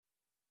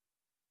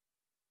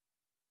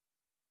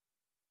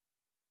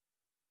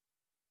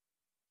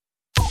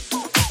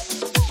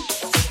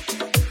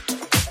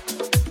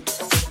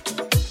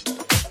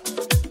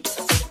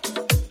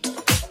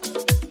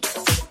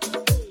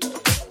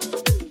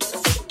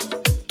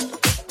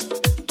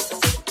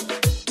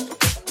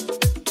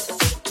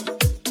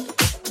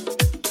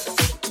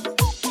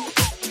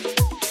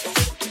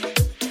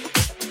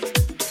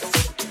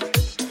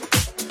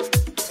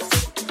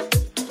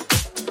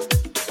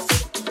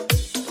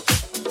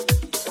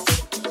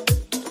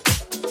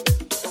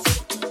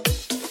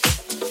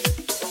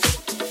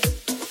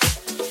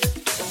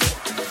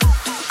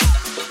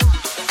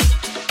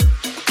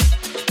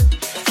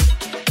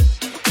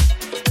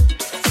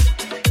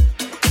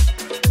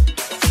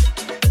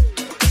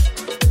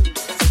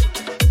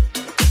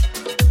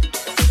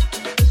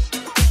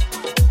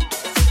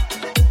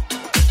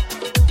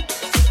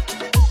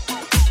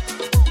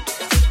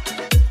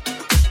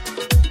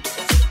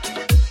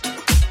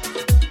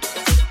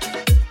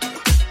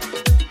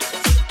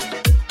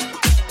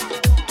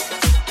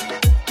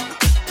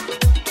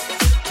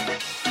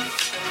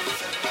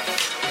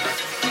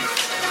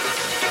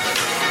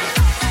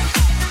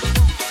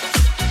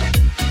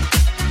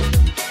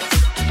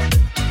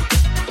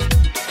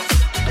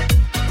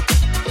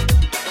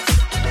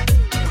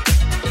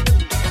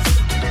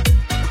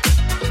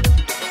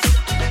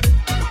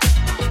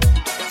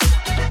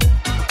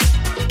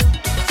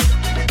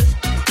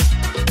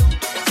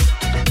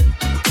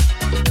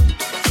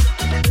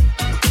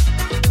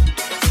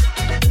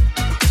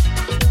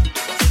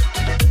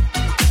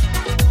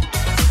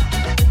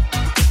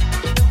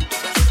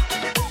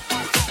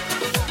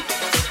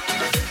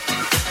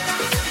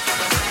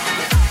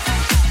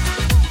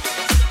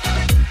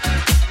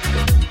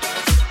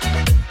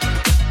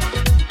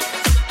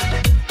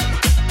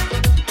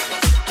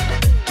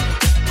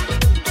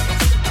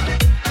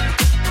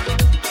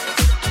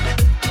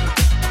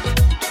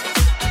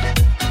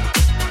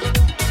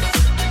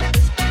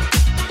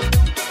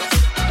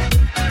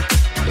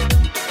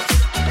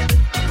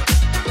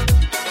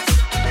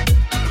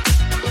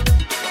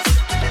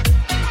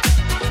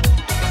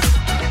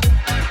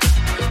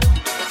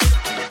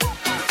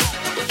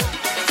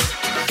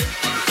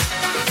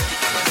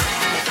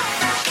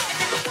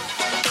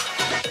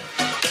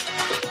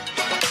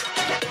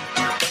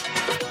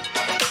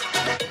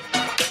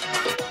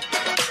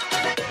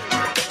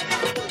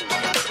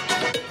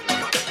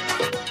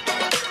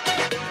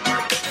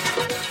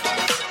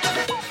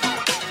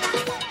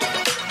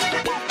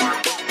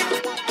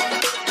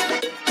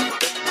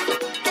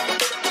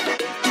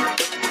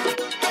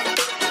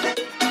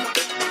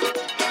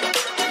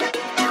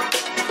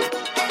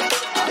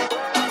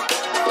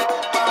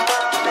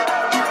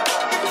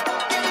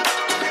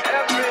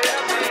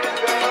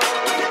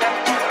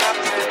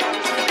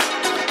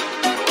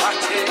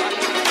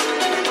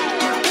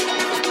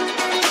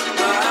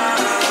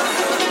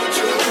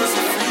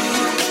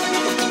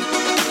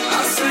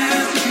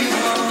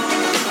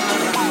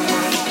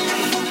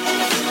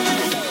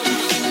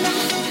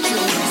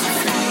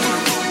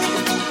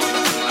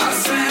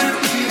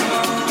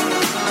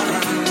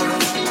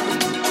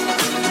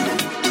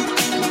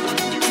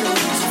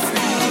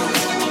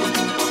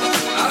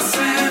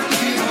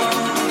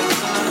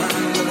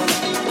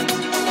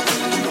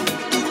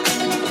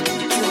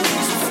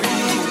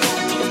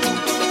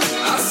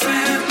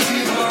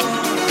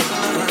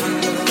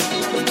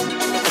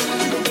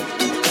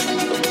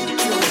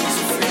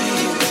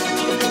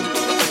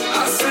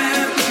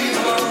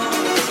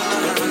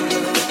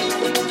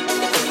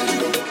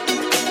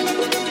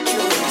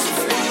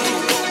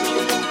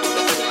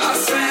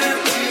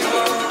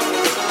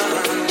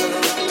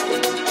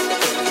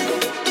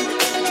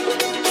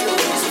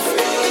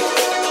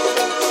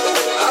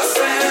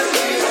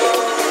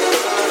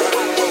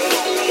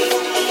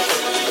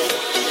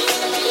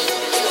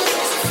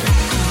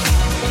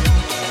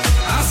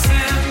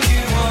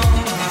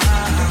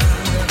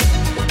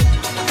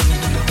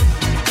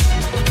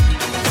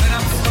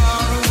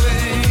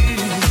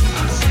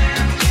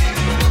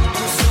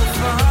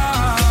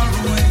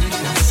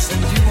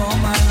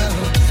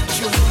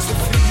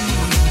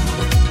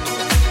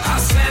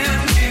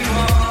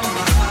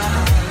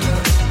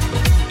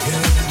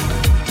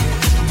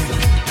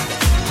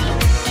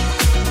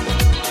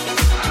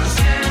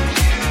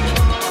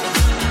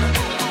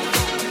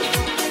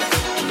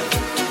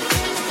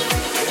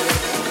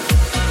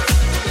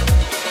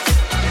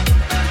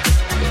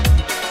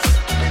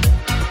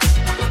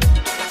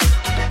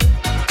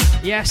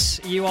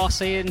yes, you are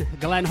seeing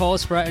Glenn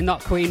Horsburgh and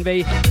not Queen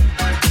Bee. I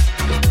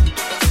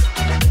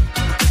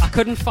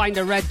couldn't find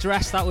a red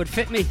dress that would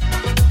fit me.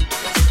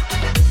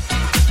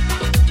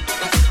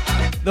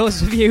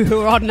 Those of you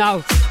who are on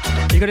now,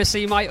 you're going to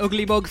see my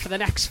ugly mug for the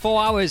next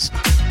 4 hours.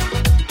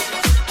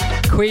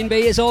 Queen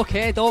Bee is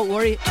okay, don't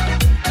worry.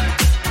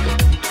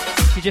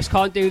 She just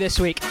can't do this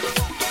week.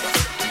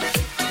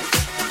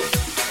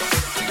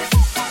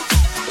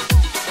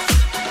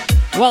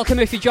 Welcome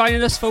if you're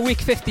joining us for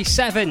week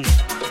 57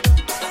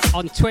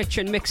 on Twitch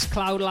and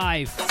Mixcloud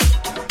Live.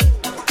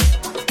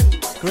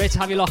 Great to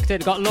have you locked in.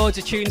 Got loads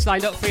of tunes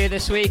lined up for you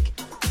this week.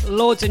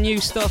 Loads of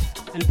new stuff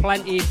and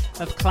plenty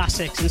of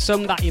classics and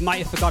some that you might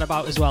have forgot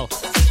about as well.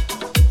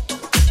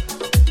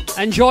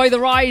 Enjoy the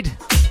ride.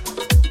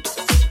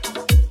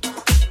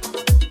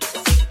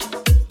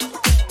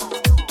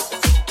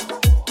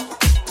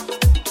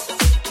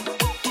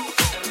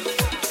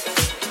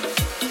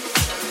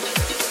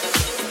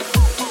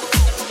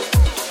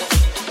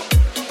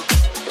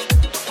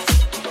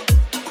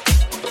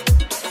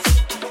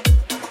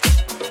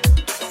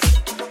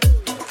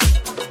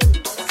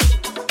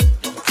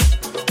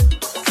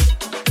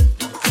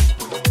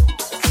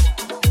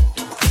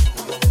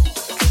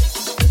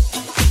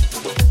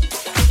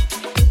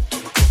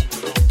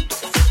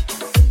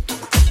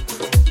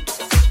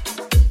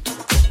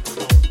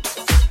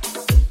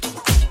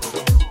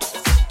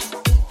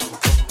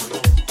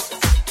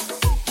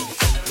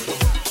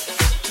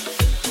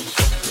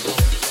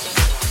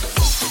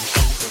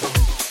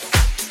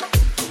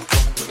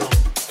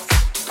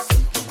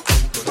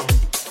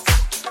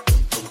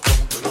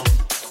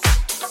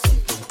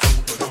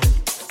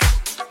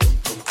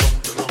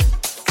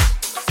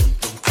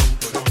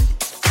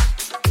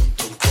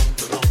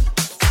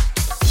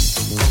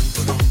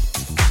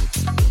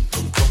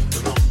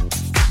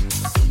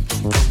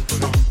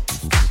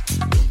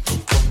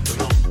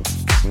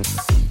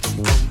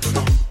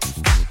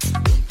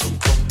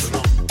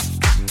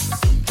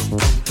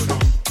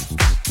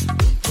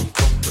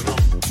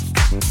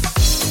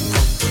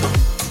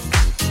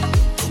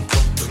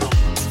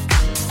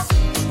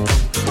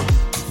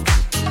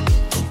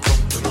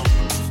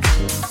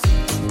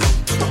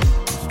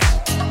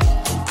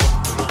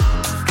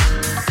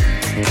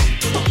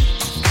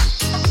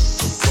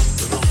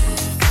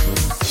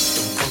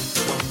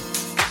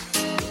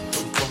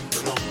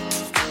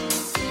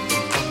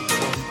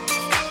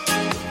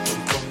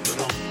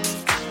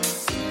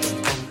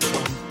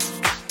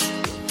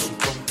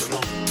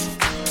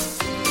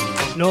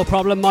 No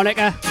problem,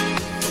 Monica.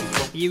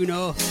 You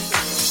know.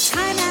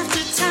 Time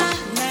after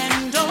time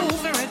and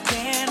over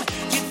again,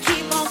 you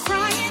keep on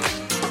crying.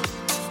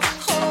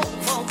 Oh,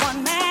 for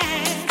one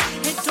man,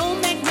 it don't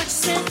make much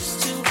sense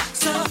to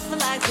suffer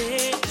like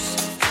this.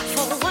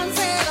 For one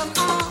set of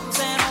arms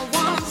and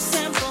one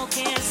simple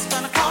kiss,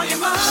 gonna call your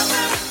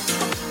mother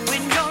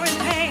when you're in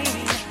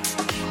pain.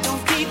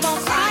 Don't keep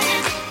on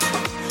crying,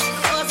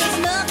 'cause there's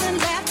nothing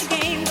left to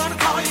gain. Gonna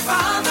call your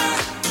father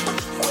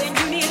when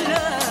you need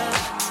love.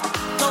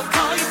 Don't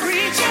call your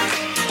preacher,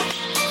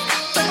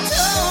 but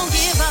don't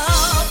give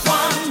up.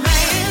 One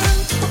man,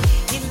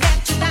 he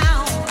let you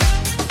down.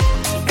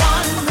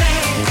 One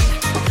man,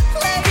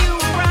 let you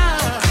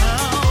around.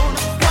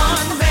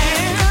 One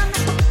man,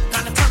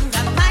 gonna turn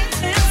that life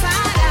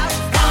inside out.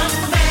 One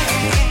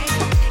man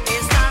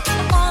is not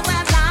all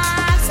that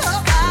life's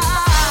about.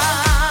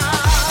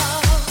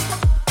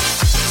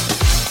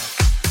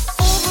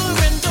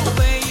 Over and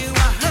over you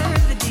have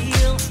heard the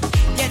deal,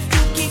 yet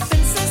you keep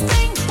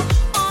insisting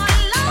on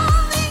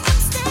loving him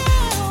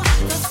still.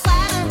 Those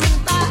flattering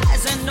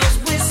lies and those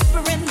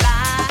whispering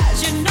lies,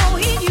 you know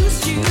he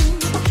used you.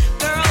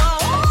 Girl,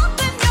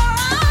 open your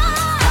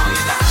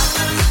eyes.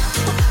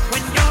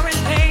 When you're in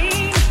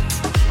pain,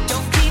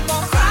 don't keep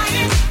on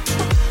crying.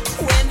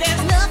 When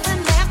there's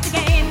nothing left to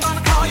gain,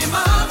 gonna call your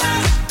mother.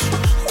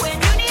 When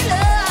you need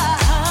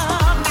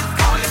love, now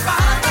call your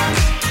father.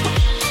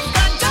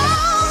 But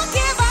don't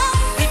give up,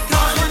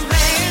 because one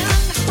man,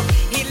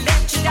 he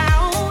let you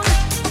down.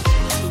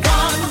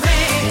 One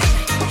man,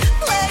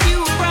 let you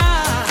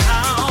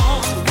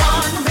around.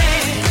 One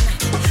man,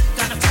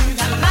 gonna turn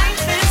that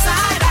life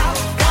inside out.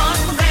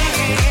 One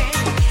man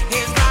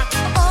is not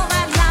all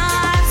that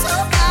life's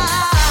about.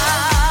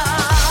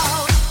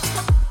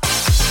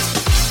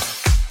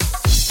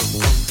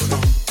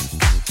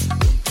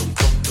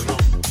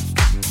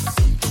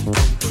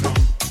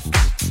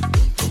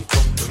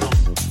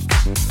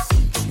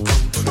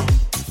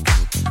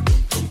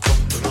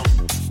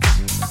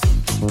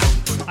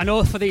 I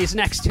know for these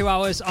next 2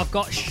 hours I've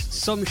got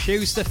some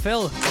shoes to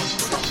fill.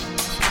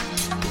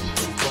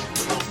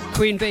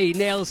 Queen Bee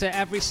nails it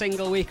every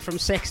single week from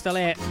 6 till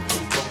 8.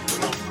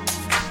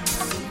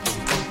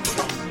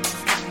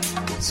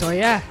 So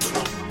yeah,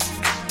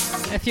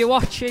 if you're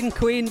watching,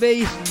 Queen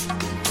Bee,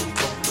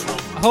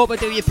 I hope I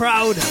do you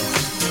proud.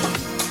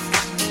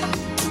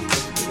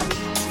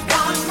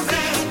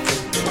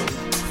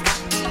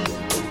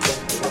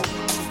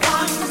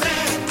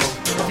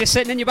 If you're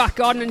sitting in your back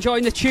garden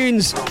enjoying the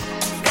tunes,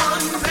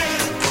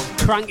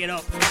 crank it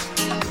up.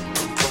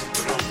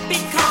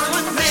 Because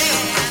one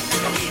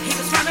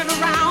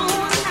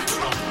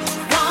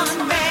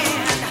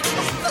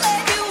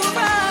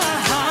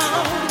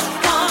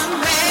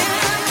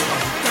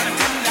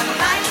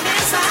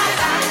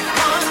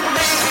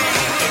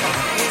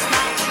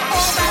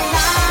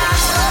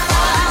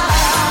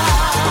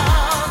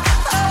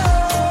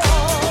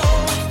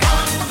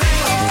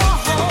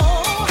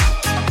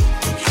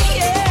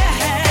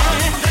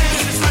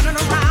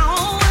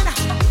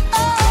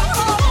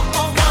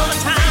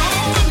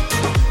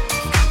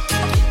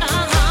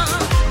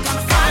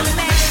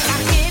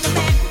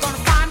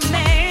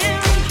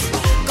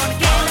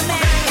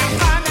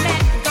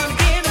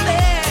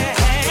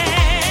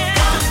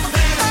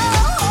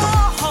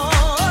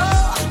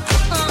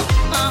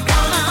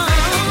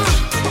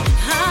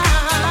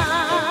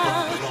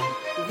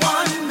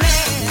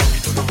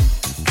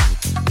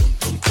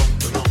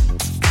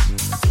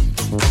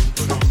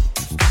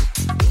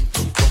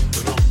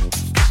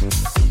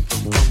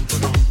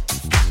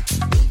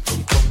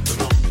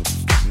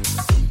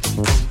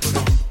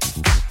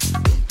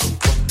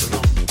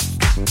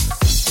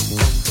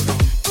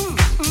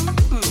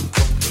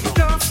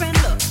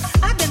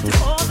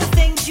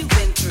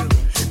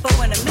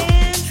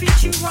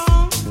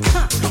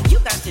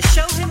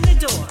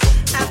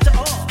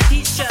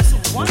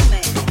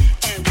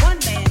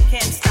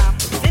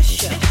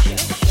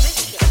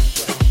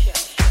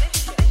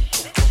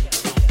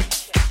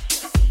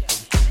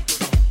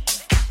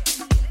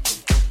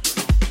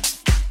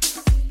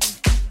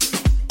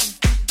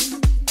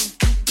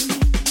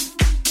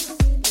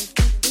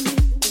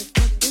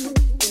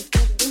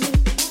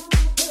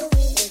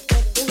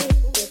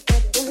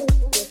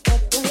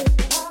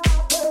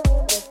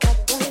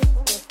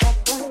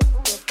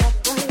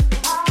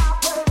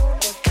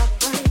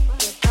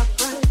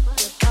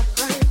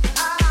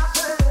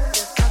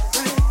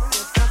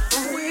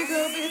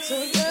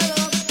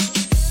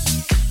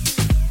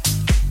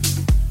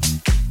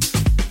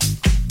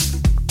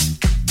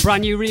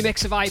Brand new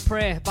remix of I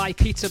Pray by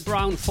Peter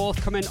Brown,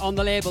 forthcoming on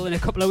the label in a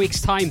couple of weeks'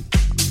 time.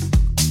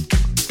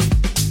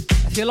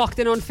 If you're locked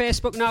in on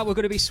Facebook now, we're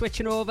going to be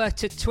switching over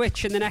to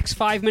Twitch in the next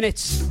 5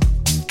 minutes.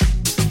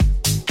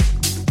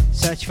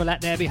 Search for Let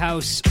There Be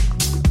House.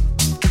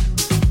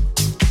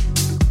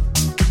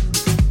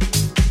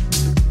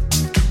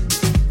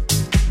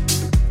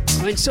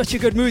 I'm in such a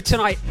good mood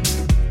tonight.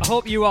 I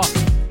hope you are.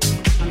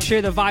 I'm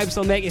sure the vibes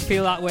will make you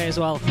feel that way as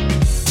well.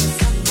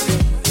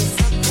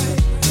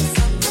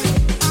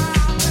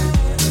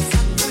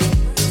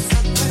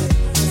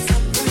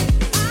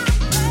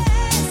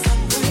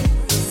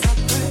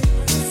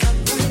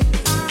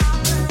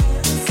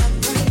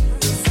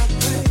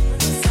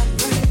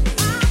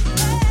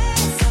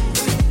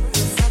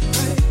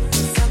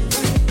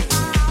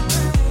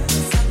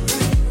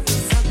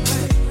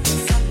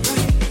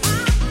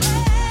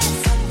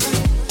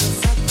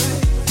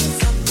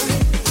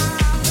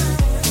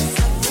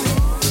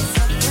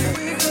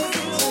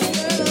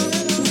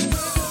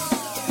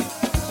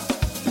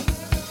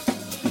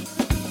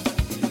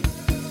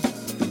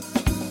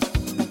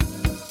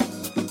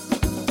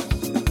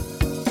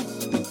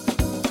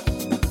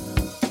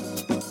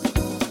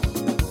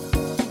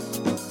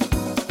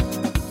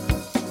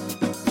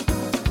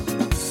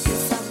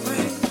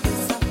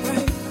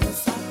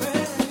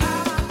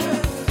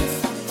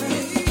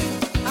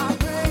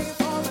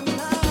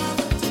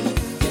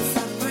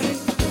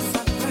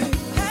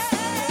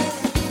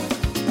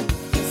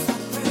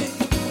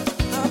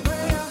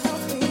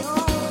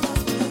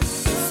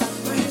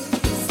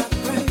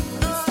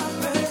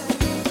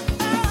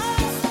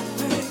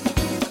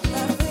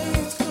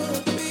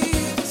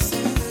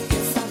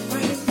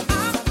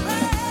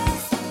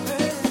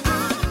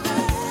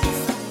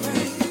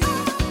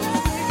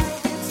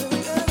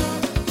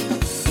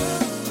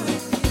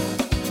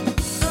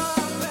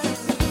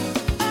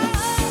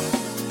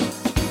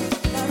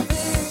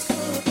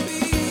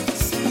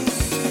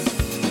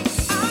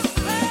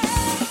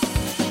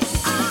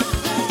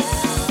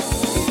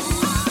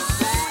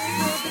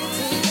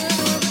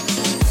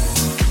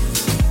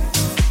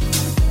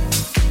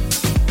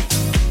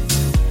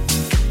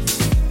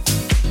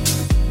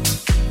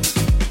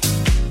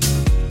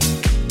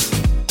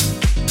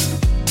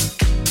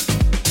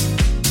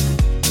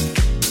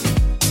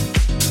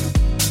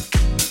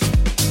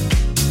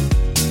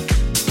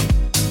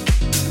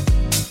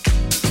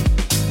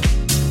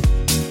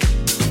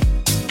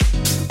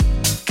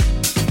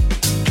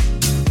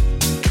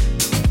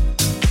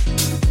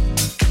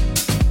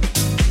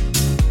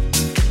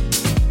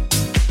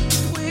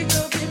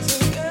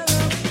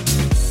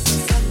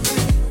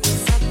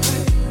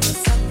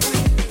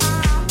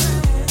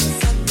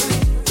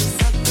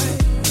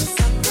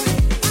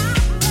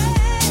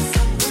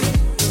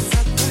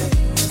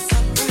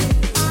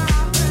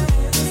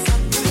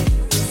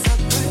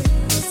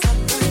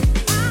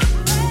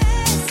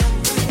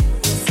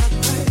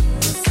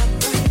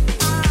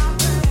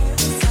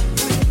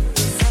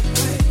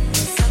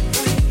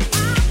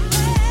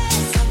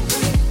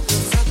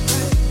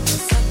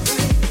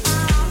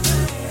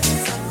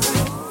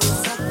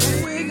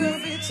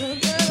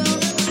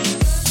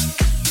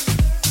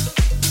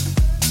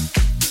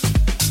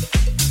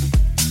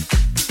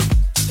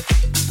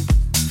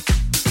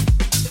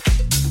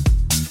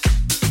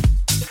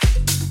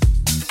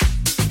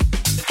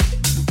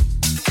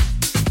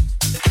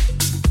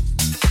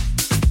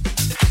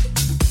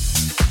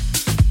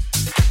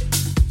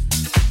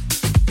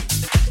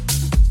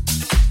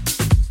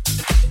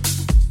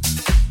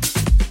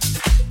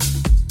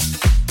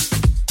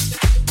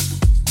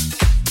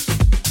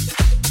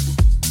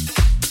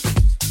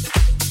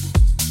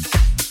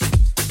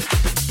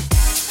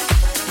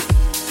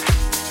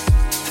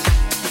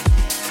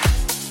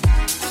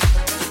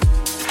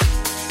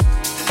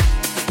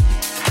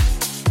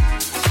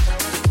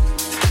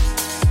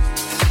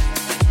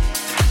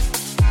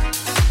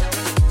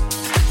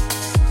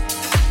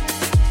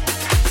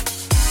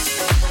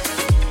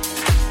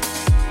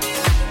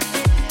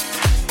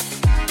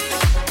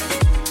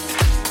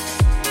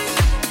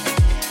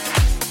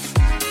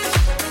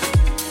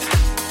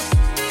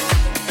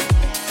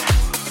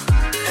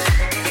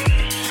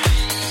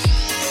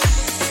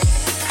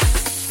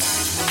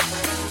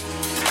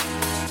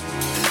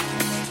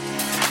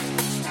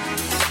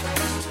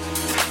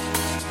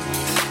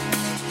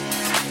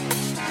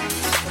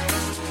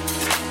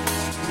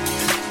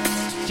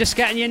 Just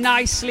getting you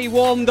nicely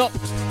warmed up.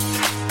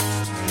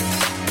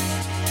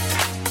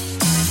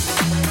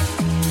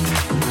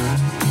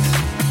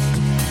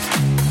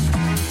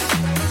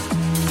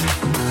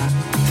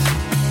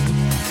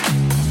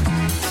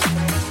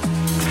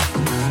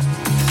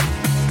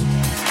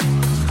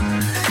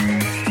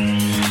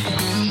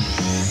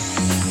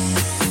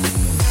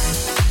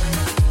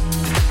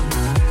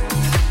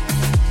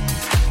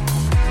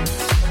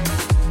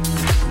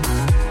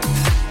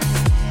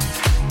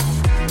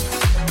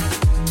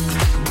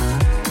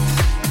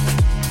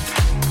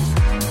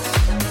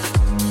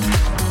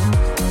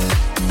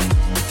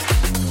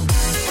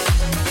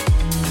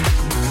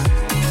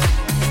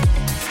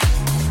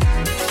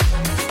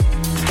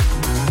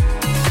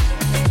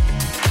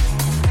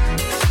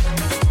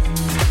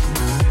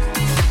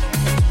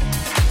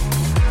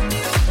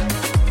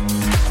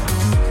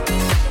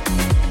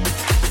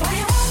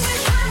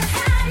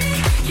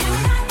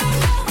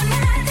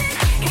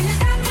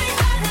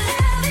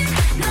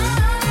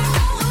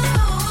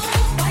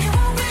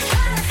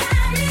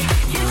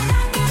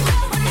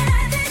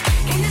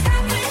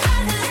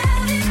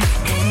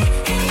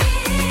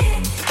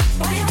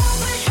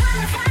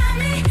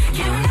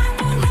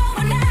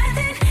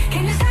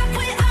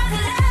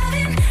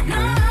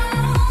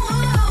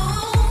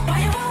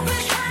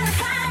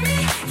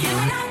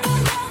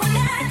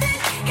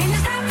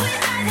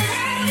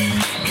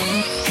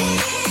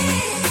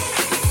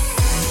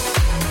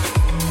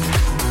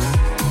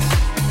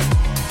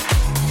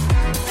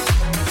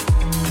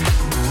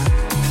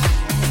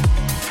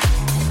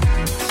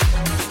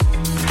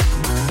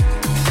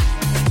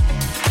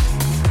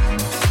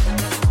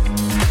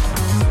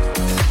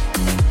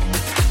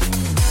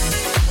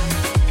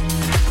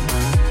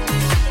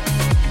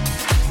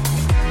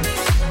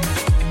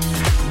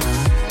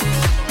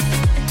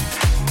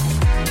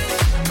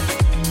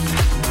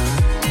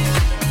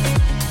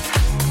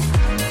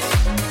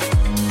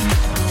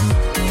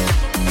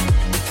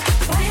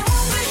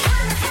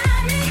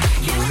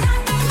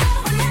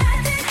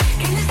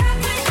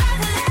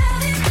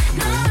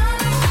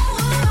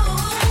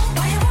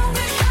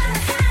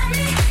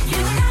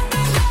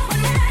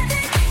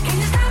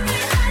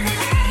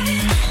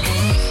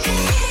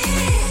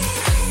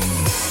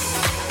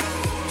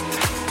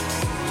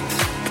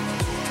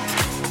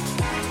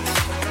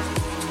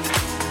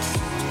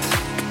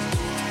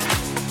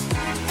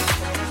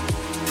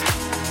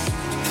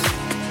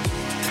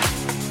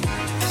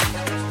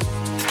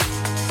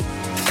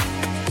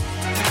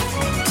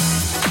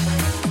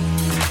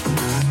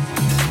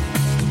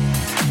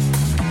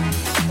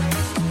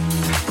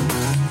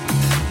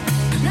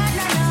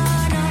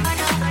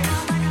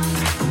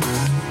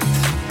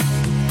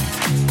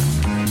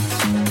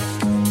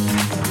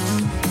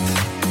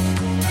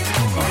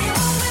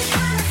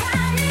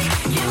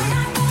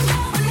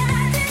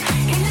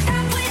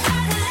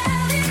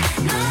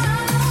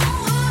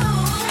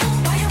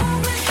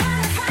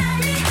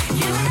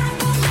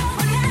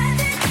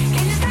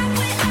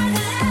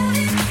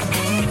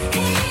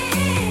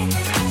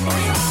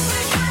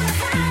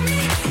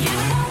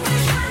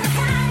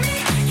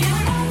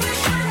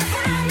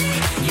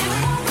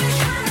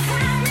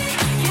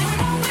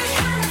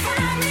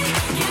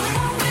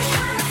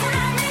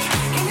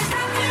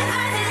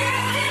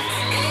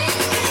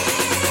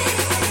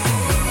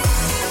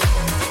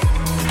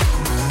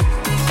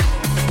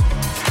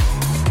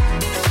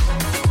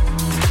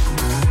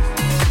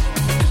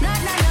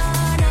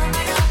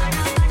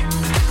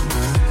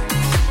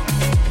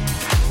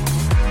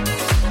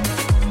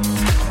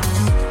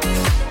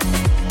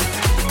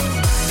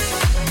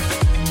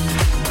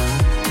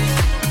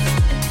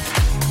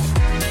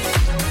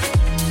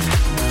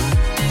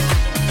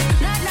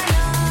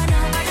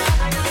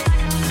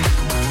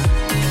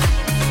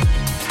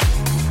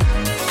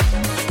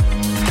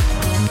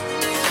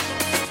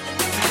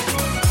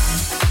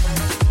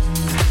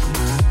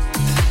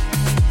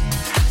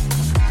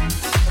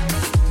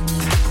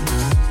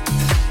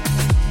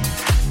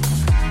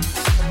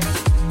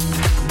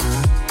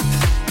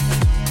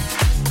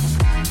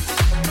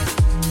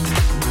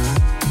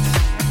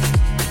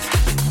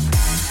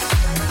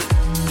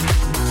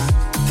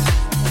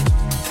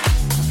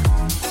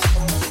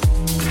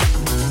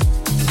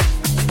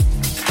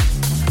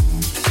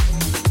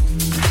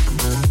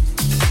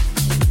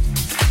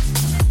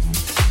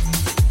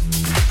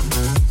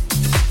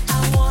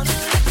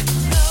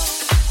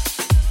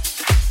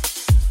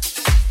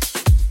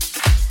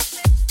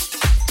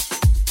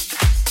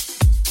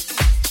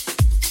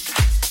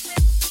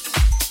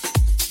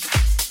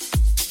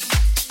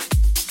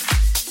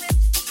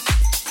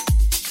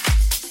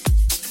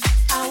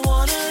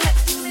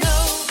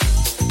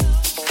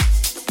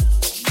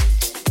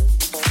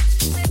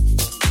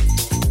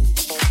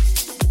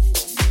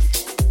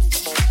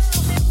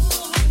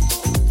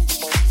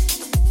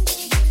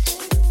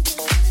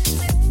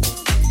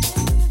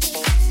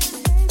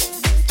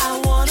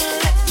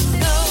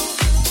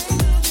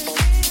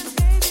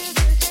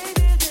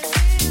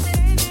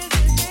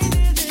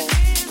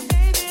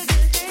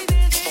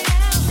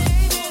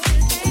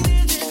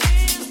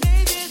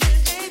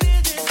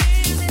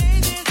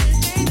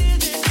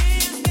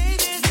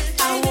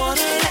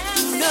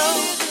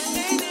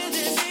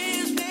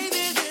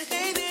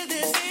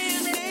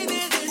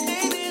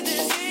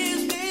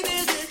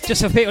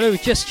 Just for people who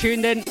just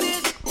tuned in,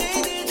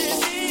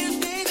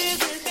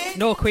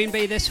 no Queen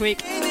Bee this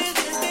week.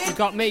 You've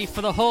got me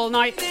for the whole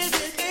night.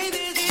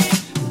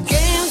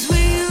 Games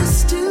we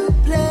used to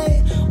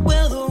play,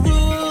 well the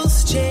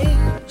rules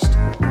changed.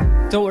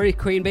 Don't worry,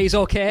 Queen Bee's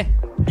okay.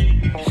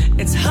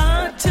 It's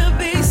hard to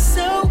be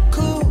so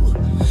cool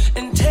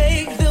and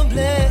take the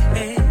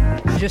blame.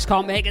 You just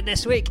can't make it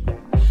this week.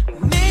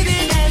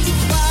 Maybe that's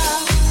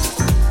why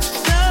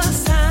the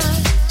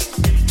signs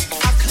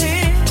are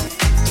clear.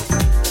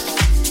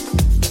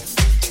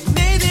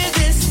 Maybe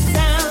this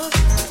sound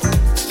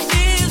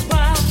is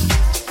why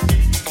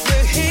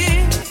we're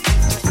here.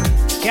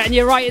 Getting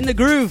you right in the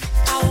groove.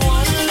 I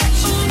wanna let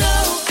you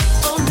know,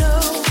 oh no,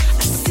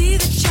 I see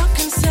that your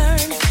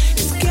concern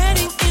is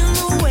getting in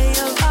the way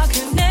of our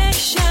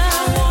connection. I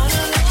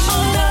wanna let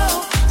you know,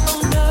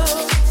 oh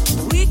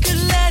no, we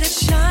could let it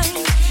shine,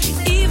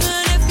 even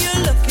if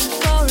you're looking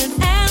for an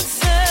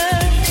answer.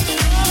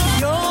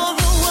 You're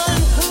the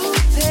one who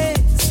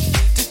pays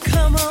to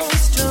come on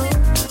strong.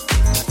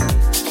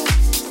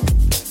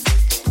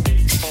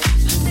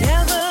 I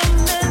never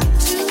meant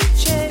to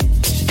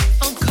change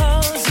or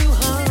cause you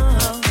harm.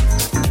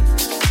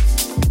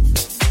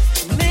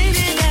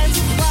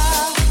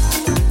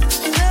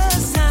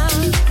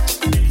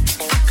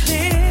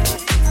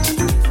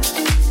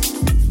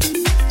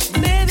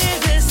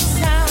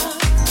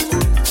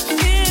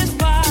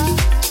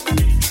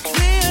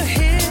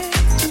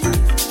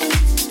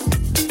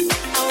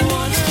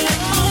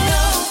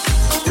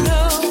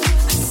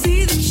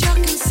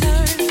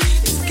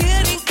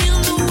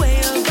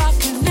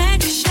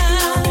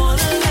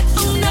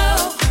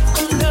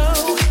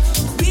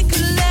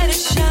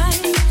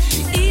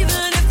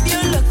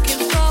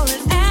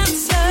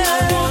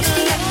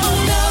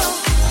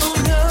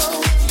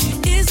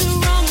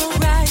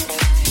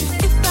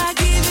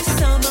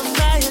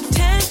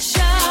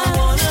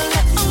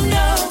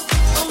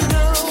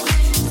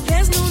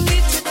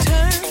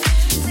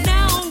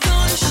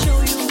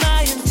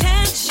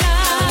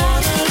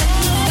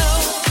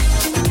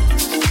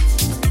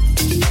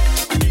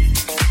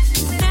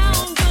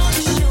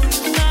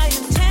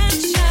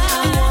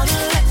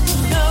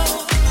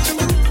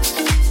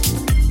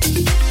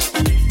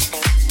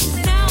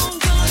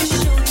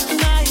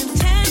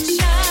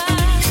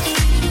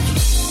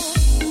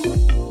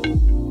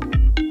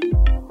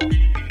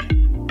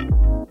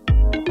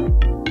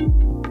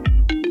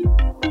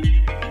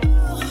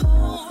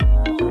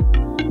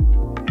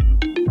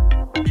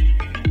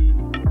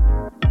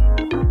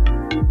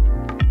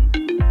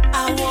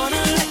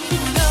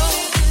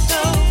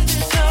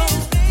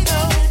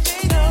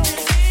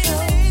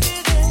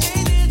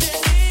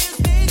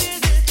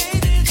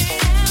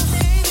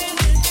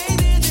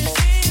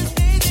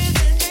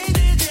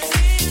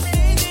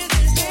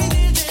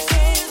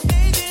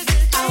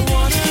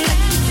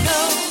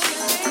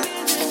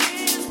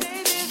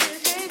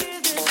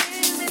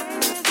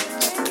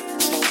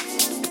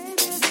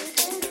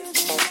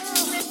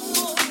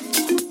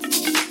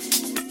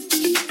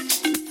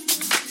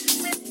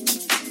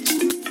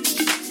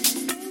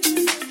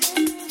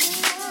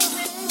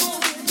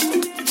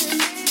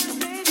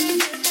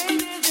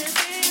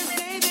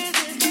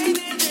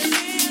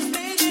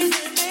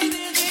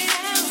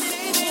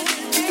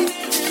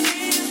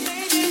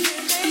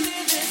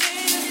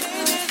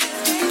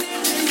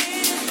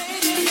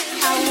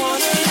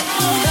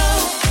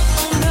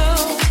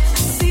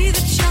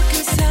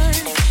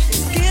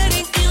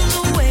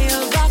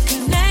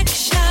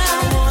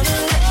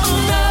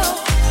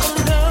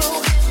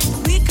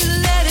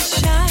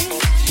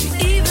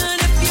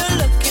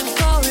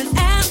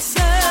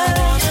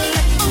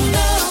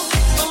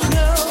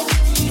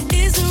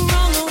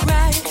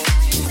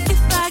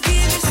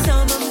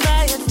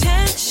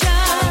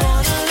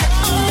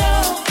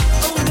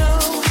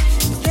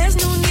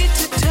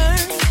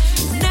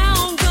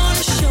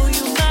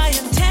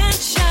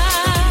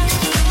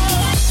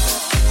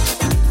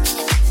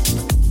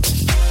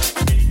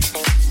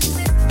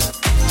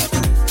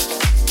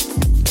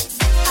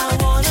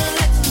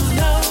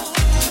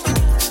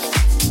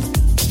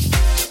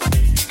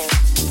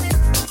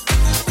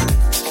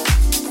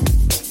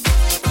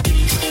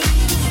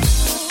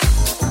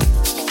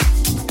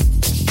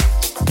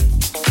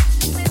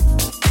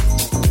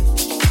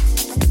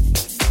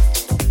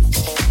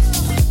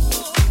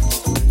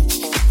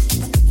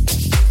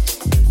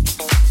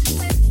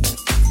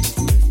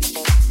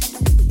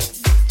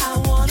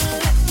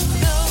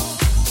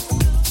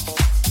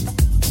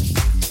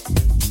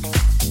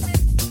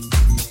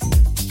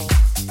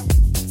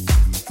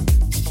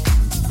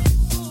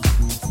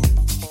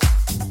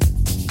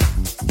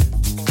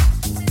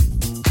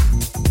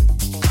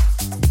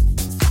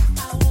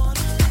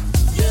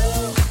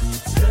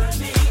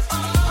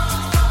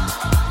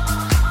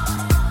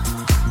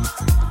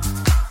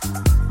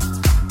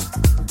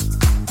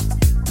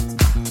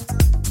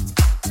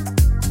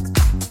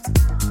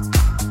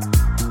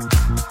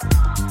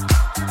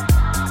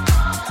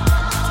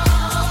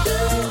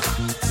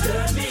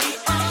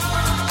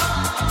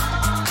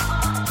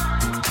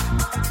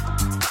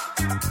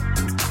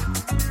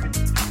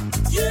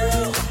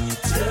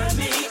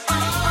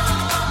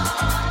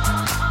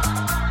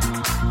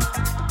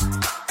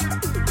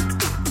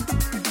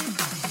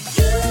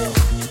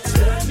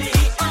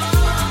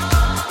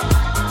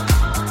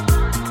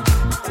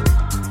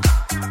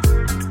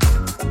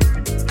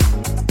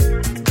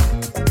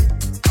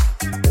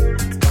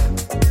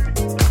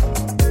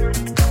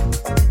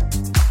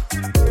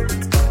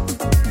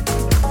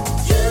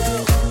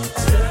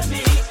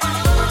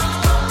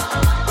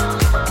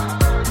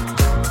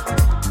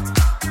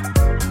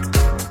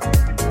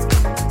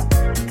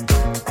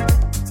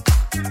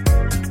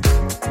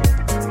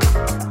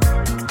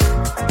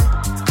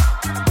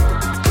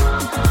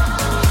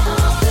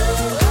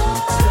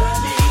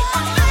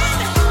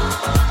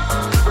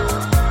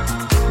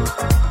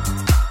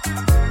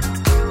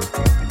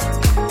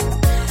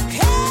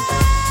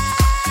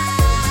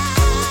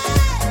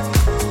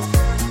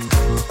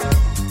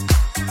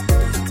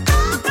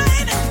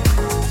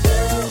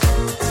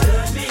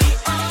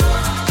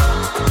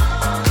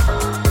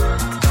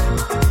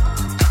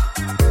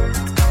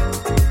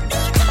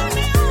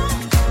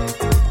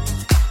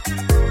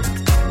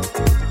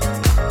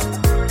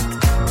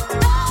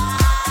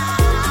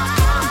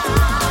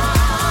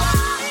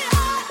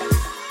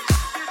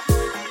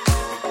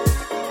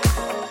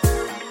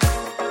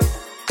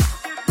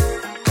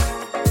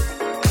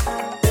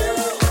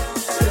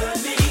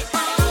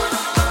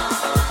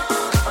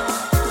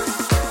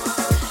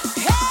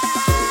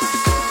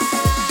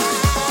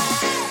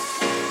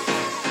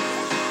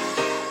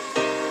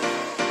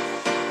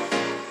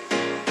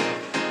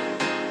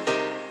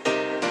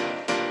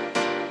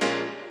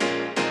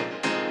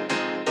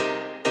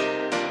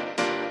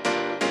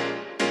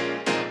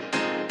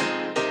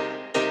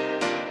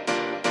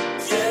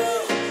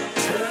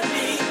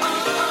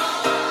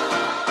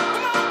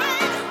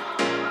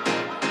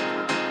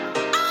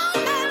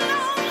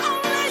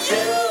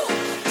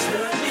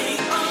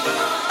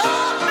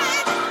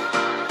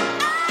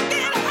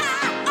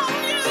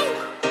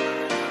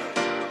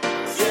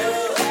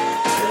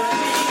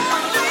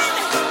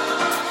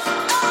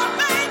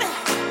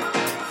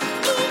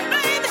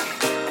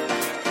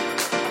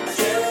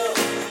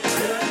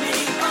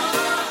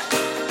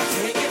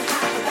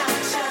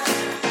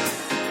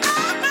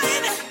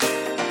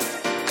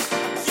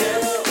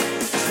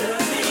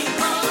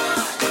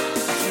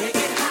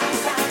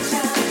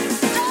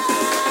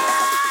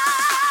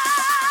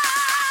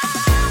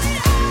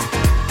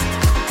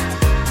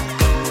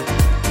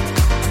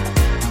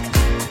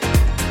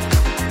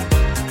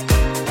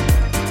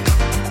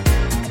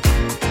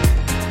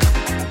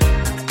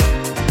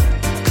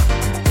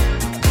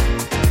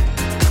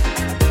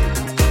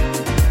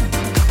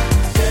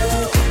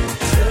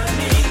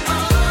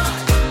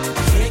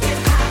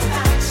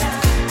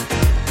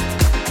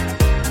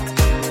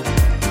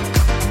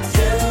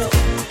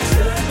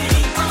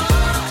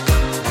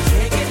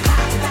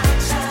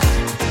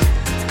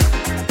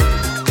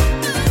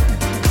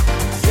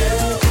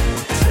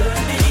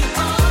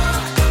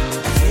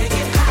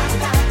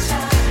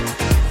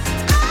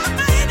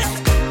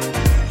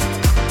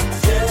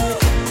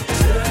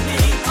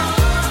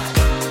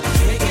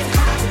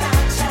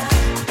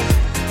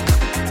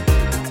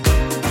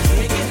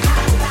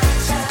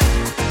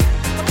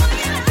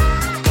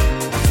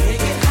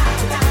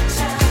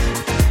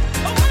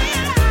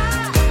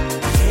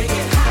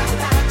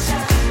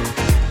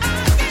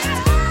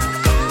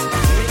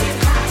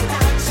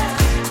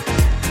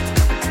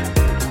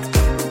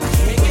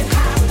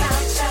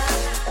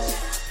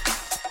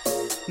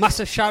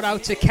 Massive shout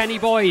out to Kenny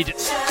Boyd.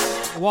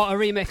 What a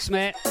remix,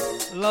 mate.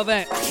 Love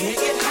it.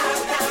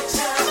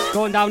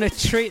 Going down a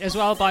treat as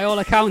well, by all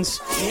accounts.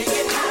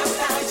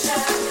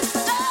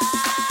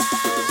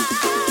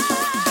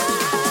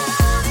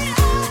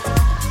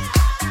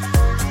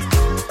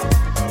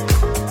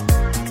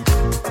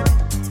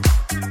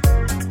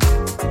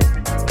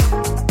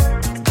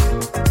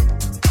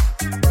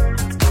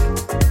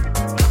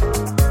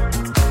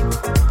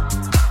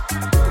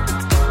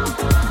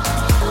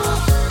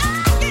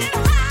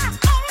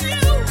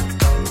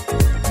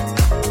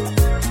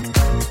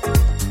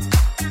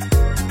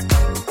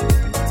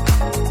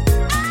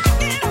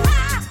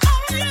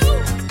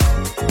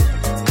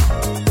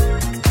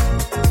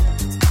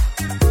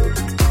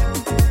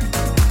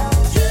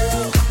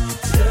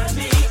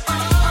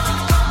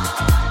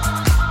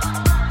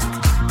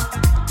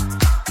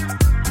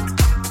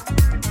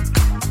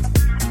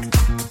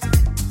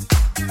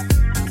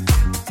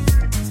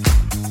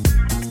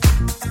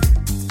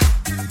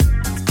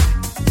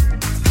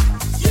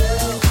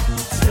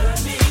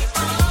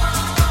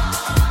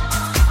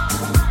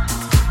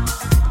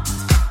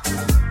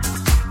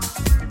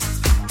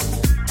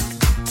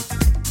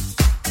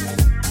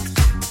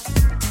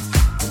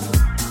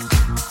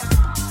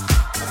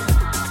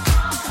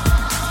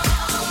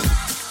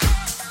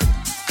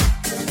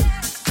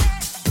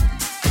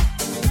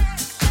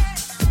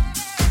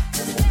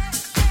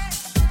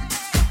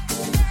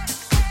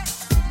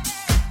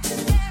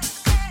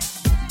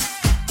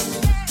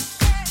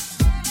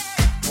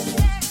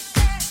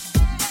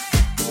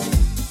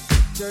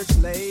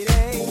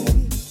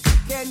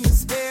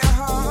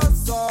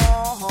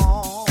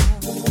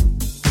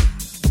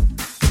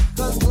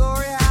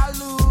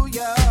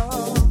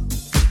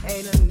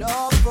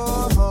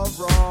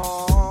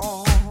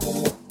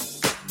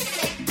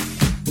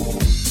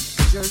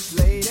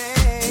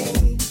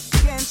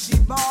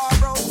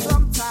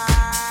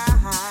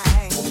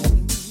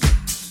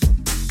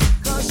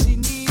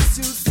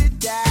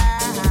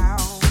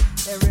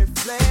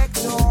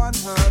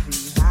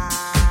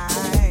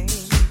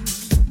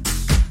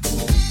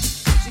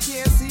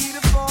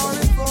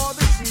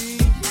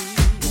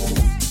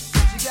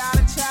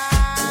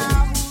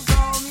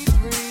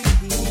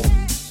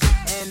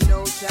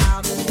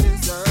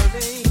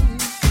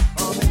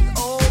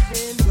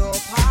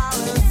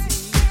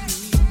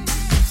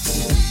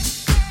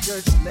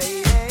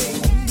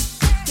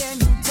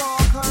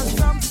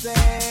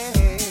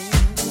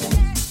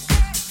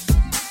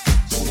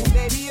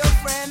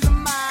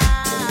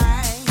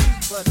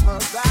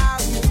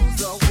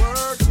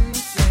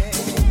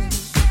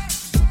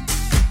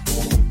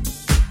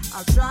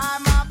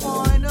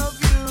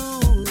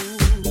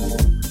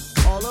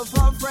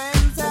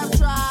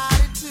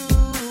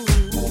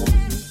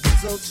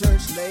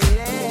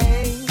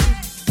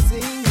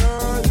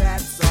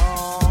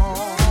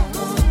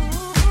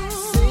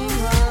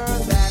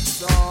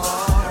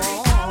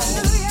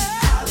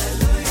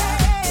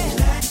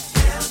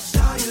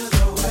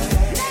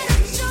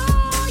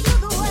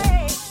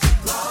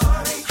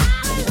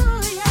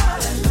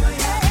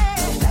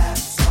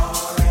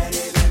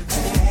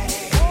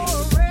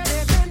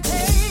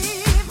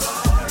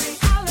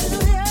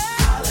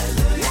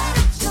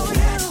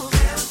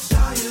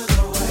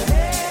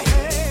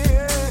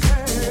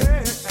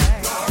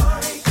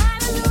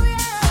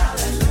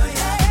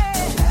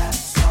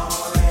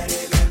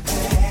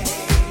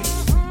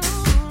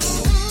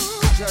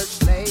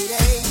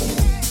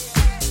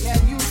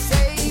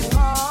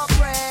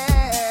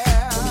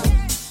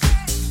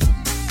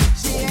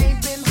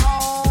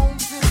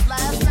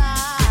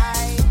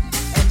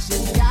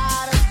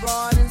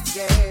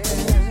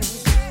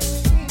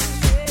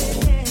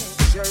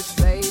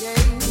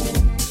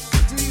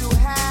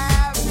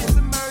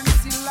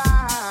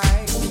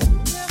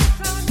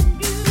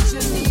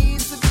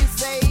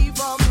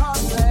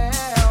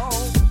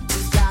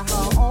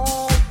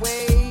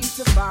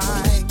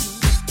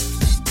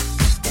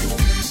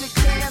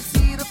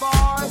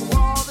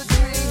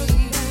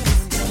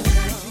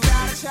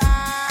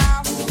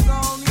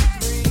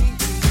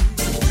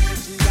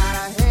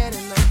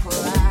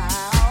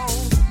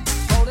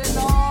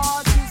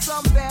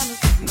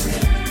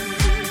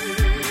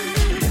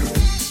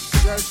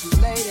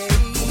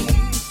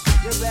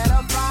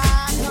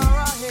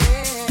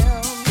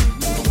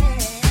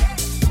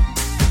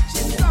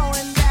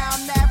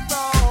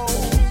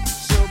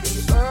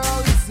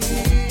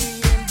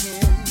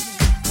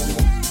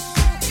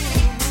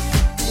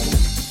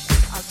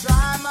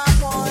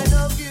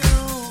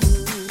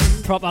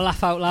 Proper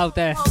laugh out loud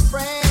there.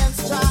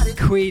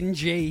 Queen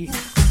G.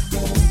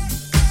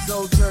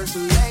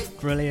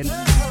 Brilliant.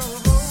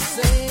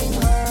 Sing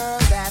her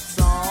that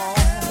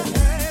song.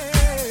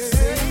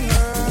 Sing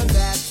her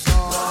that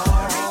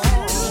song.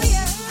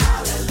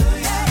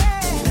 Hallelujah.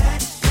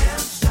 Let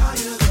him show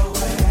you the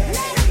way.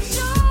 Let him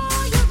show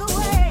you the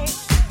way.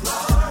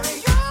 Glory.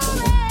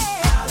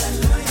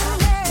 Hallelujah.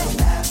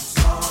 That's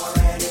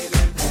already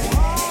been paid.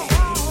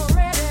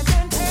 Already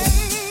been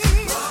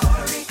paid.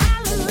 Glory.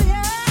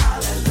 Hallelujah.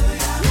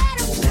 Let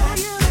him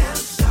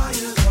show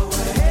you the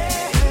way.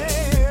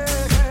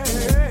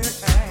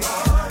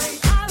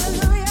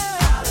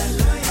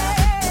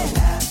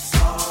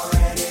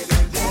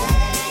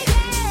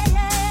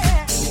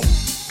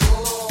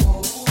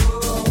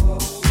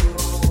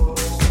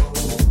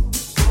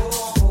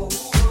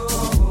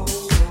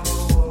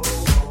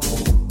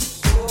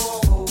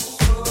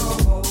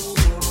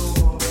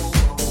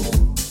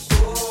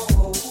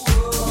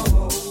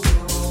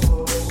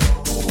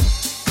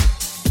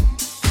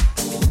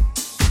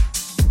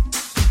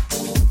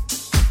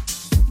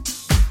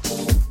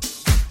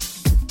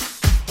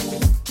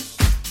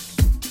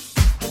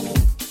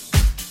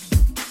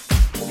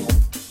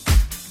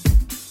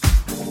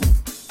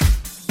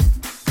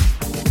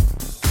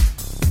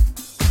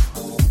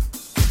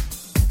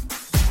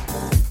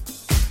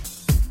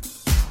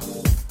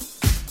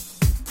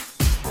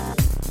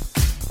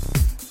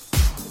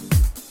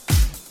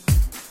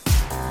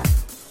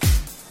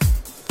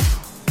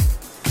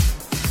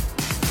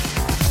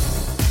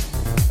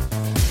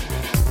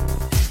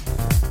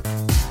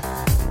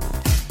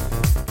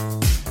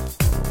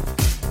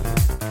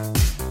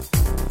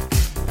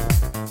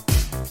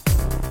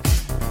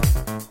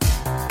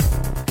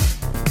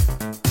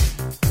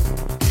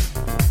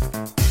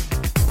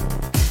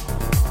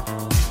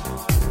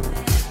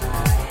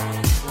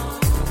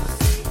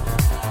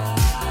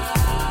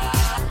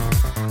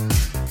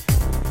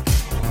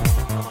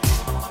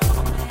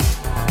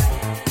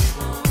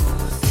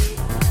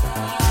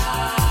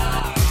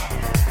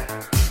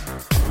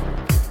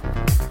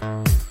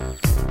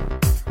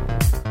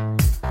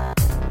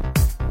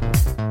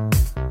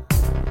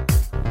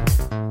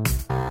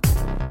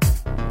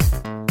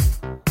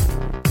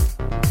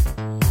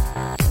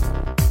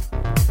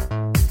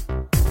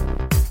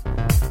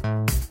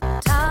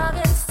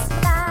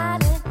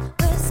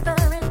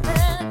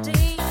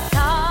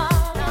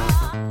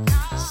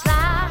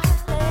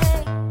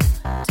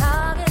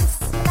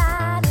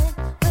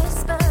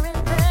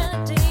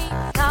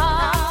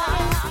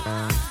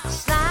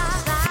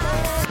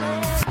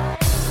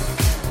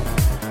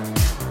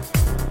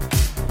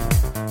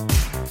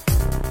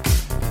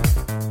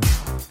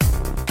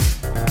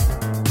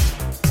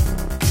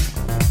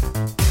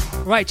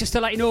 Right, just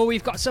to let you know,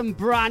 we've got some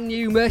brand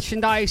new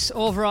merchandise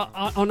over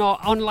on our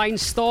online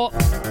store.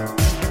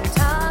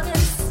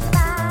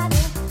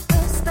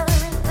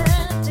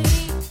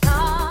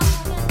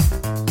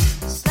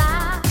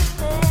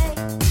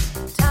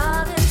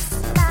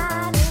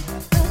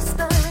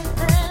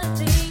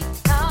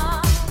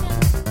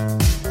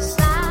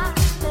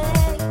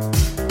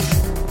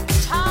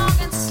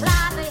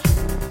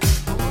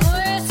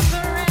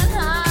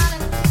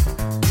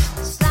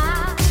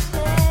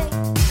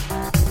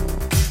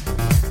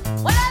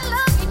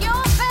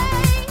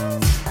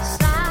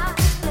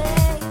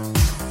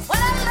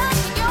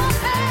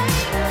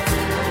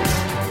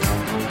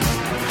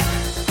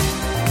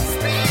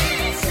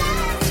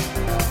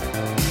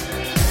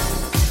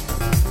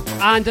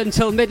 And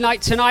until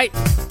midnight tonight,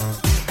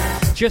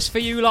 just for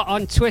you lot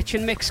on Twitch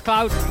and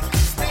Mixcloud,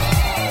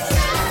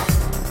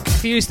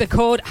 if you use the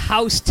code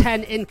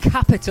HOUSE10 in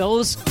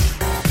capitals,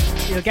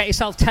 you'll get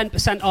yourself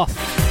 10% off.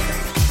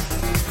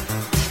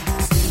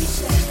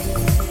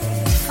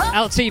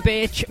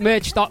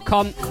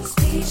 ltbhmerch.com.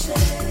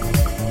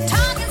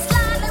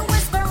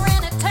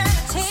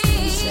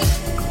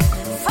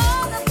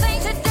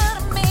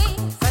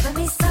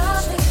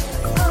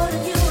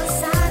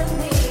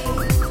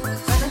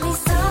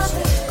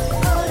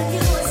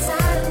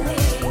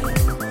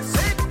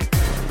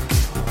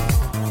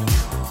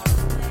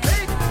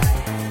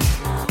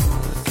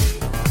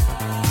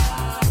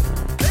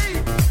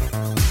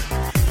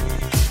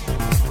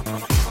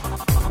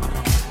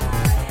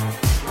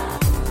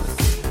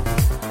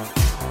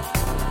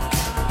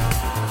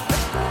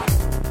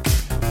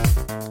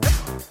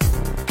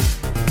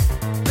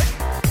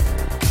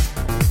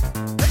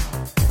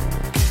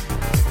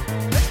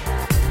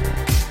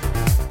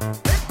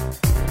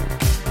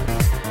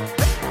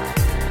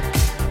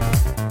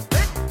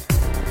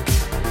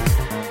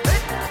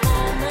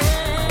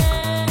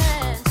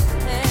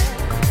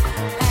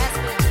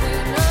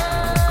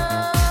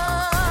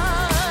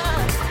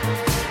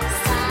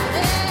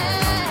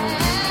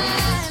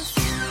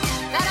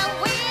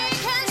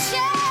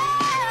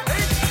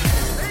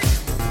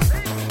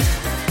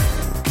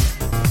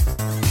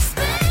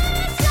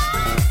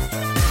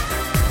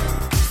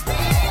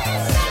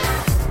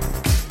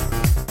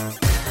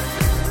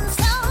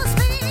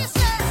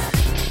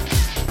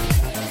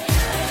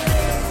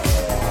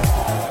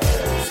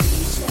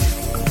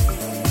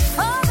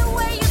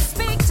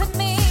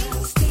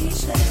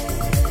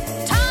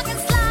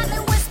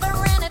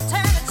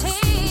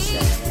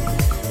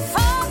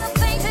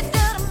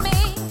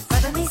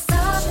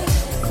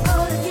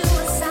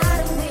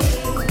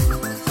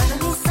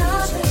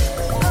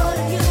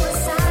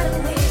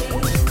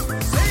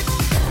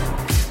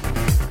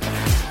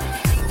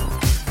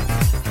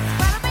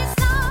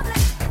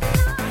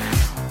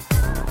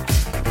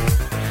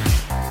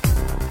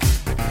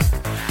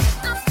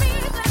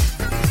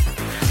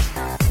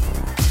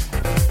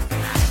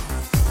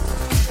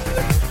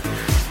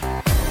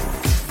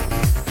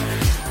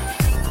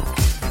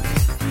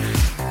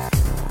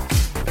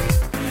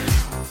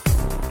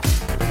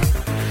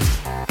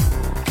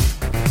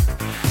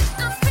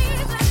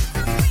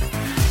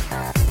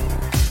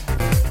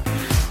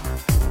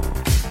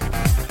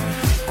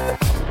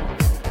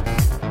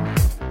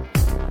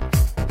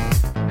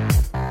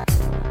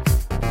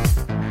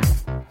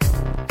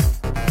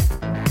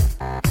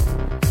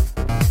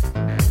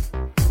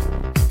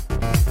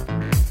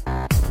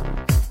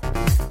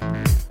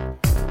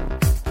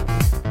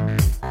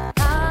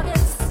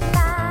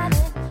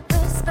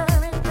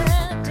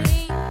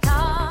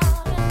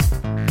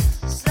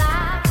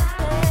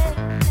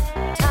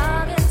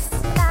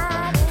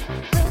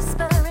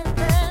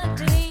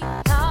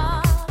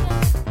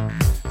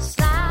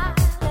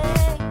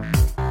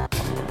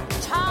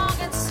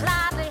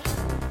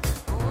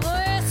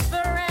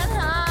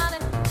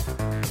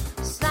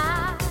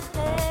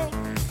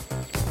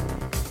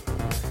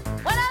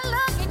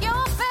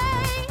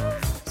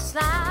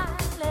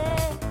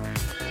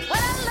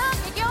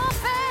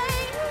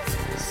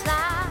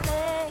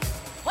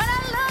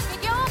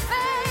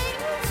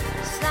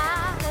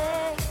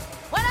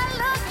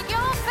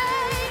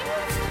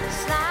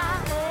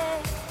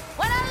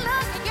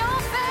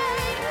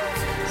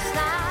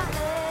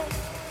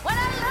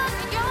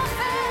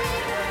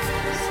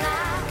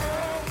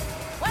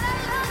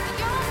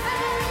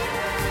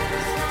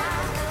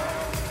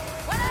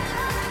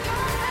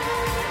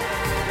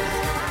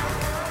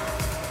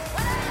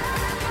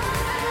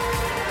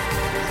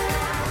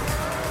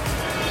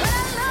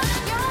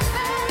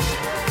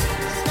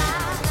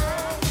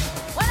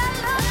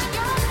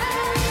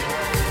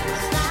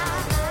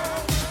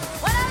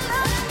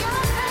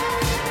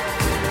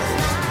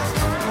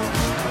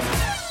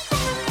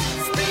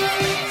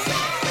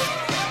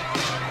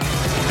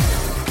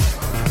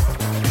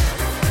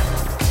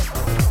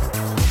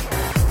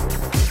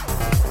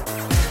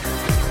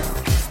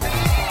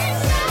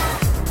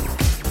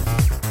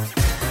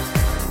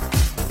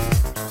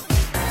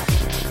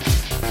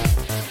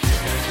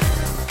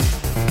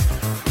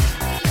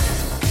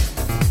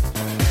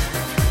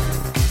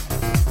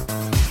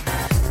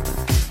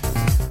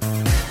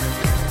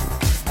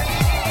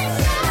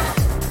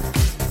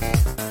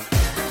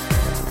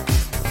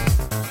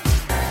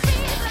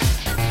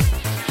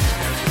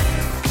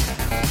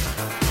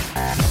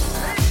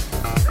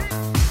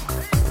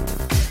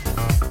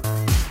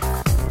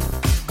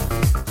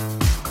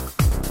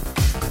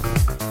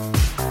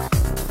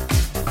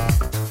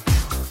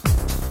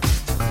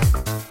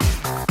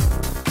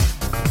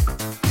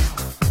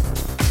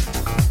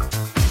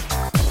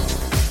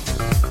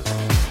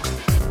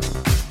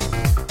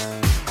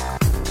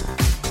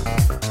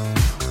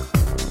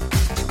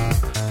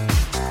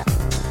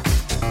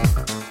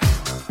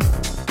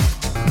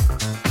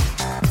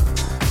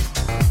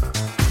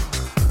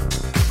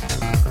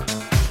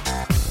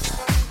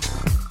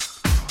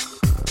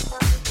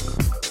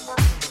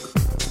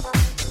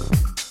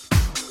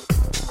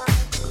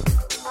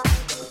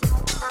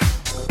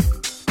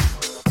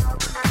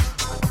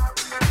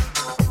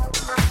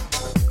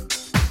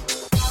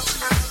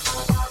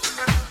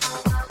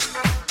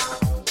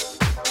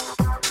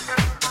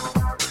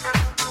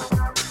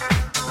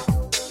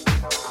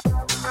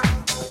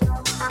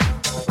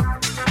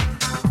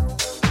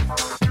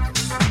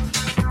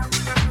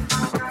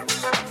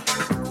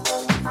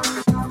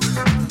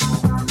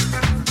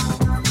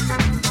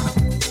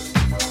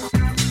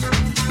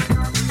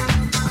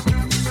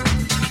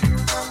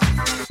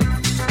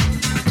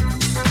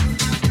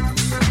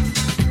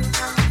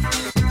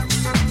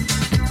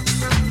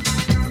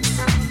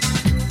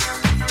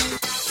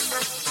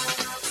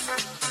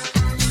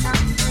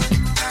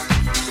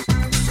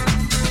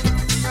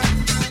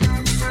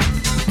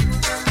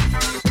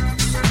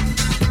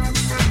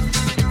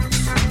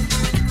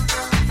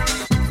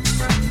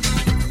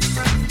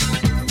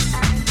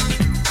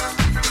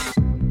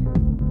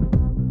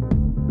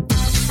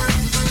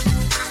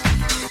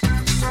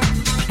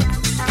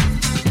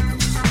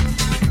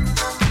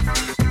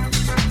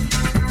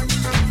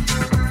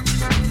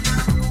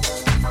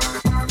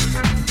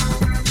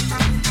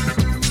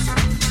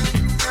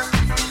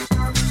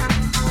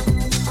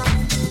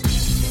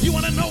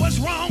 want to know what's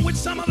wrong with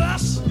some of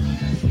us?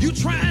 You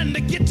trying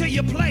to get to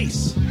your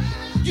place.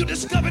 You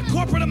discovered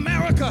corporate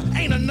America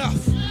ain't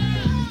enough.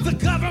 The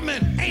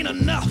government ain't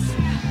enough.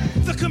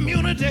 The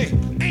community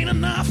ain't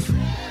enough.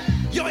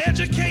 Your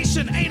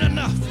education ain't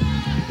enough.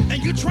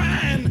 And you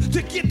trying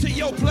to get to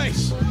your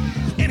place.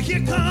 And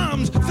here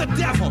comes the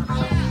devil,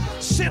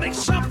 sending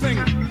something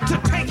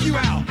to take you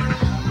out.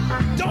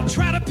 Don't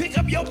try to pick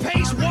up your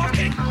pace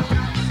walking,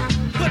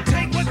 but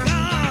take what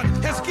God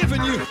has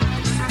given you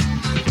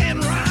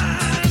and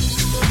rise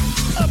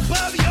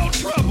above your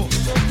trouble.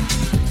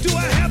 Do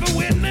I have a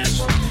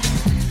witness?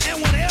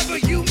 And whenever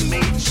you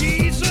meet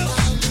Jesus,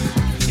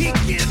 he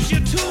gives you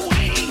two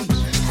wings.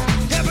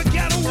 Ever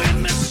got a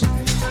witness?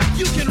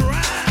 You can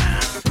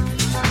rise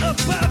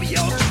above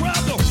your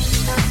trouble.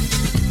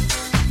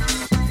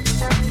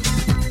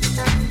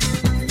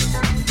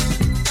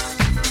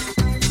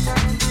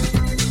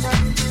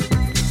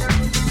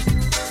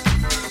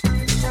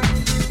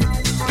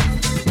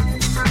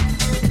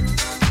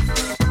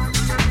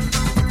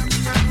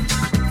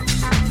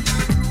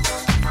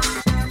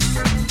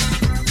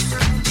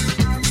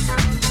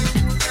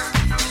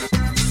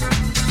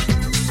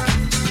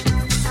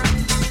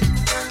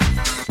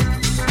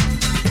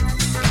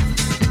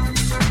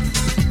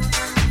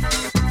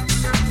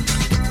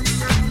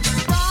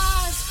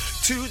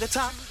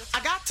 Top. I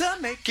got to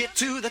make it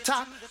to the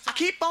top. I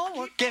keep on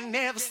working,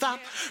 never stop.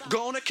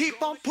 Gonna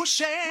keep on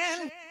pushing.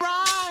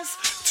 Rise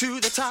to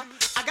the top.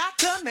 I got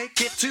to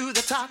make it to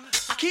the top.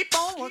 I keep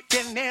on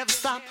working, never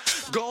stop.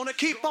 Gonna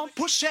keep on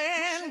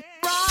pushing.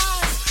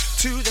 Rise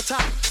to the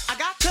top. I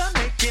got to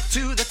make it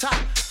to the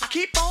top. I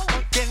keep on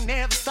working,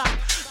 never stop.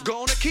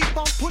 Gonna keep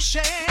on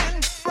pushing.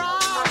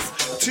 Rise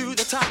to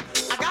the top.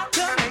 I got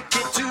to make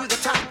it to the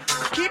top.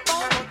 I keep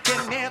on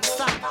working, never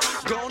stop.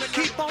 Gonna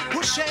keep on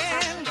pushing.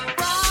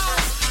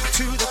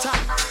 To the top,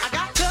 I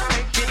got to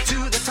make it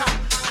to the top.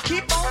 I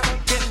keep on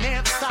working,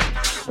 never stop.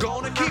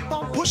 Gonna keep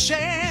on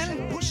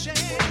pushing, pushing,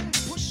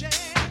 pushing,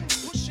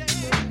 pushing,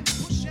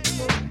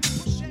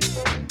 pushing,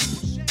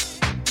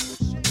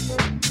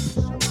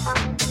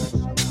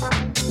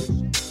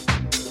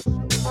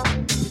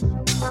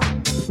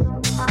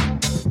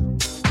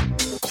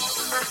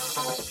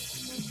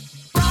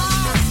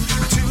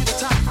 to the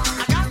top,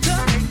 I got to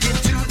make it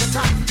to the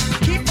top. I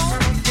keep on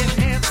working,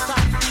 never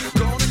stop.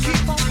 Gonna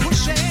keep on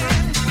pushing.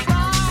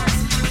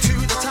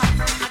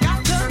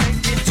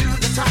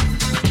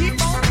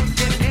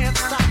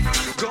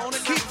 Gonna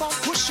keep on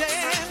pushing.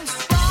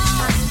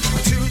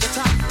 To the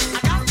top.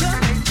 I got to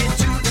make it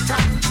to the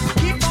top.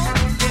 Keep on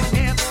working,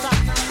 never stop.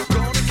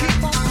 Gonna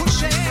keep on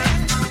pushing.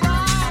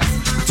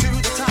 To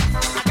the top.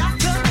 I got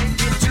to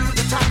make it to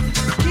the top.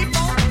 Keep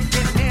on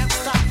working, never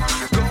stop.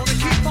 Gonna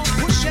keep on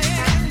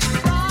pushing.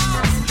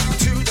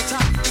 To the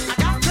top. I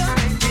got to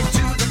make it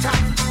to the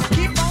top.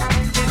 Keep on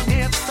working,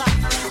 never stop.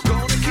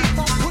 Gonna keep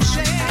on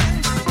pushing.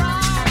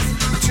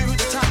 To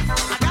the top.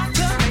 I got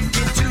to make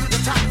it to the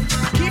top.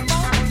 Keep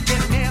on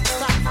working, never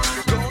stop.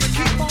 Gonna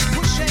keep on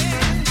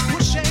pushing,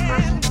 pushing,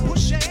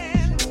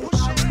 pushing, pushing,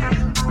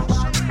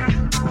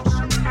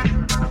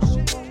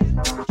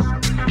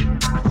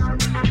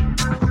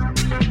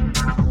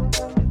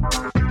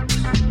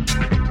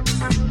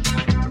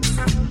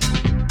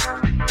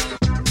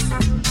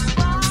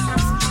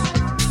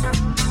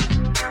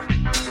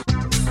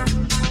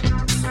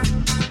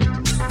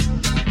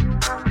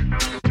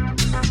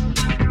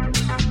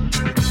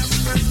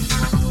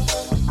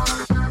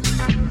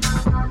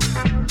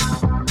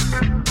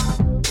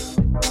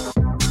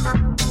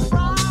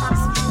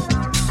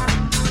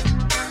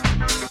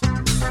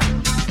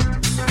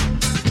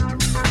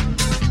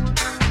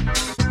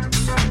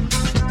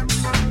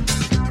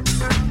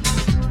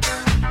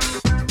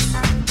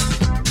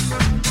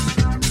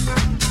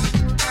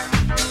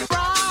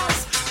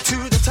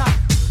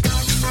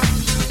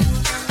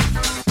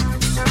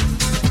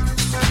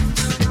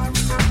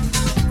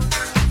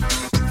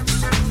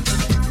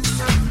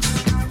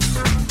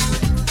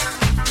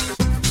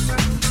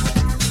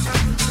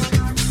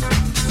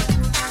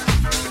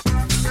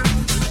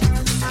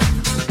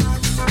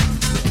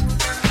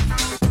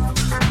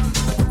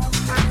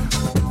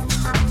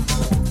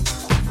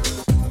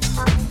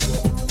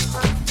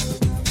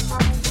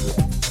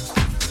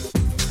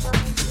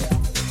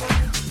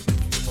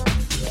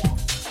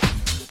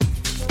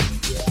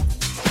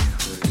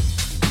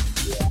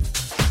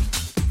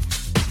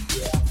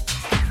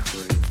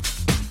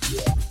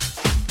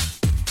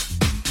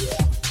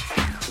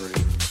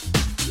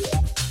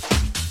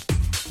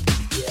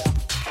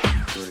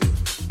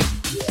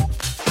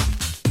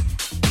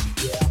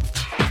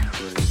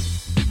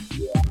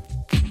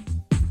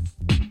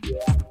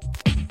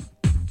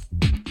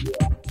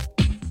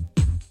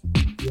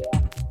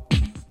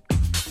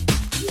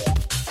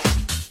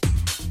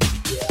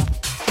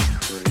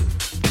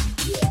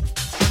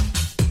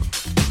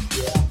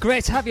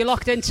 Great to have you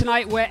locked in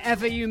tonight,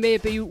 wherever you may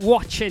be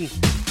watching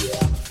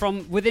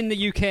from within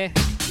the UK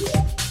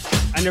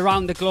and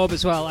around the globe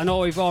as well. I know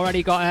we've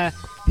already got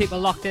people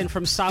locked in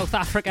from South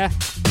Africa.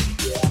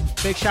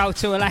 Big shout out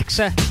to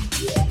Alexa.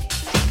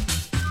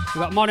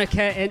 We've got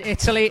Monica in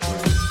Italy.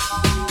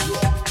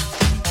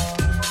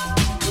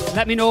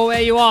 Let me know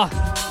where you are.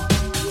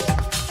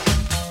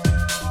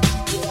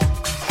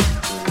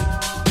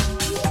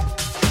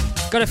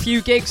 Got a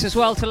few gigs as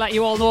well to let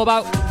you all know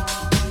about.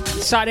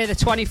 Saturday the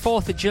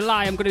 24th of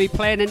July, I'm going to be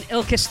playing in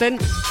Ilkeston.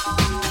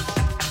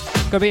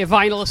 Going to be a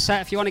vinyl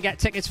set. If you want to get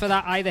tickets for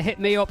that, either hit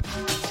me up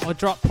or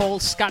drop Paul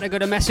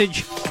Scattergood a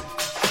message.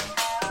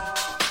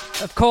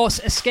 Of course,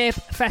 Escape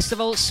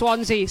Festival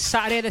Swansea,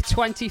 Saturday the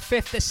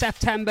 25th of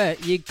September.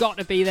 You got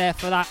to be there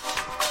for that.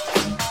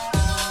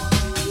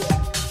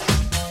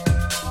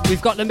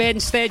 We've got the main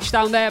stage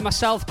down there,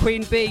 myself,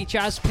 Queen Bee,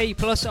 Jazz P,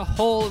 plus a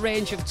whole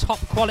range of top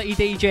quality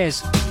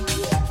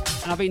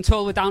DJs. And I've been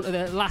told we're down to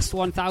the last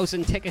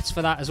 1,000 tickets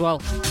for that as well.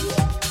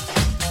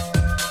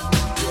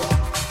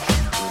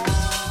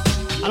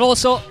 And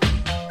also,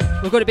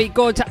 we're going to be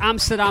going to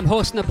Amsterdam,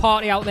 hosting a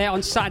party out there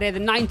on Saturday the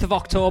 9th of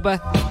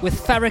October with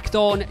Ferric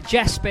Dawn,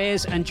 Jess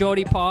Spears and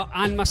Jodie Parr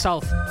and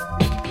myself.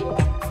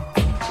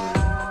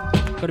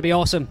 Going to be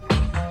awesome.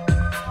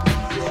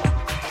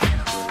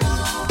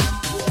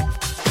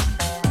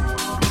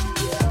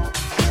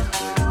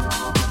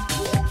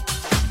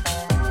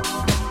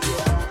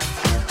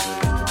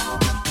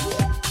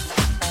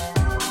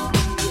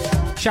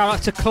 Shout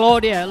out to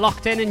Claudia,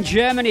 locked in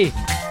Germany.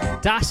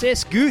 Das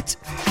ist gut.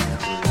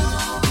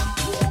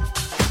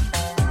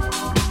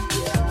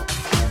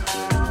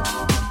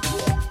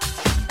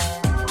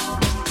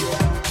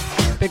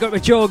 Big up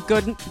to Joe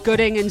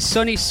Gooding in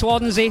sunny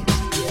Swansea.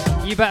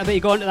 You better be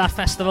going to that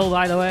festival,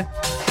 by the way.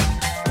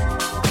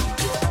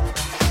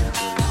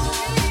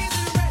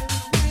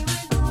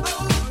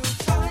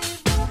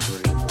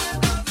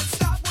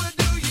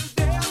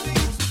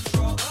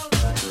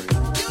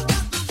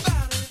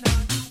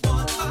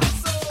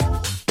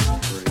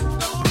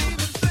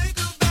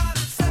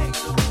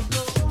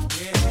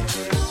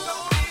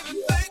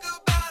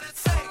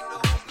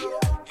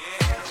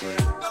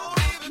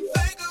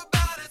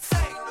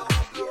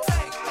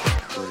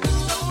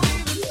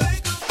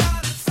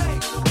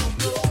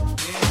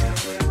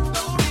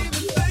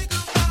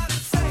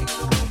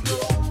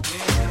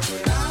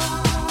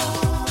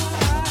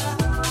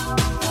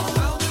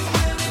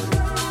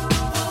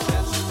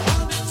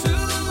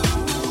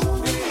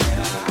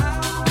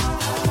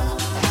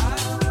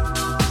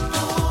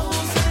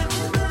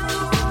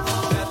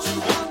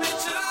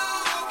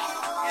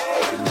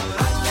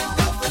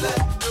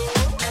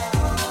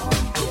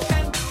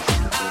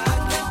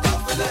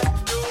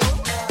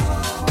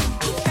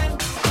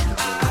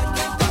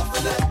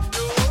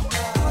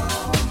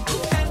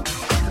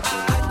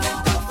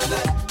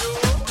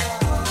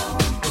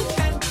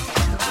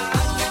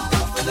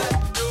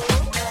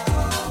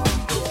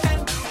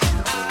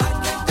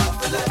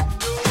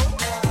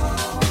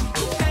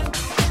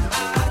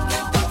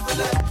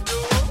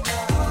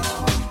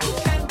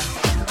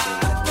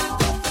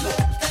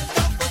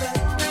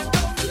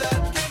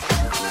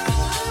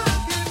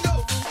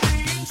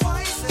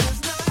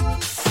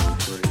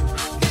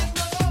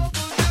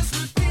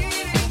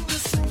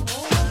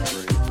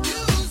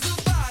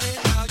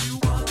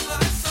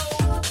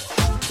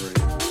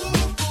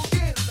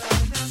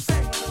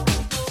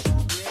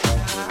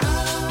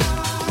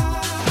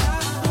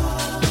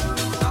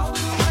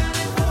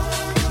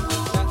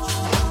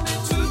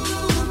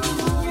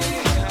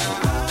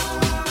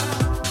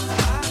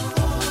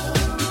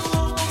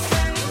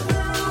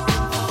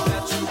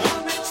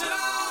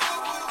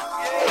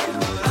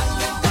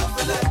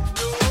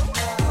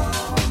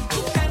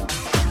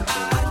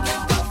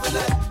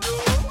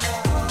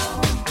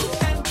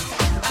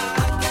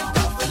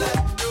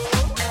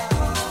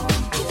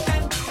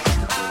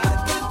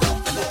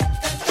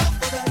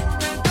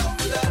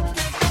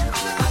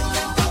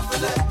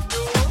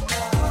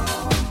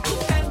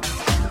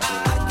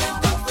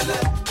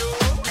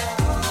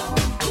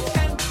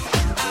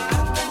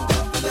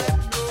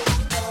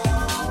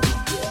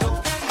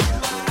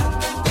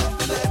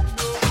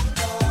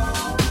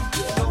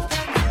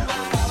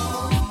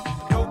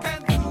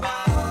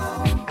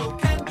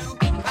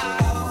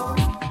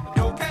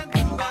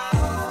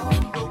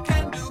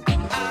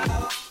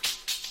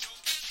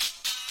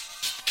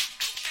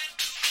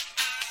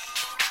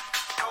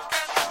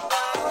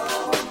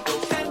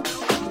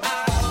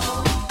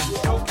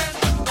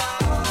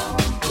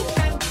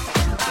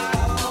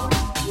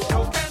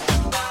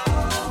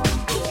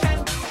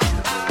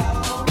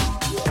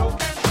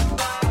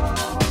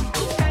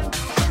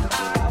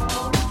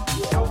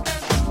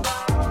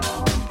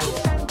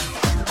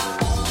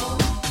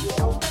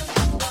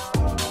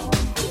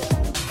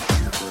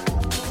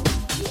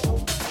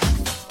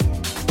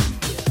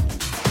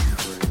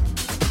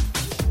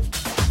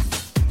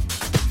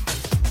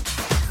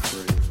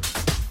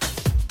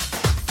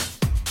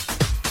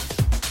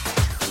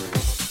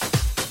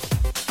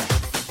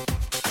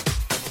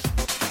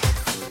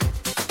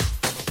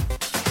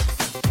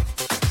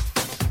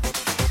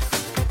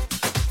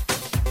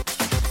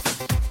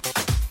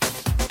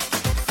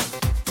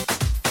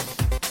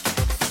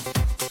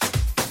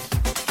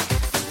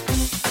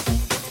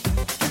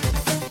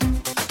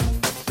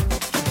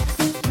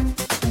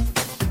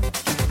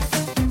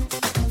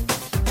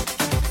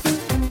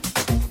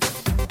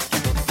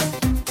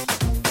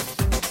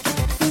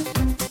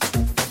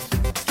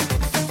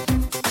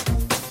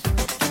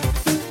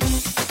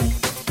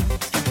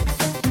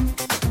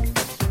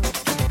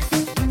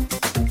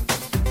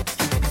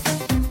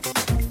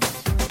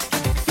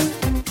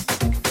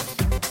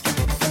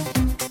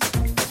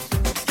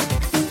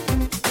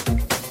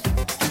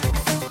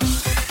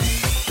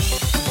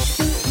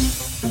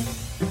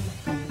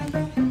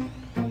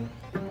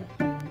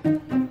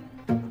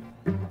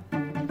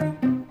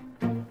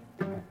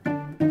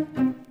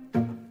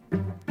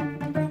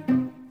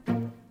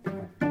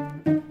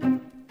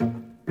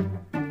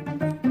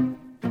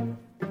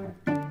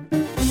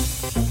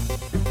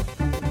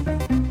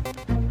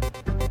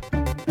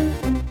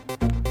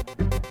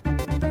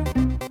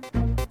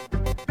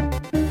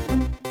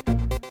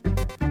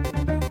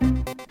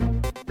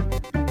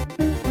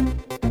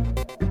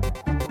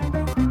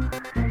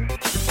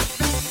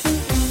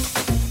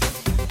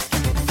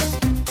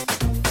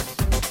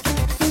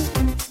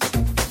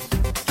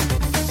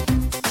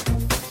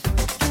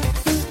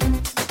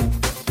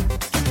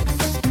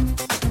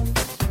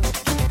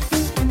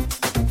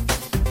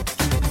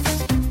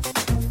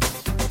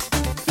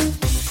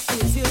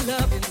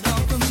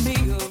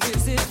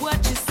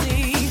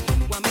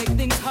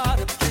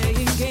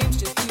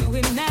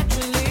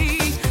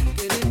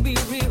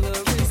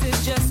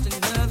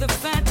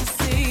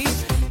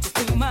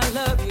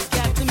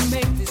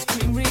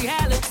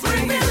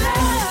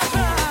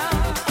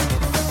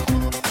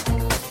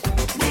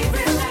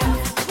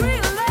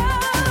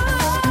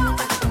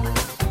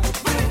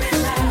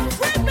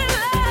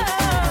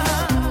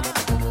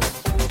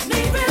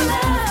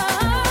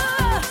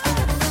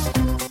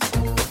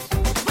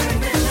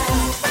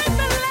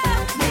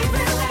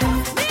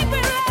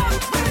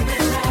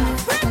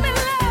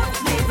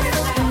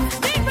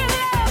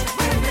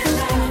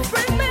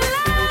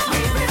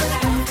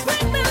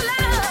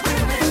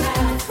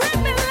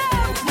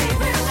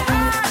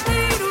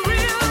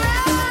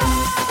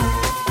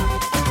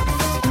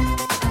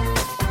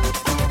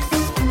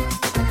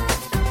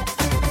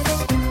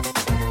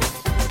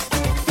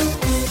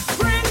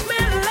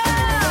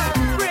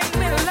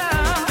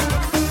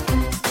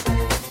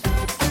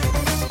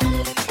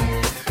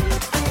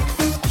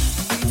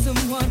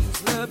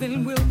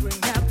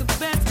 bring out the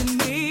best in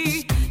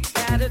me.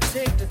 Gotta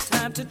take the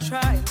time to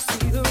try and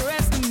see the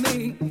rest of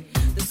me.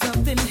 There's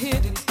something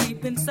hidden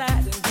deep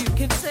inside, and you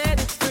can set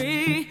it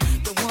free.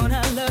 The one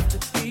I love to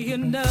be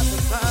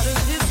another part of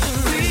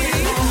history.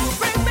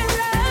 Bring me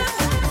love.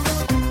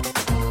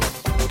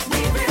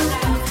 Need me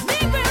love.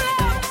 Need me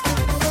love.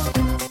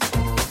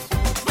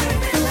 Bring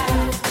me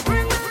love.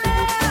 Bring me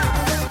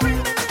love. Bring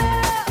me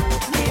love.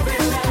 Need me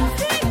love.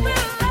 Need me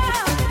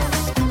love.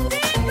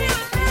 Need me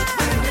love.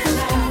 Bring me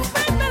love.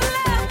 Bring me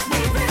love.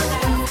 Need me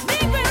love.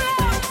 Need me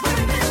love.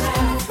 Bring me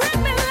love. Bring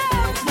me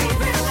love. Need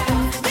me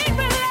love. Need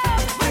me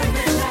love. Bring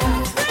me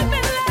love. Bring me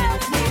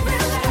love. Need me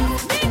love.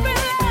 Need me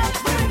love.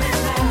 Bring me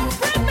love.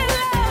 Bring me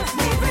love.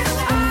 Need me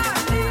love.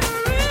 I need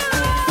real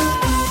love.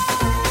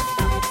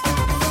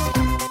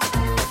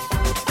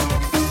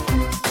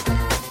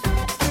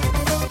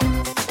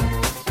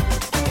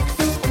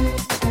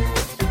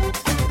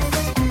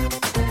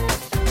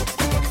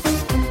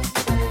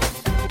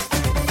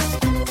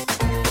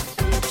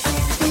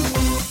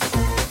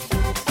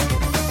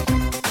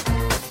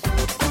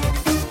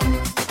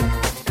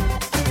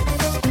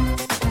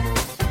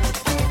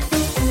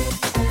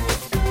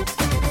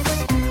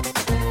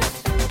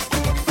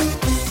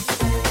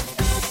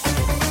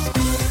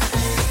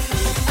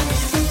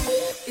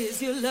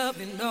 Is your love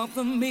enough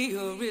for me,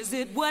 or is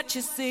it what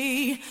you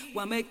see?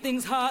 Why make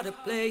things harder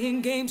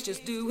playing games?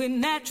 Just do it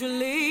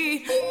naturally.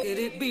 Could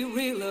it be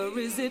real, or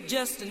is it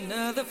just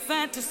another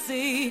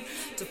fantasy?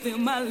 To feel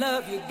my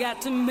love, you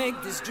got to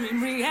make this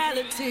dream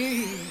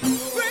reality.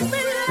 Bring me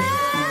love.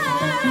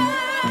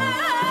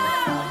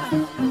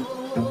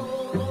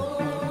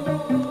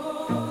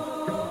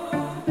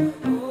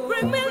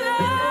 Bring me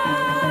love.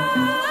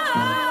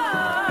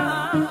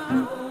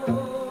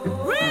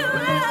 Real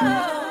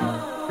love.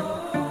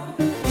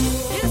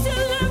 Is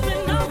your love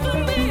enough for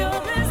me, or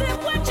is it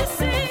what you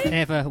see?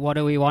 Eva, what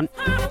do we want?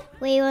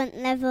 We want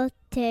level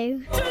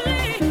 2.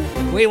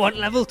 We want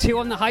level 2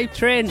 on the hype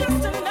train. Just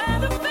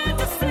another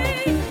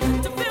fantasy.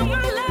 To feel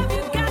my love,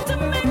 you got to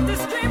make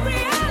this dream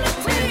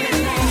reality.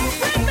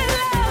 Bring me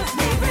love.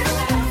 Need me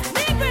love.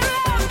 Need me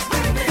love.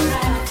 Bring me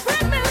love.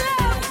 Bring me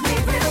love.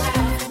 Need me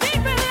love.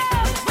 Need me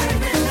love. Bring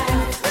me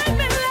love. Bring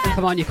me love.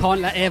 Come on, you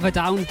can't let Eva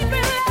down. Bring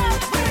me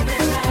love. Bring me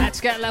love. Let's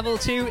get level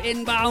 2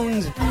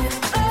 inbound. Oh,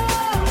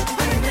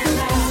 bring me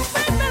love.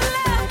 Bring me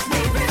love.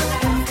 Need me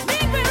love.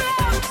 Need me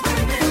love.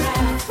 Bring me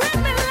love. Bring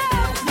me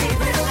love. Need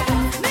me love.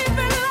 Need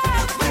me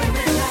love. Bring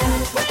me love.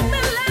 Bring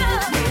me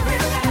love. Need me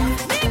love.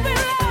 Need me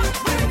love.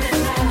 Bring me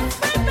love.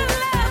 Bring me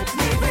love.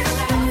 Need me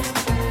love.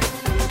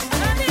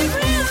 I need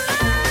real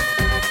love.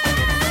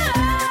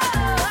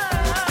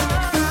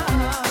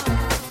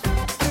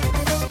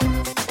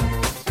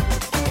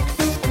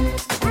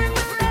 Bring me love. Bring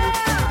me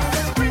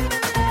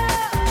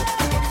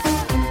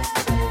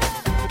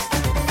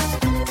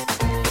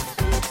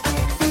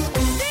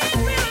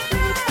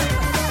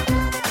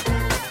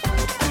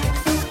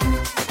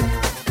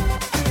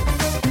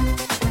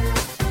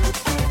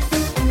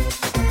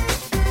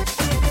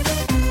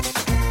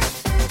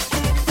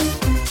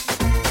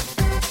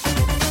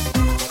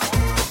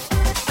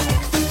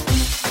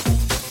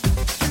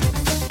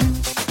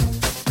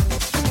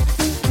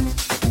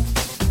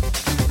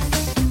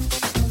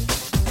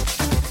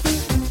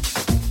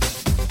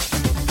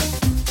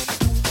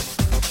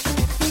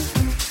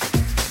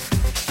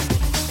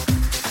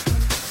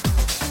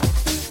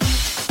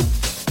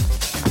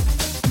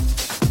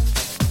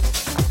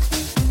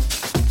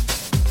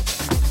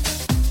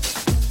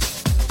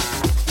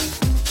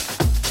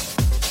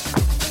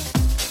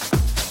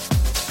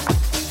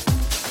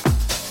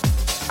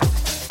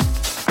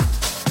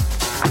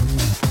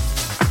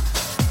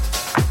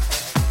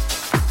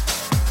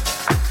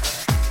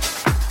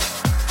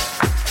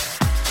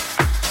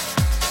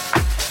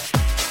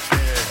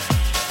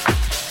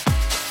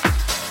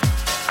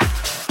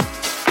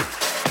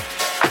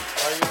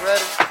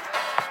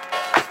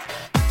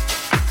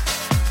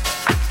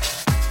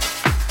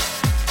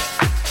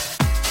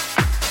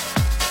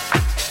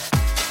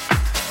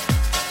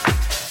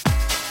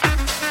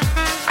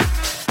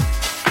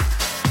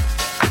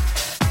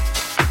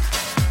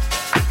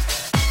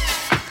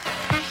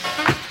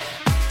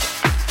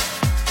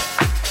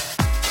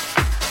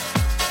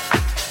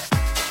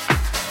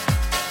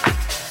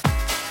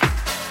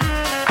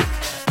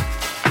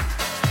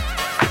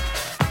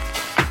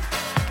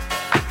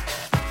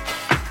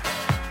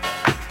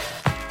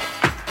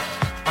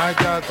I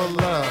got the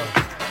love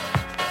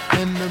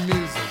in the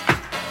music.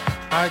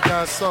 I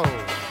got soul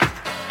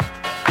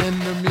in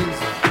the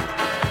music.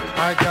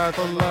 I got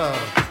the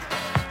love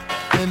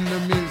in the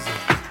music.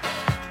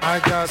 I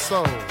got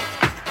soul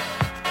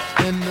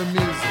in the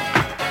music.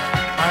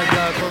 I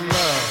got the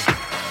love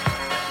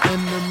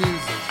in the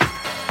music.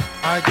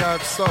 I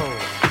got soul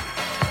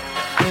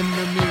in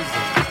the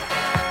music.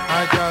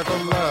 I got the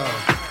love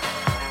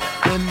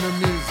in the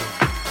music.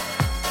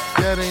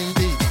 Getting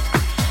deep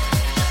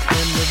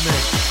in the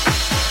mix.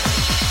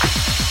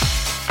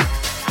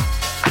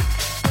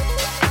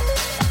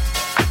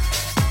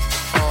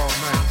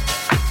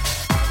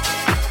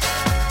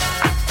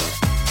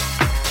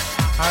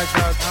 I I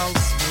got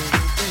house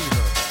music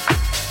fever.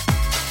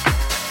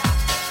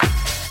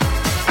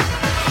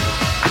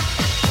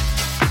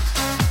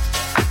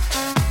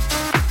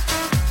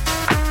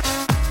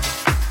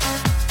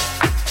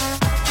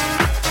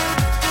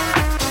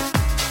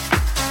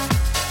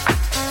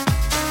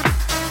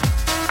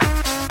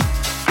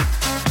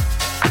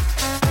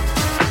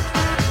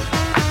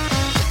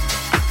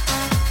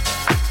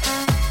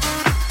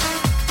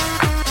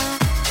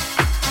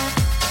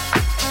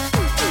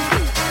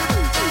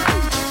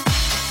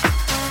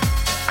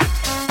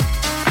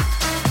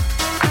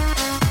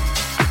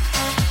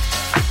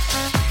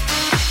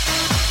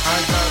 I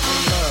got the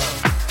love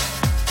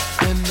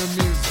in the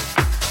music.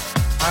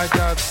 I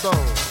got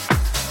soul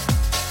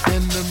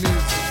in the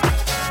music.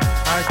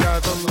 I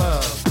got the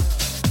love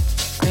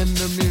in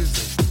the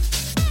music.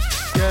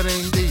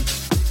 Getting deep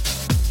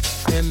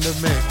in the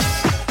mix.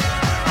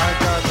 I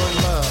got the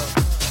love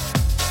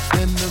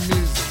in the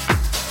music.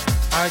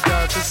 I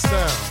got the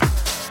sound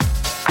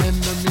in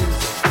the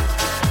music.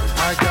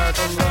 I got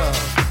the love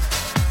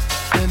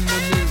in the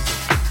music.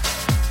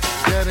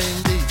 Getting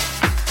deep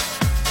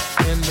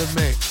in the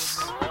mix.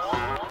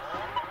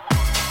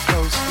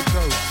 Coast to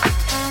coast.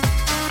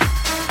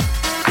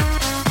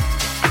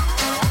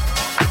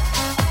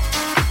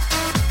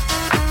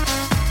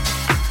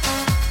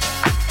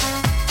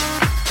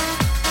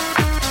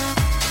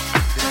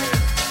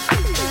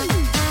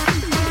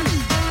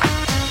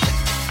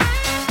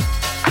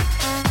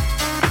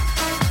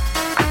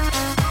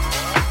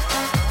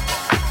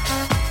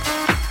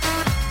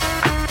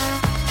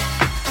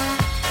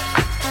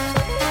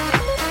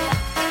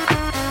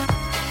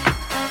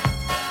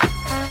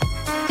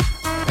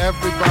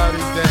 Everybody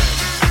dance.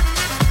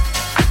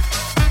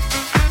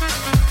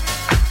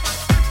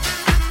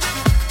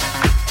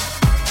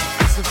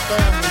 It's a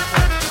family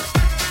thing.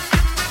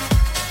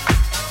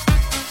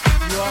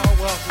 You are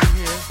welcome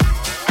here.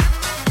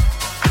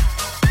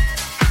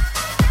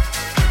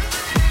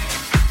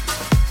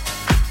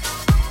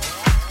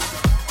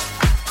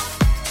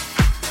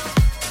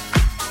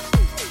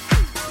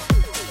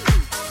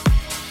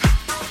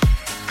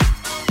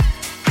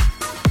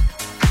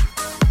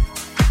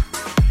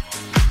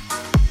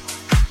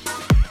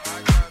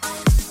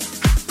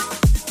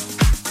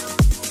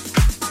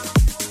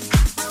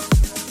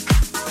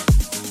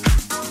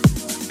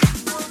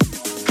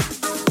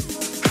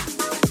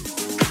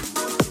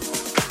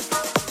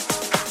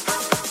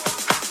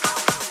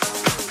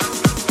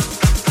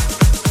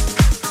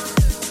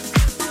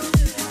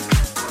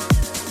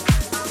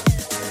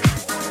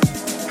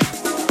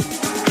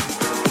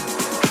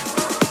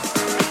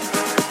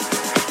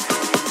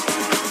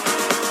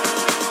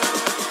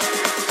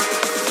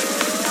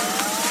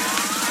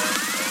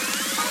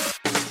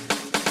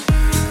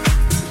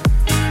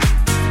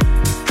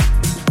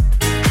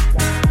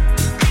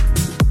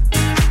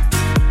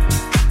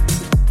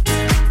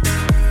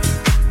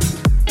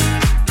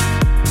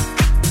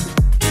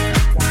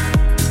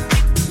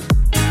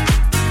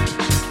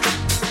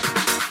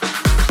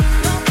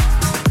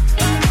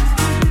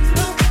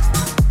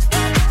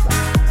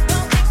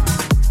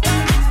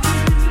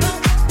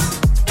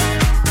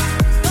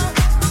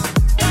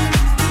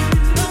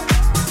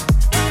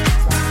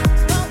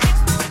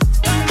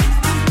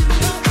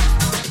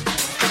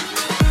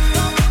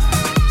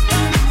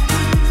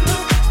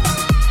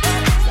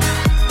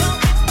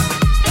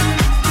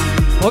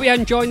 Hope you're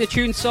enjoying the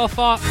tune so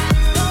far.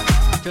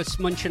 Just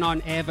munching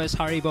on Ava's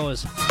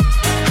Haribos.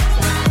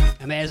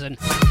 Amazing.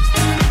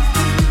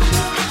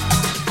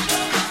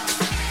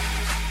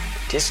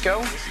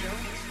 Disco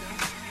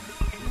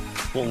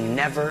will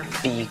never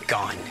be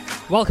gone.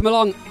 Welcome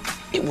along.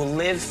 It will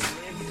live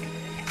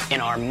in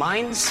our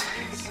minds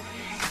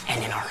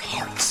and in our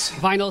hearts.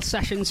 Vinyl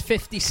Sessions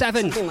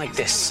 57. Something like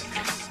this.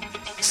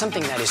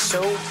 Something that is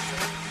so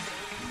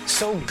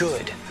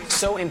good,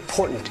 so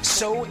important,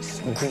 so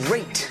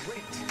great,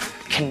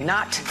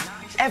 cannot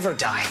ever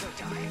die.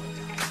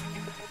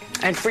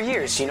 And for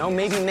years, you know,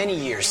 maybe many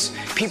years,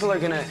 people are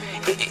gonna,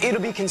 it'll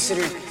be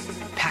considered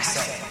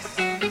passé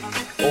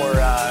or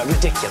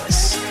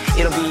ridiculous.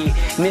 It'll be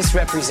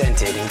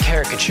misrepresented and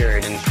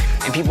caricatured, and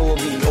people will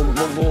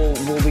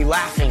be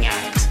laughing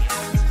at it.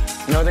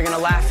 You know, they're gonna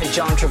laugh at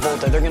John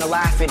Travolta, they're gonna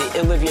laugh at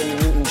Olivia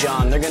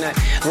Newton-John, they're gonna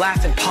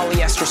laugh at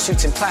polyester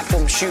suits and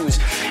platform shoes,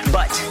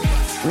 but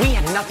we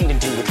had nothing to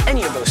do with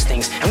any of those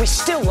things, and we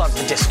still love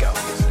the disco.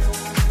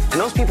 And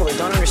those people that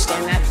don't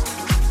understand that,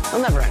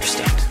 they'll never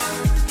understand.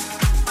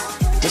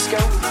 Disco,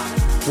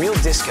 real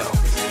disco,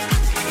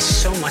 is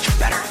so much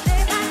better.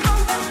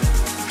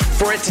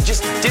 For it to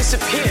just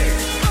disappear.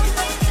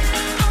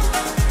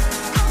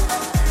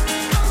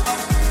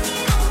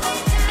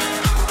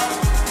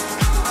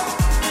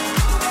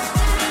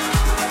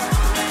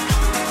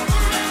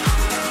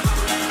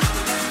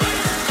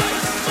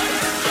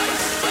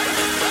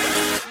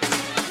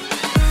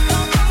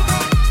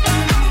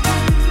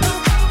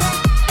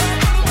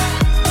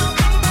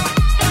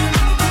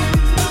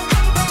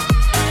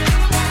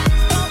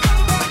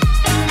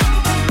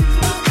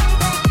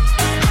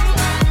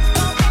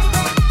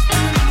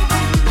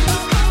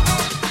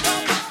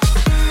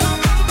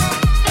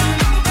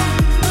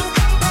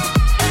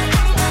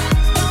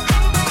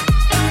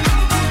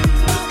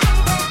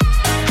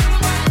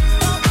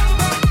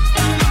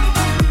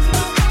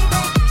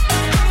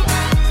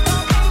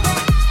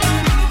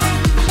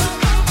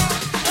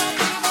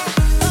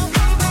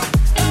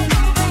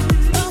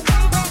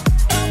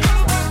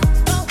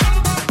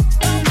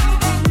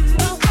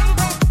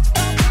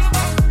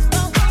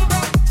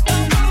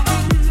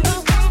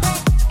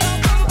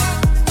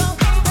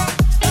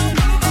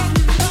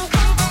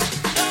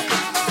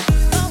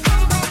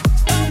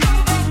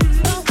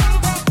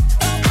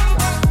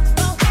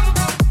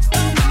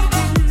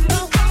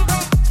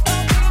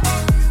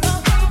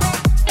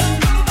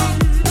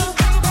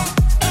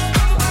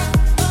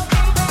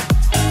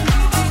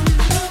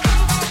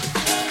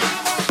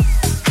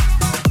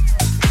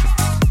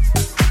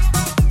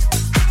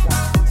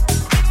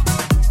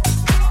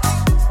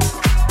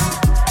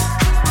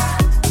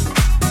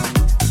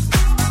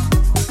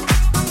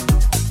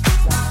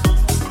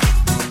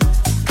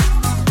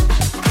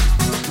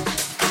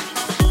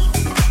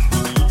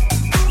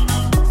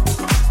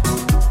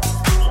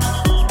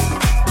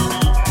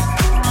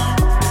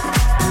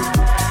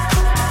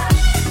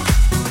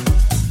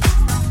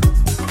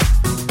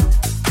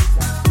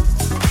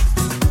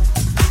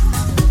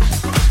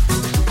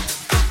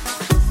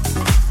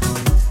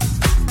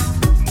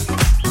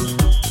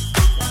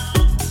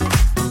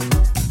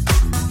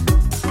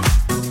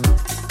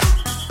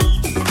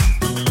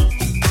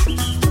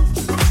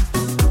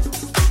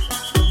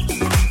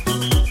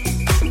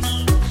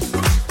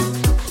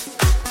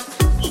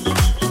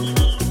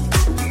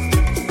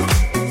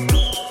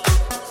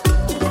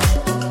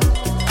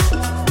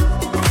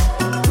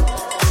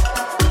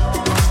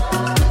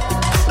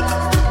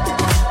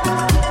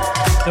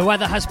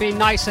 weather has been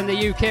nice in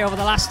the UK over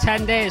the last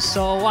 10 days,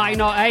 so why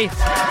not, eh?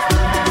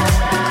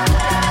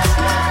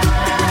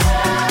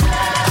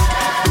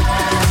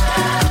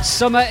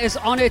 Summer is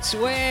on its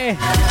way.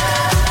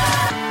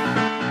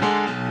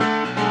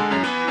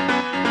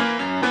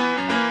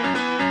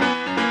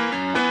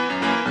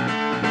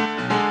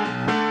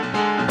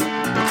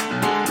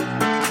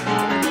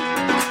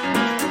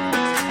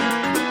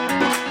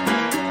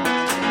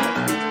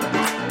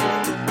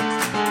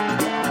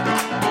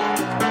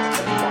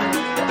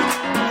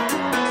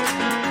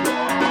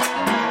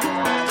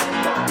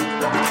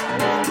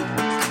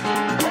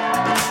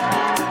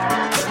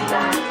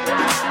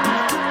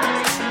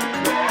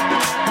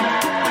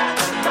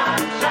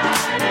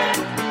 Sunshine.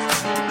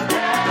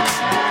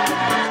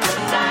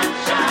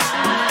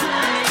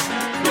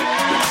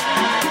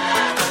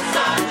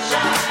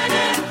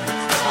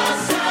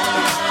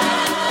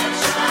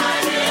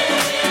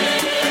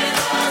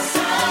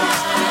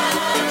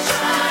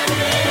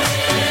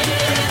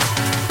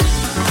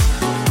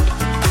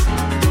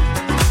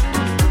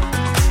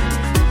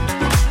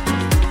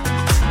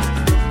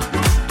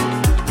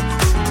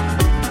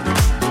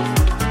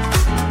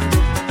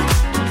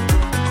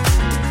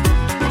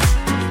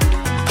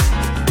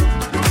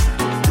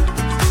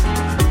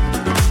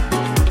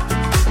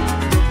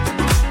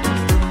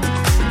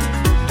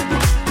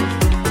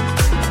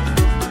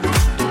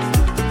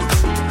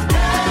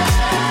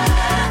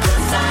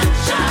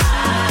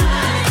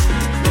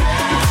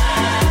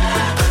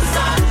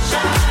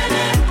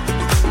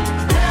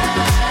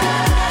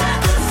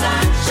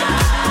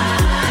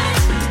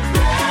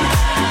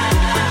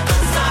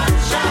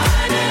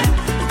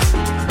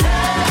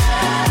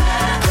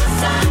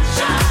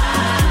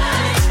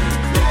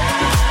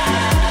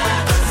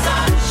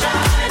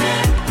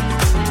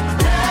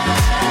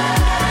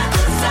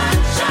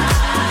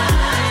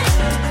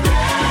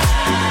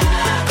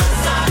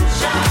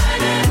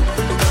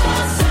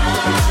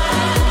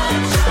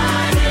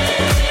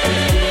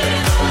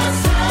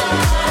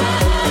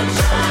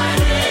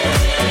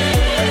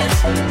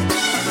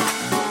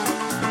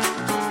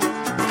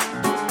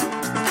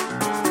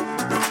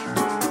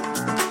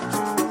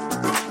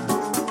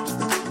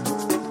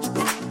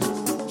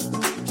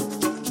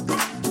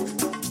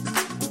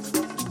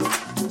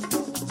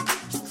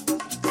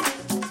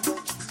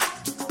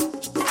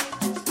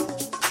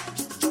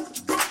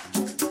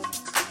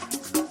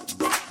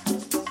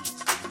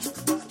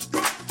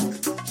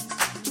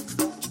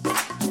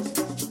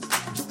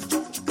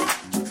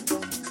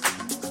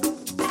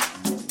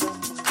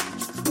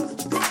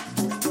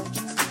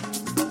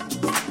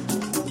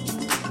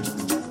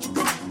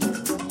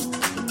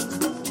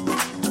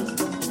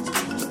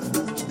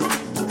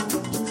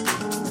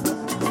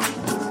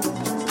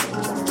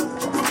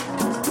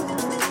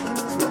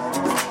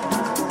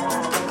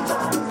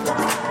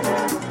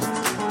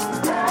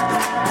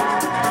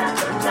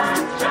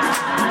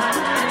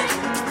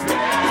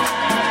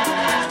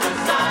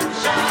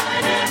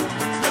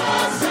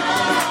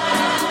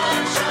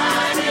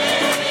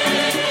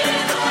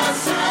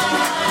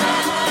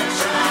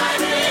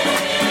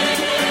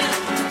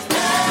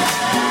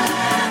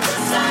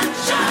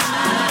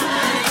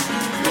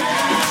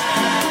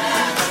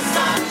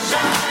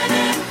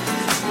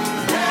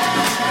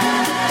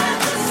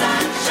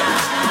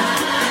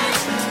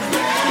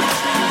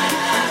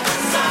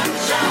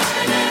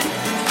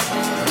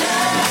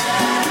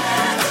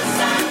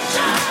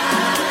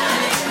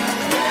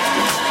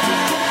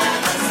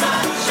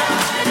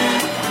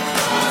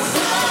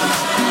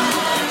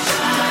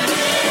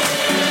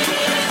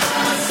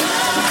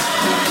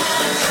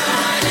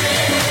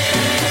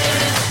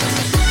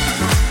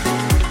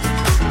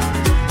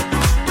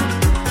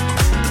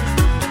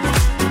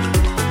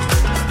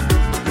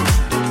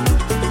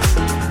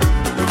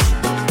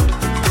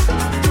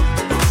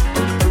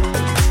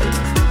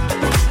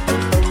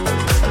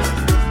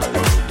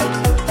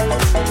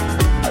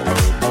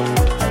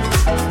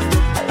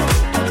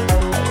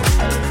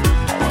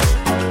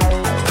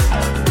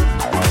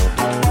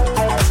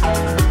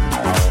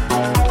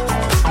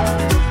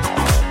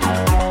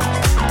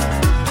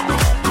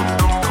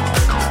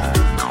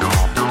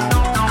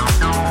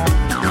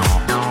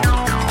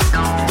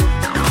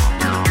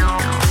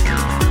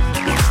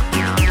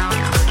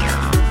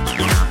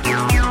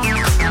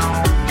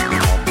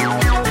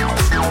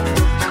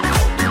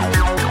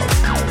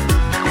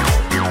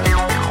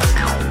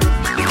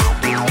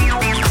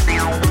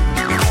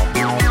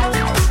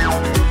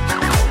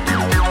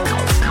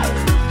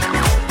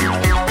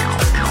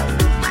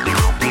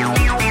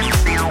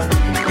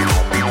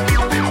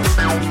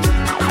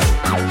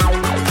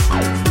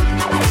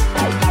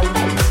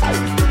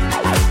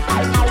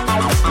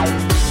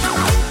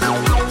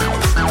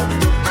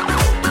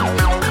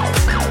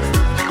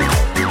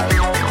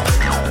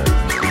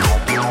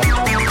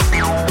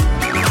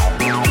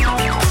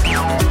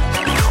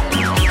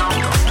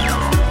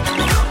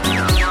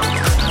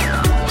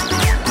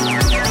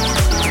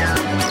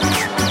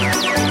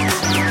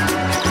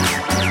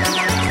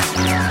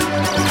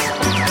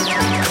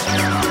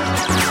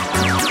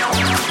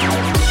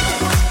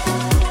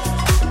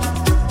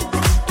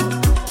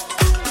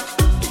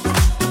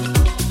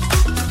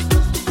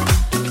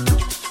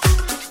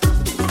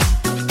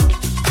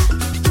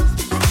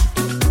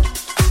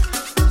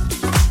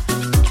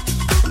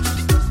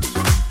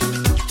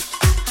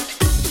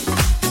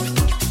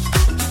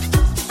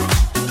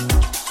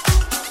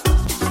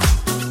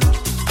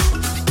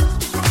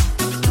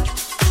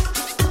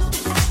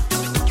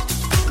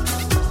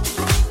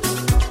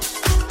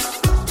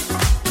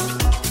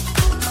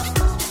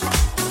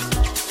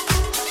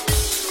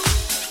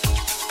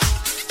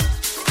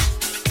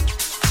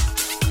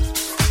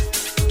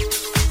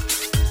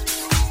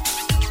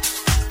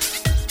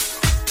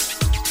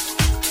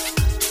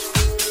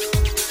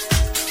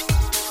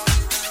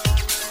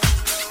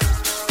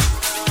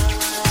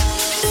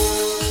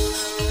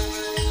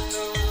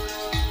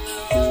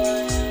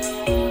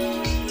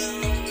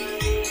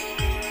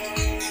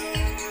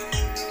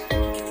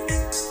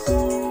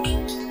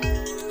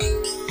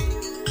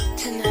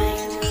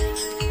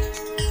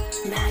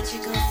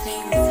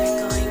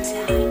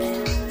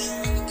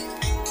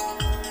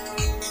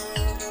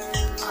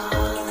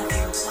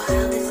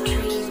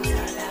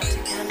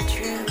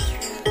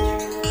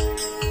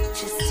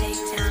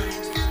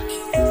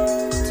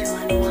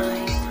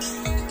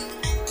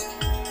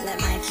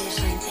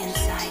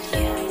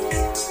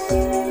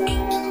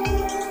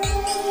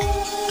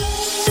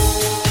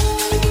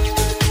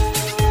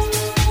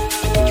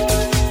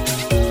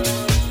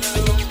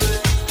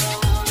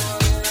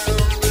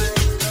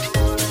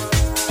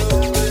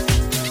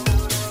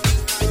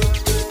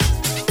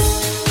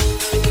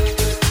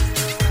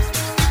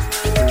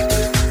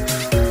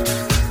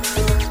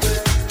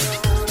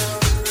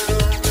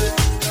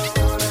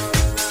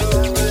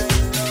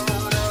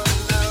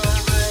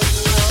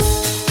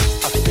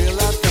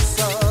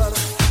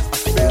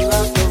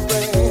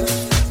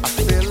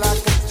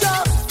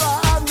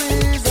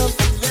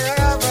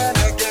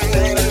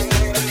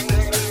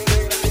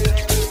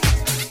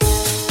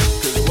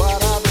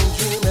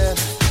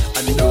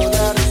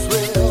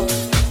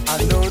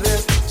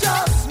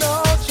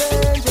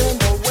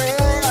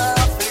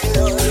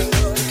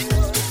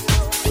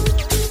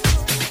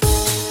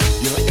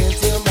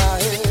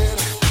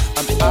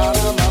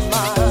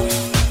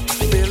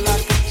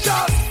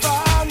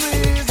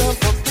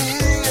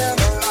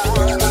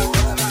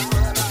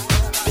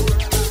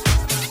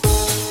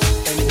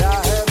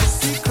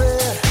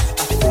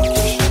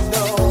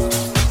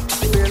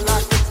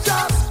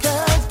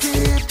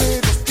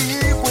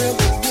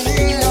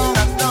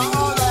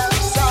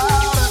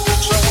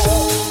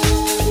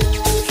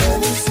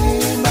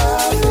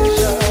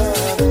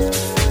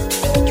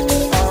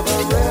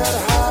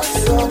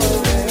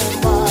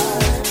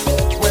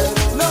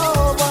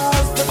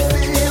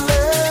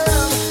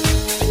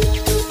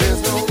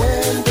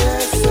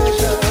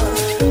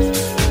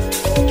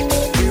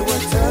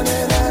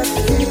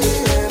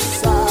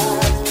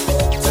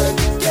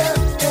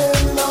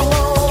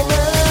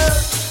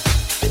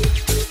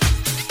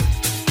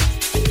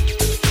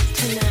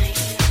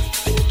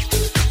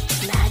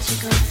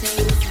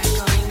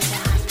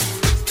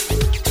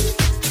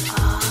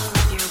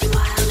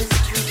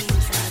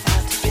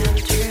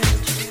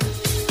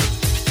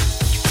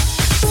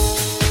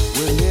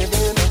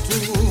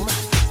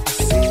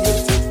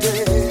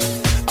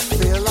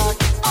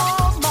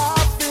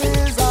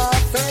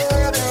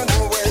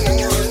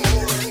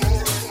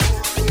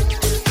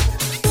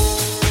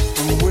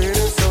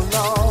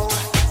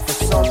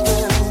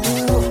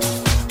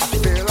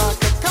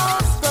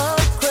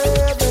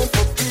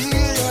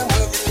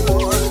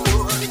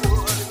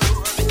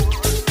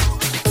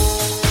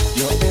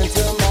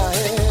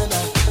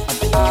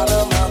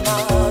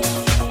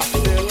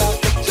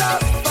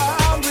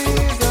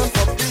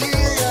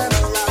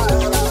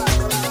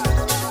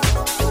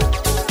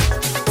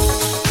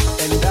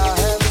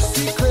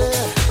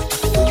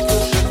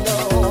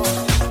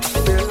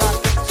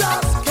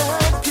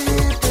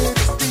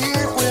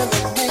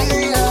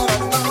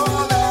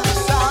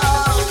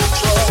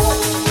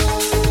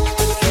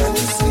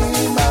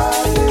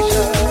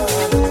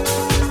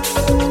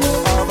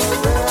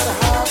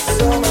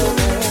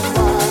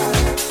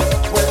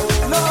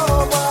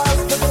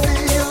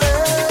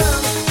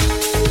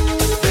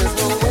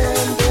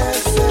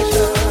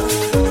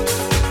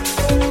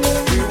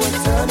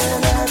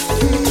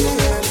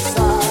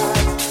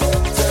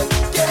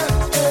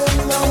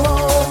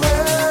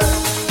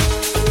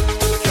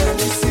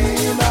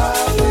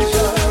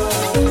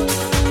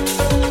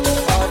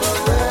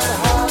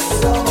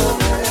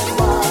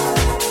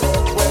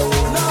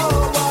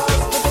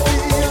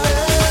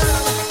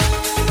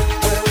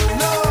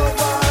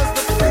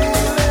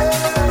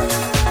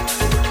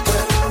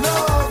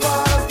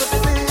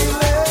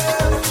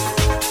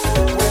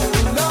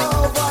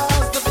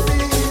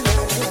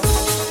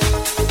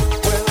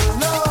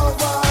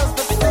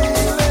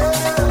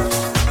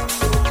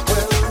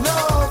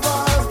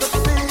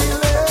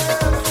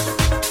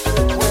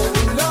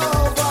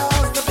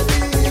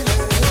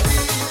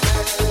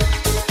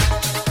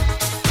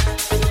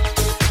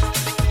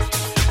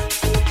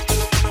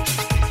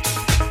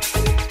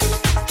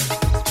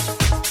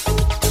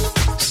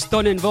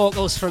 Stunning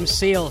vocals from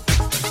Seal.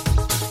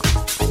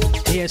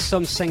 He is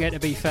some singer, to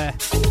be fair.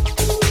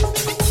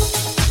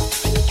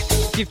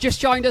 If you've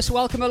just joined us,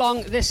 welcome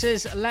along. This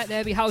is Let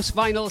There Be House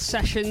Vinyl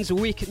Sessions,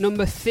 week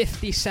number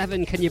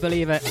 57. Can you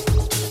believe it?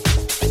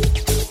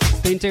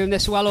 Been doing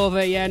this well over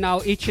a year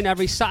now, each and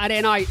every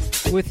Saturday night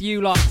with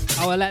you lot,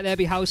 our Let There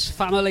Be House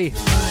family.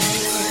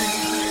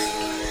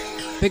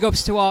 Big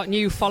ups to our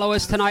new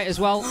followers tonight as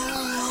well.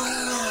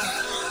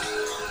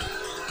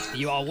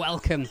 You are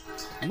welcome.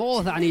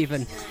 More than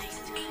even.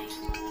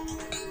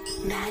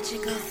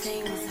 Magical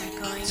things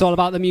are going. It's all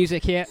about the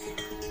music here.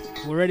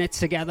 We're in it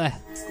together.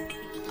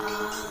 All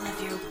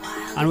of your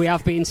wild And we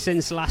have been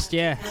since last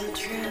year. and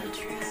true.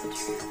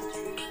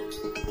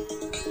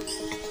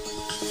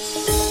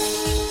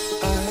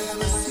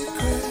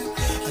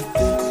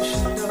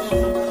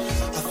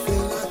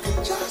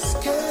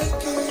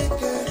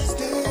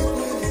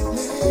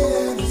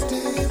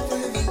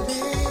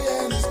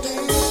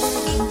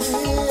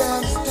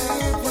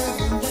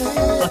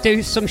 I'll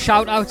do some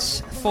shout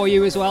outs for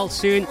you as well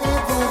soon.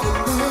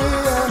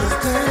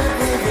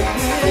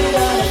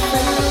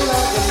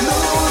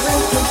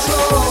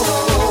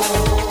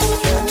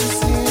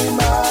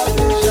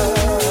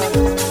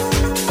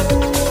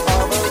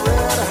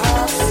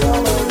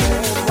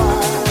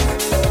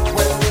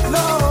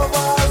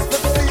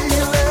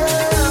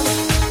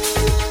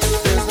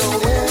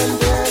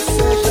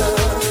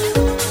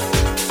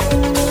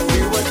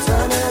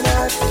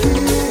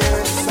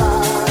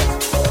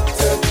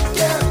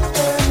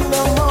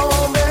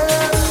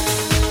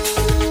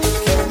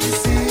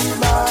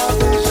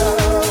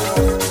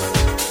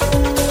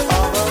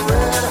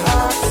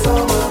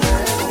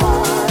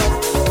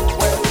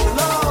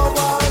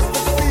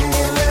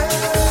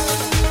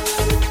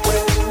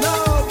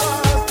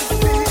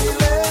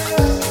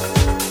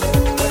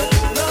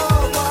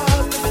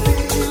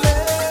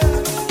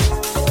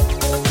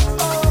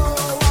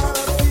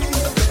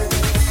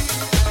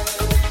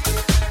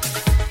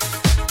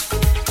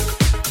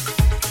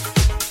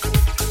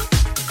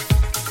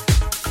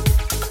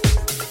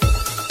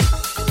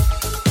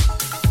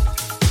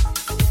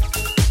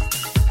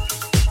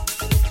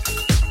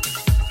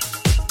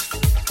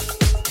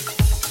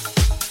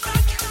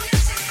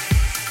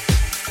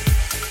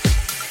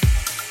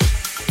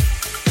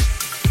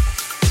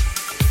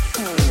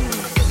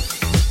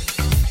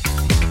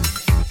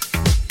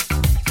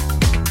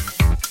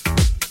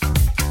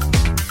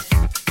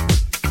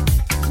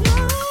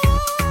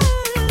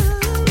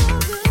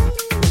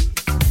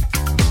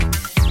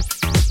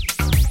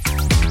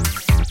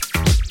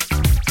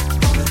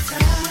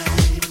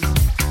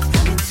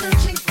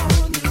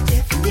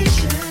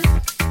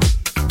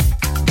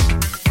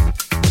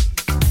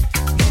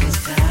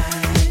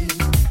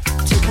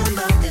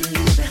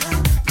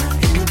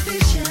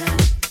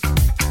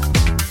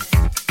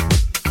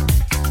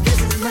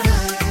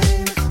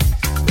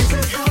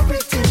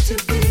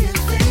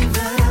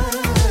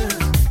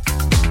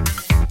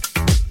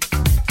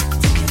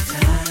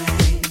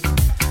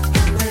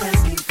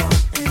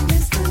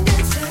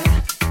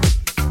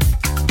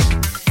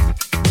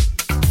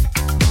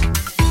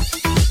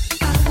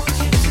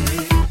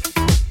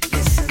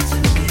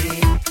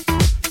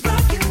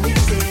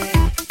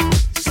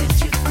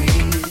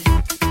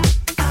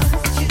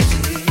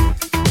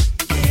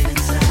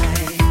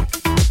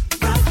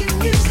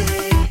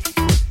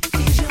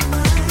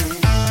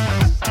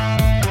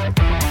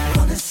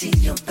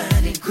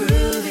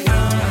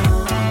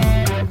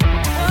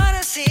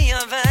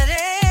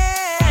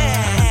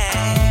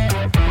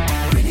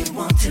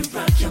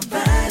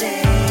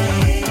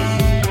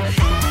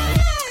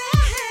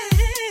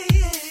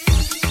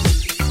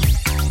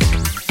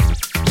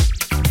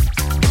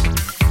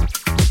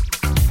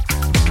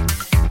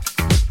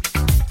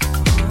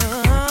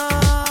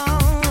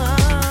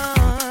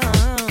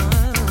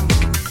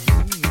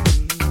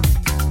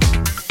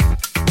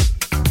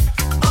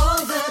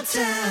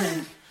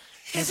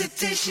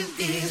 Hesitation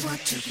is what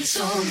took me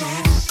so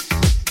long.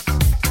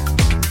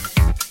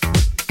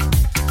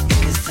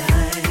 It is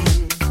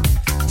time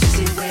to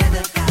see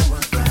whether I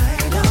was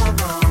right or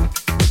wrong.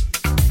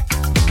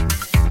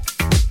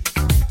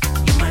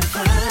 You might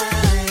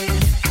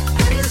find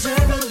I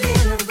deserve a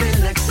little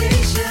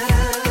relaxation.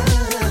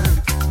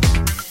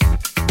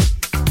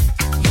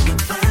 You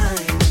will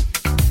find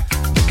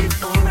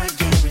before I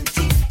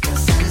guarantee your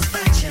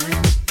satisfaction.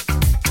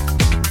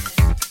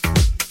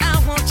 I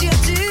want you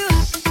to.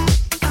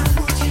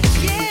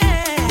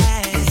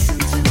 Listen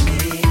to me.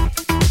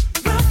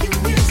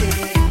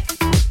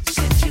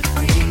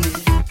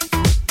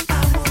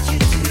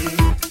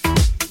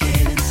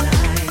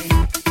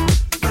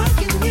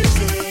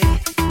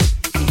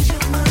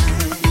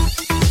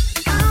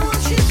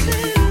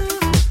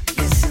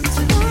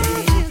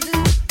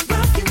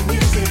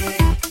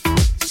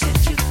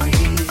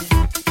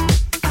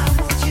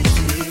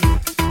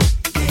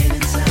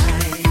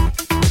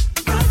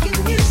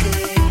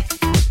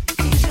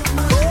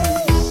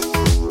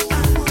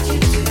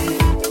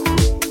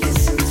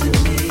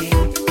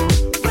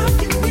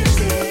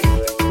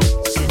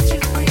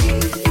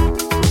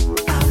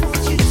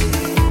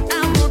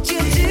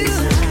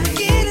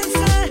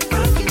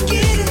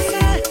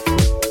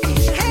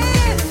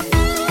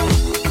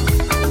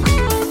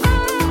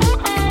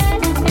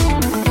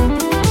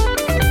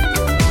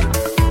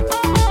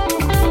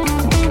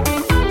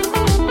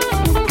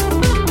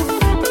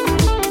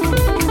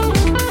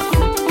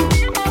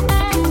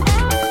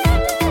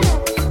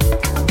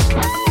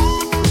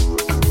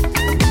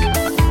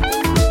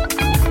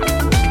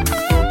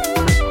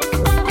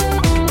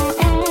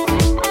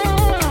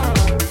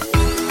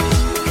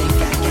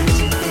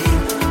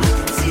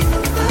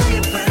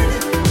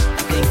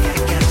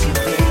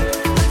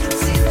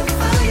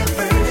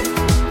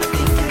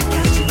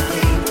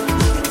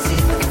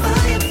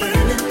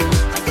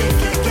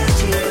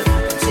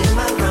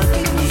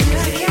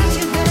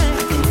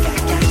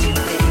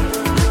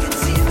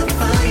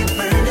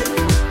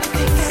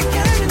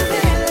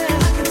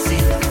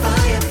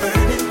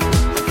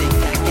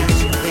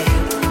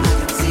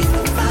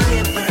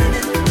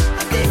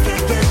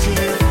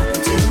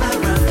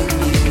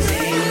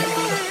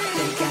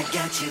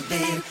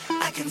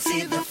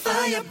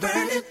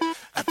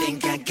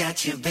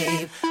 got you,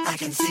 babe. I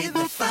can see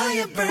the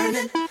fire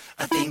burning.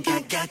 I think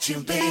I got you,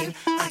 babe.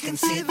 I can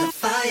see the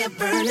fire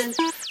burning.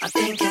 I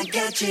think I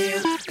got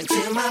you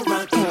into my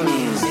rockin'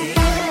 music.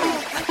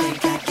 I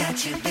think I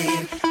got you,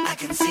 babe. I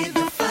can see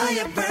the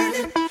fire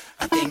burning.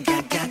 I think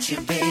I got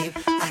you, babe.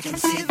 I can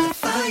see the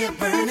fire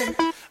burning.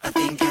 I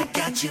think I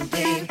got you,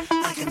 babe.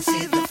 I can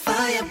see the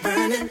fire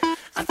burning.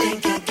 I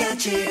think I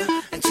got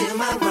you into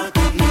my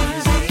rockin'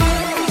 music.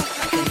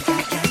 I think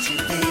I got you,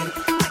 babe.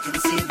 I can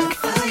see the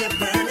fire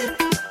burning.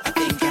 I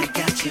think I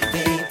got you,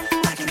 babe.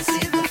 I can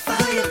see the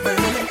fire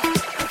burning.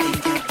 I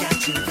think I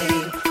got you,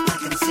 babe. I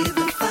can see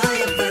the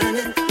fire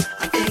burning.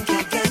 I think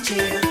I got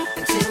you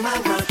into my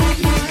rockin'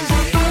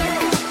 music. I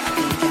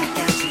think I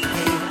got you,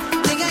 babe.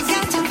 Think I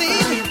got you, babe.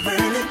 Fire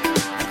burning.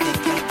 I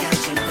think I got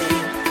you, babe.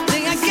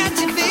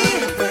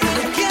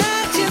 Think I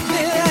got you,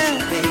 babe.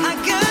 I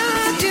got you,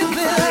 babe. I got you,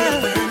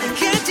 babe.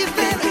 Got you,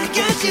 babe. I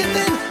got you,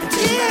 babe.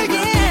 Yeah,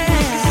 yeah.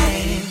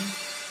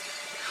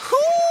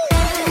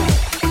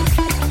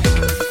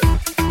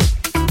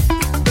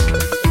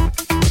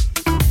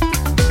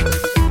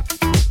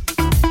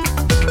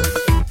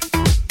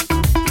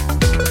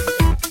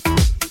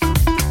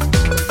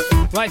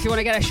 Right, if you want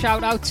to get a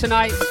shout out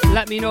tonight,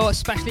 let me know,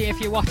 especially if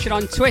you're watching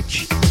on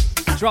Twitch.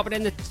 Drop it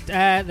in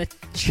the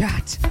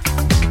chat.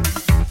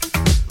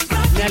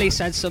 Nelly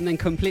said something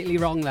completely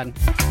wrong then.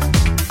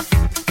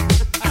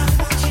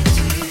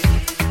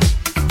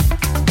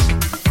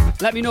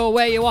 Let me know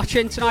where you're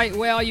watching tonight.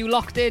 Where are you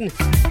locked in?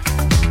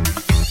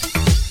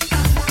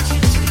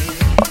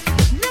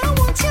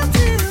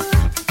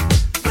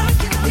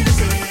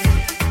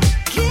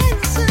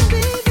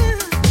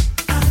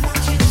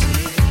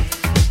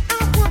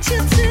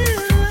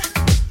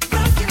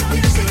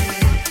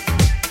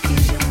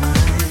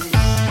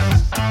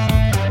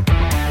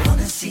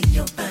 Wanna see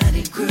your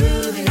body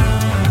grooving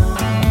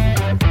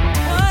on.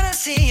 Wanna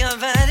see your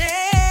body.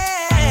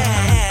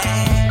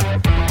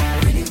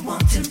 Really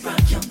want to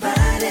rock your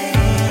body.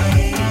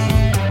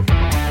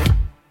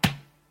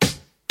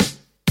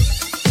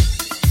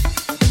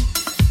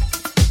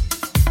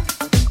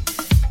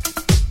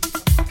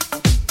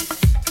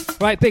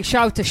 Right, big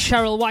shout to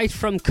Cheryl White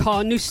from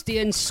Carnoustie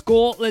in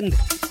Scotland.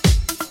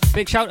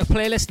 Big shout to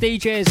Playlist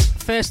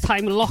DJs, first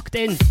time locked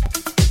in.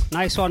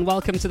 Nice one,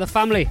 welcome to the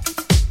family.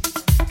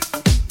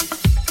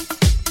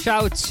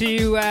 Shout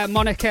to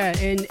Monica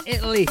in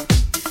Italy.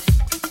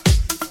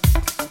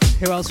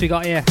 Who else we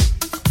got here?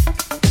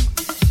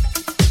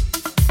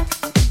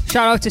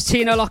 Shout out to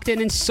Tina locked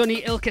in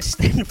sunny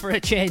Ilkeston for a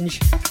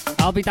change.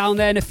 I'll be down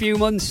there in a few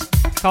months.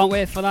 Can't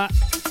wait for that.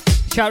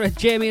 Shout out to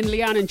Jamie and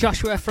Leanne and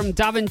Joshua from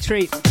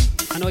Daventry.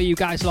 I know you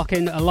guys lock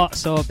in a lot,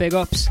 so big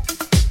ups.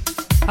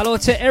 Hello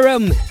to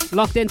Iram,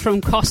 locked in from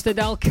Costa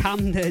del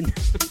Camden.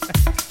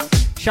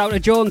 Shout out to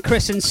Joe and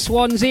Chris in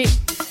Swansea.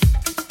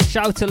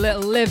 Shout out to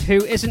little Liv,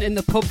 who isn't in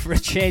the pub for a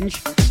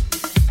change.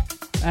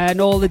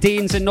 And all the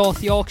Deans in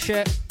North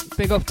Yorkshire.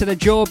 Big up to the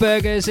Joe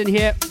Burgers in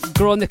here,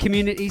 growing the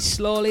community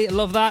slowly.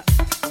 Love that.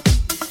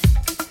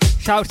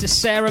 Shout out to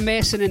Sarah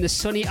Mason in the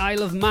sunny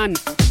Isle of Man.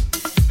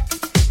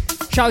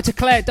 Shout out to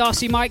Claire,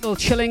 Darcy, Michael,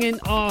 chilling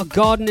in our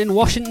garden in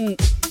Washington.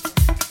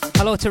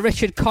 Hello to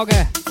Richard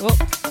Cogger. Oh,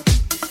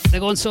 they're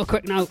going so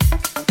quick now.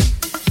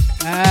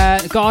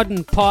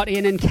 Garden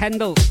partying in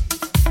Kendal.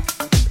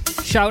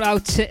 Shout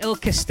out to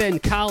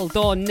Ilkeston, Cal,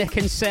 Dawn, Nick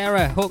and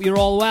Sarah. Hope you're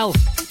all well.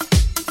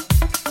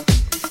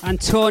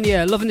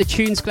 Antonia, loving the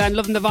tunes, Glenn,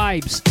 loving the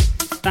vibes.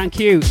 Thank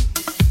you.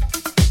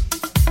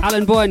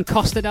 Alan Bowen,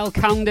 Costa del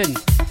Camden.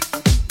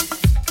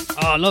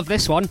 Oh, I love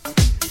this one.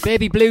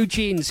 Baby Blue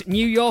Jeans,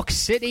 New York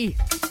City.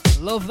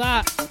 Love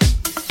that.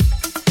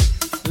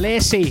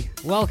 Lacey,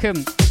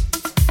 welcome.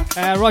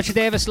 Roger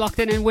Davis locked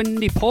in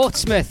windy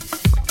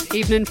Portsmouth.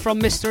 Evening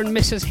from Mr. and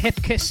Mrs.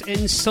 Hipkiss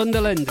in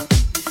Sunderland.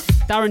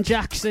 Darren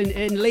Jackson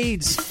in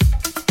Leeds.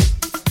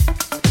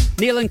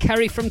 Neil and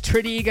Kerry from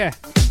Tredegar,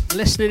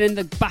 listening in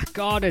the back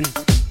garden.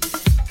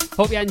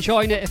 Hope you're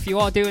enjoying it if you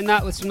are doing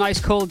that with some nice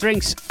cold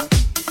drinks.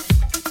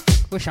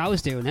 Wish I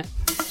was doing it.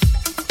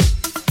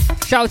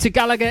 Shout out to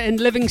Gallagher in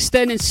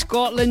Livingston in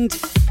Scotland.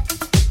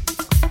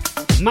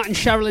 Matt and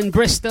Cheryl in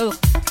Bristol.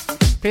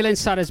 Feeling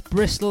sad as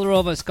Bristol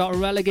Rovers got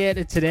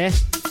relegated today.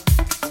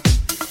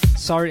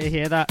 Sorry to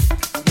hear that.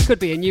 You could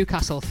be a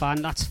Newcastle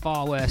fan, that's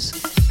far worse.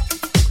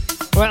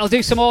 Right, I'll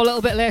do some more a little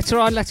bit later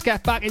on. Let's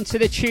get back into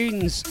the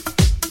tunes.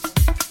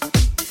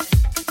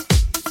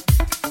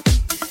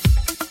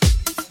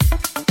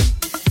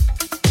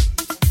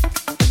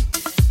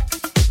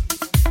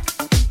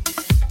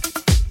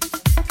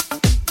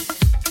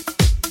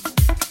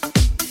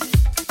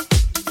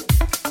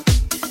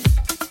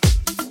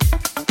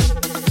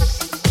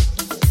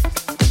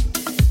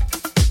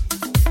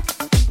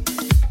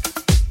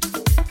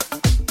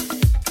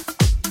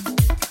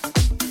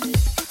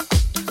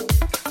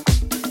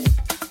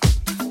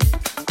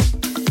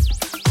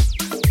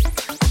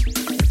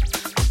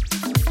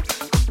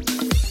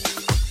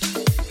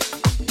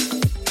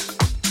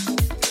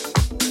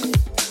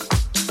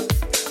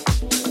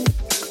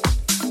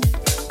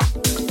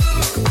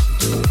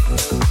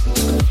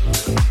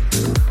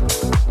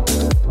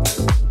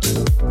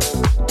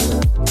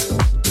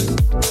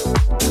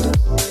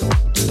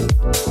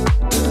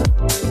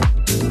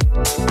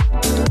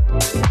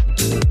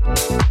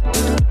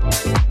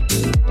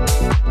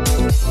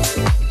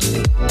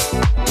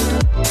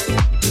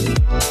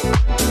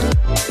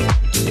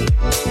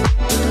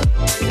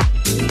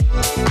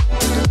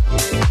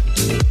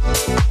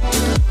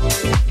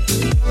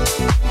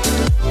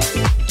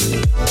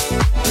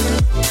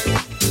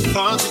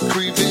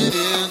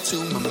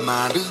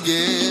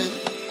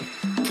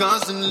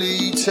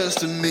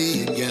 to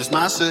me against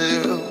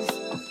myself,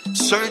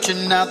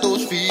 searching out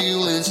those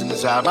feelings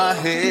inside my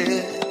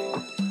head,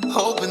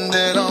 hoping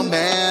that I'll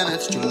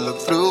manage to look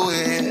through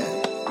it.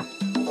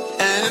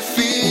 And it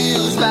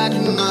feels like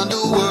an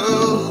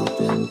underworld,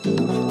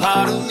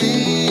 part of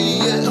me,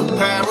 yeah, a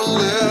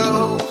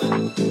parallel.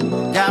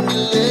 Got me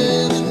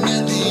living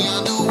in the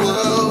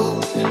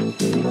underworld,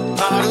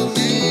 part of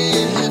me,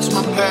 yeah, it's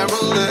my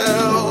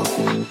parallel.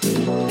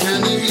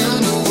 In the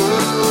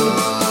underworld,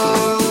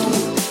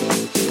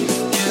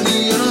 in the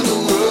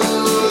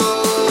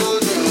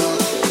underworld,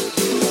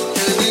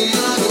 in the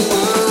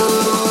underworld,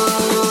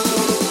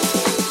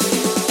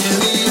 in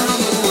the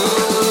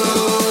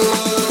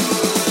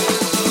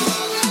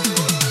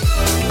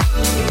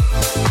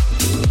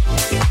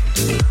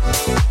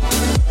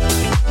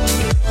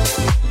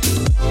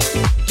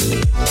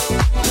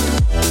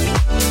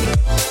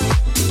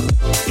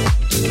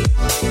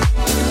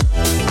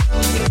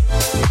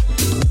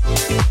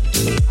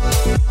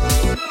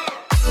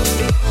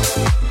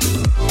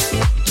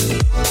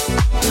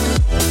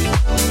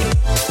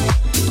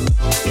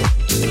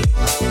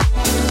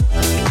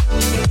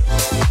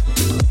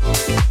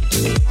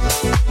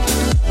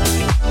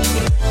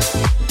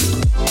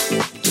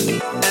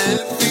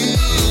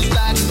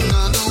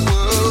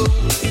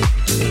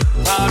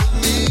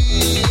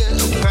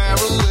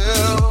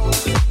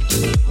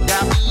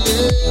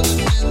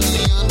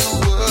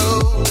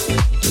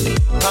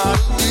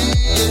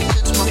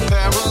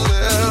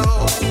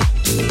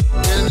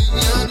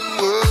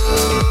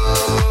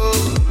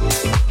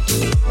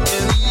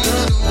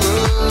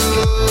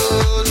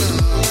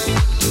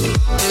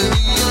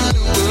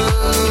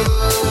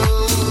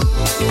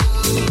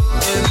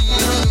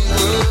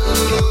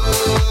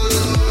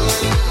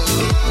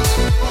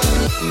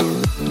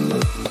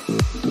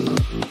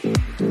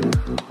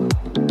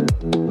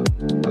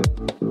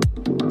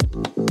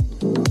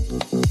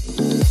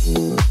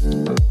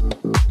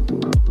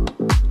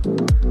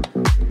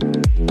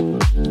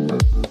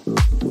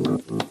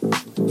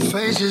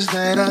faces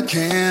that I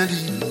can't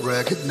even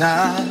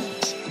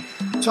recognize,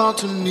 talk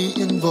to me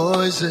in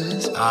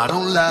voices I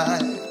don't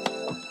like.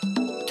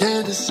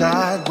 Can't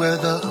decide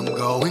whether I'm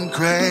going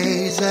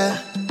crazy,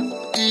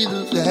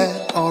 either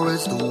that or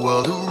it's the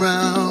world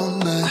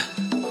around me.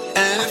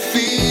 And it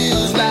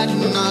feels like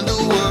an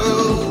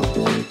underworld,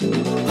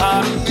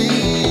 part of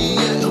me,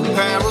 yeah, a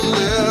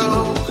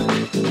parallel.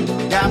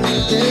 Got me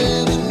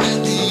living in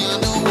the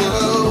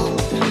underworld,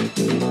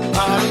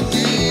 part of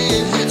me,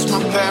 yeah, it's my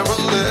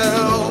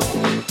parallel.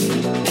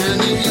 In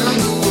the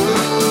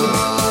underworld,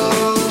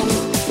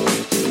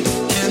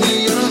 in the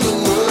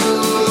underworld,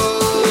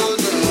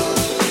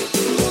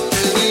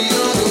 in the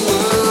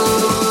underworld,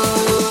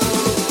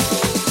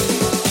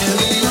 in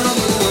the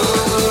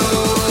underworld,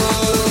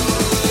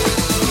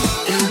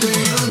 in the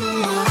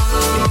underworld.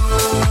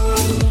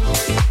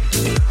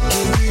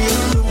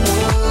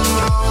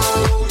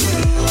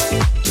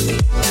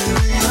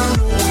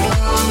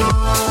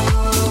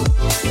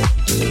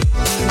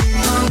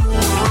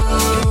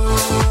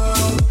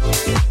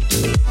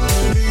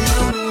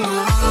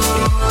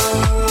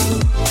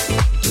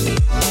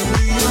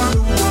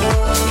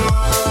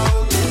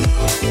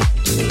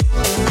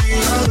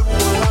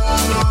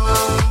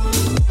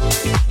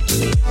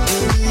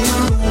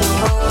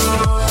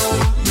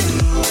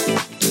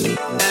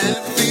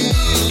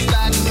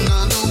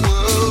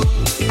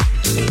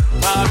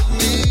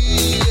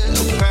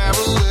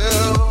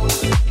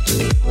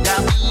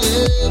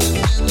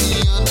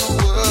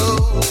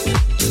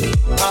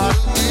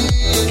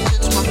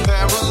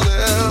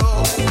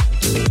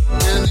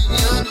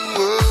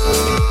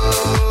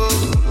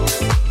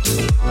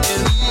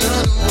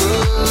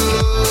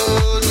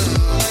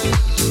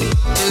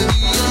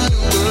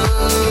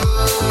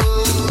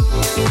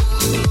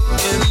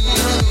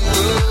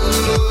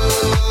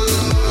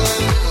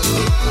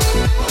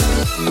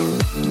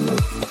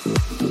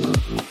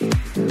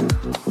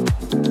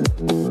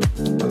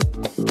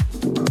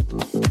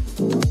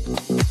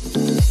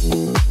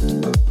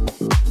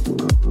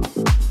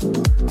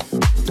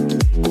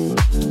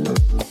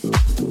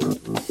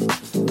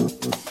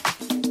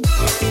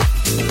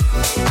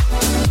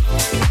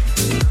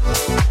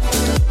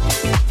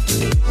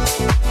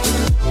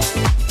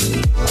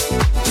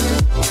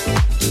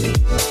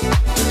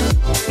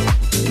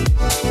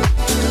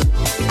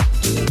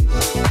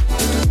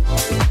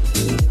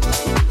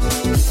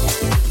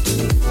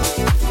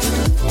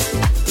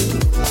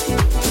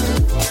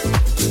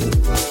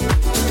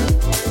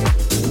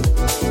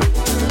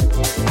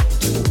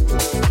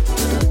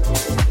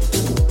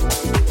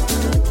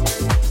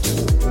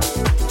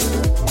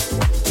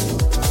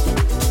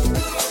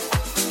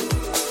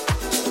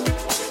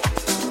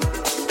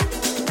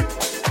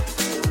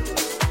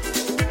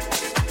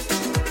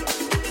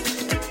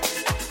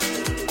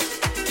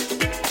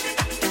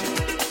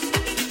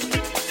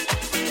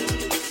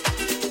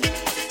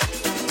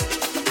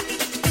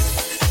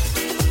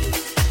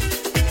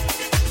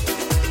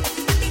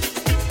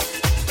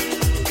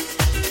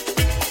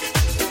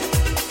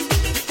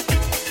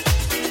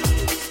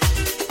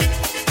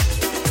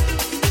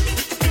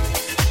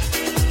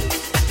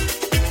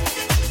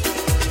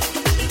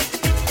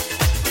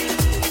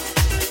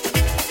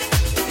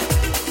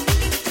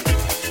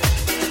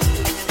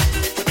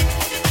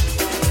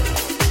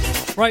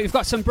 Right, we've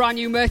got some brand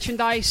new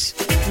merchandise,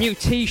 new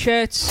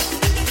t-shirts.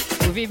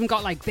 We've even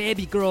got like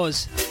baby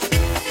grows.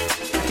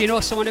 If you know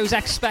someone who's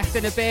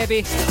expecting a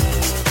baby,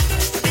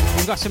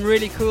 we've got some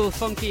really cool,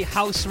 funky,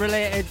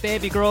 house-related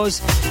baby grows.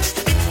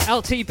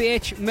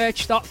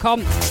 ltbhmerch.com.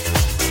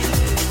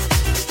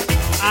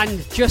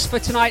 And just for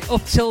tonight,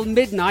 up till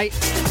midnight,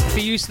 if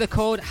you use the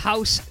code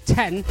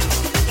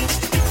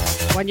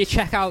HOUSE10, when you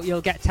check out,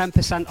 you'll get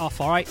 10% off,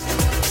 alright?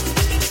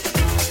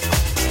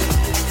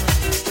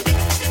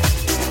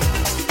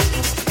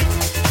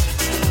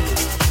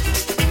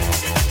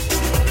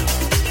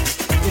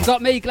 You've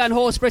got me, Glenn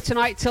Horsburgh,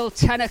 tonight till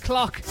 10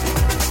 o'clock. Do you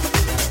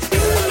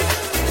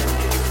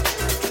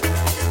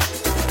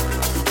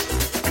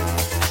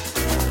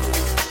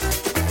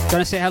want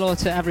to say hello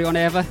to everyone,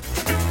 Eva?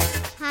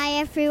 Hi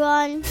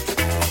everyone.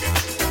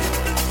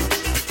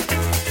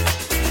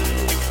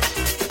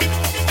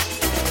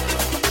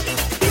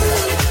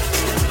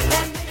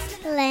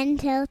 Glenn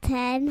till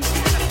 10.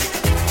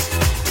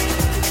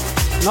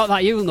 Not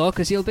that you'll know,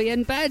 because you'll be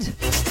in bed.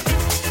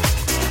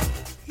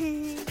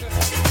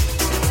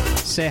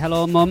 Say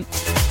hello, Mum.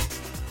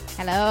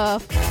 Hello.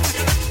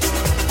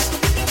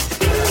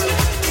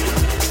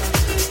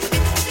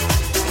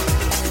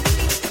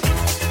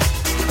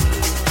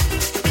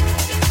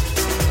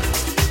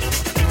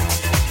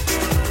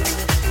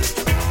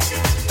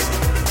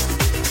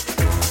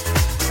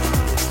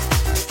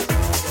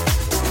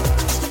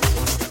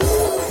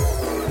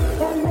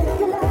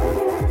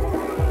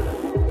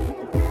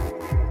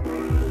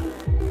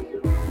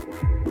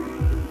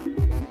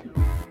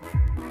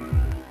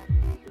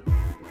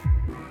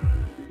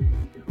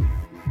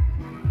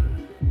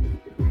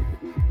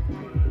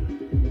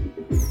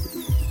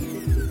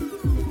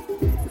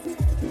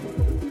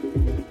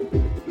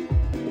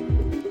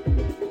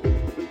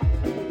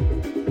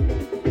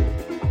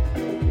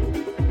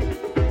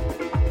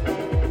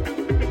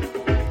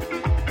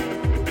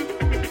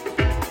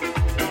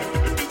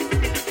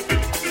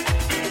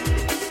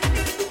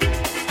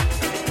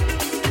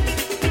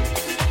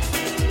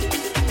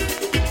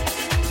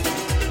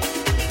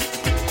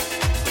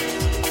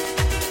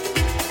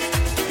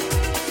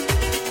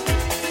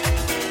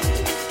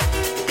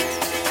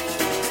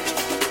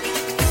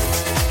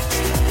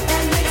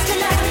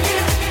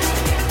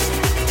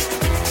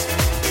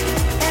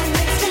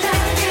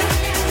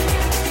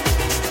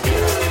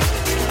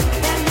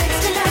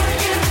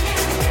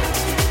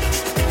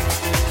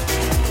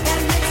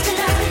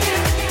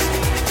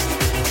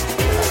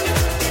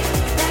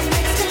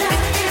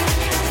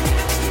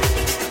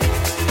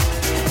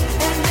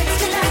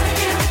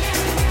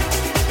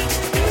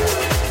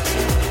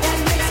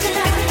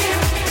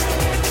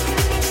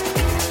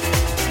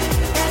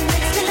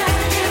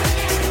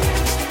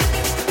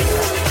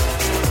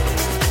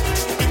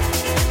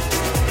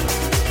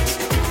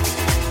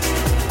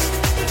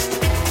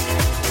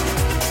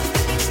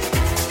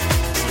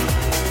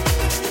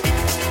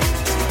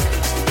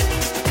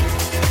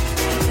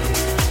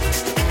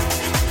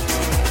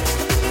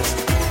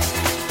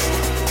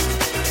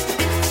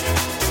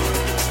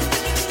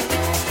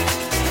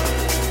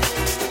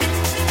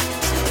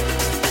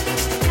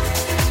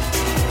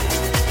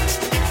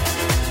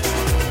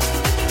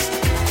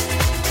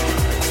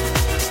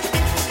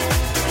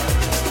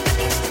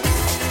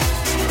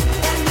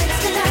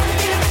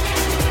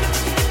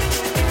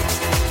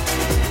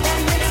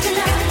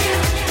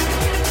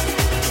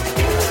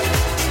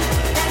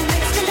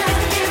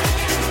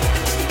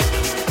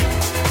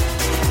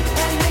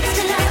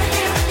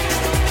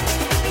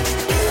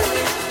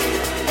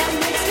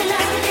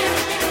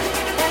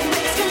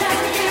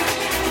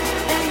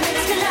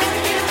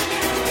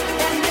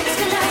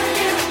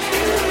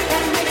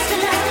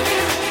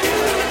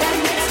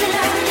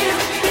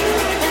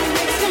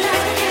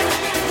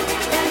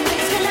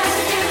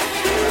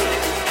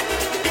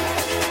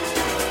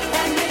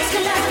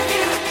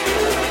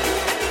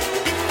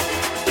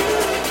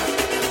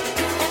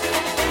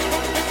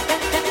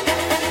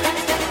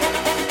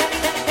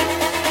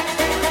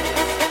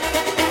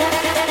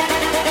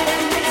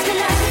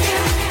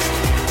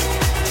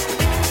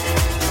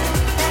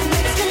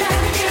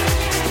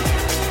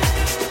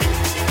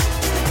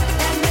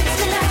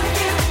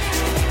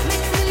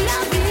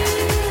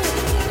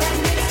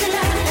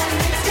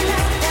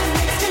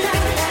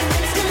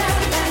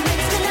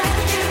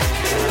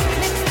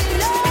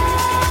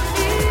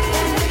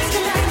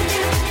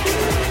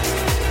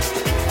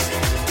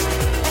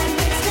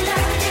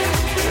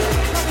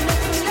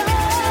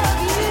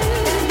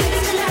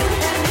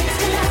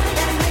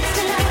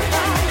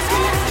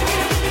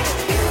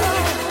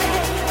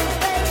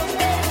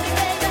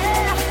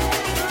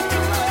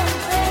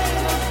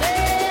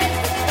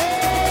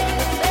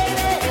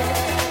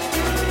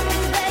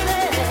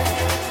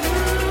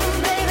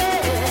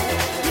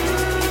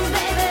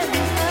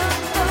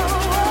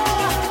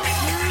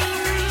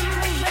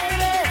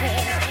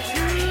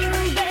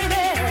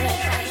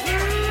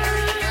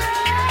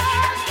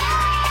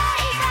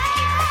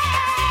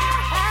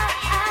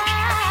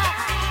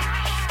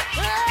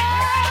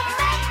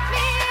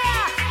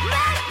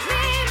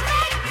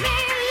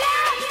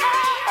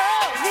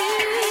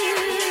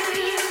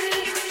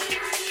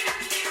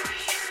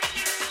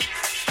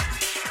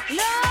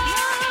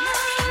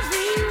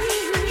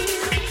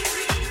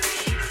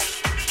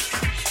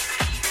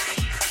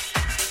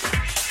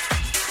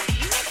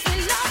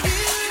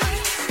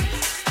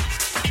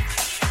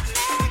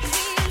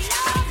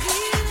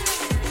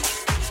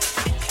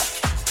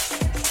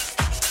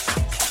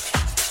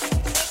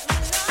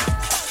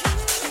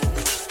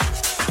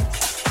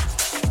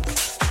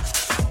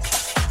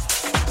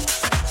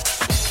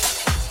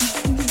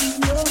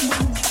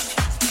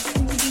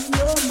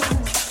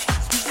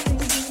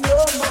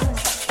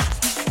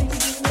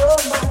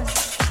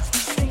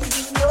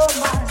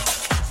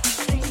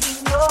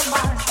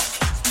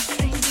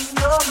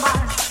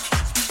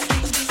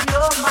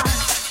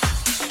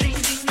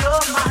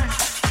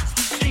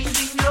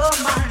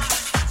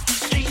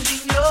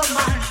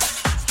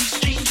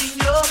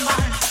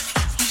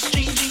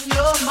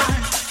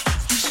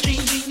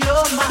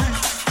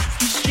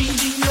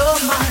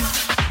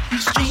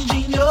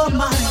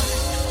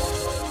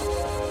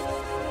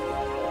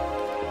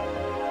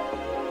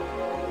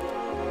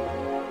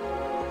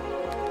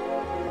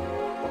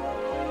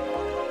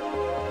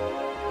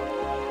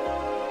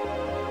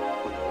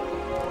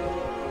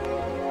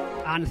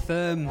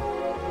 anthem.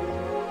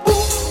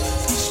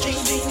 He's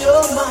changing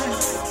your mind.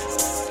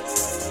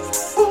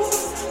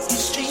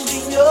 He's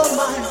changing your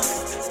mind.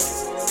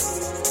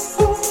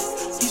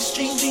 He's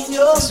changing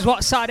your. This is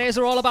what Saturdays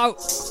are all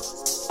about.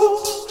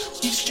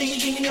 He's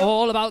changing your.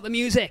 All about the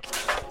music.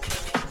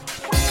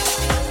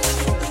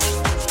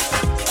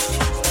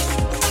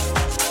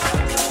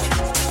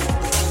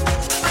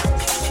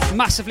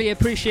 Massively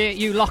appreciate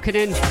you locking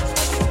in,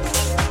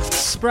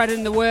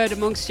 spreading the word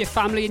amongst your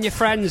family and your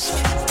friends.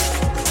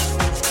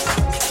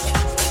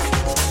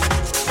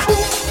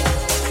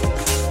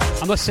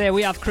 I must say,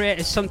 we have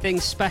created something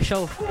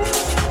special.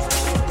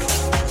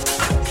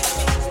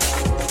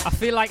 I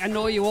feel like I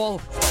know you all.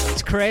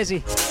 It's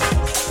crazy.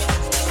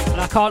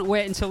 And I can't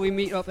wait until we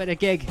meet up at a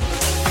gig.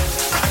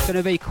 It's going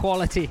to be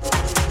quality.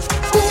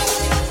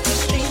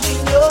 He's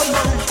changing your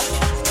mind.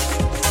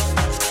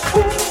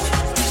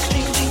 He's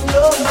changing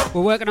your mind.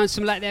 We're working on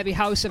some Let There Be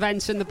House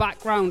events in the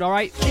background,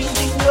 alright?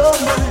 Changing your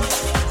mind.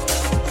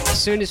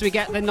 As soon as we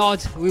get the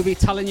nod, we'll be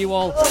telling you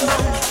all.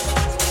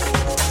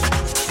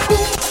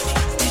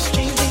 He's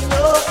changing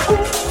your.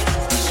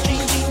 He's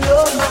changing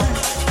your mind.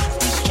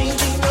 He's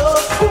changing your.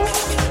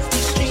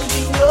 He's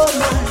changing your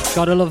mind.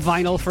 Gotta love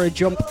vinyl for a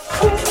jump.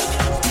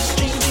 He's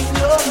changing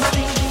your mind.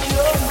 Changing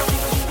your mind.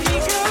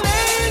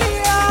 Lately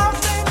I've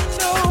been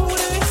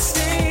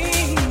noticing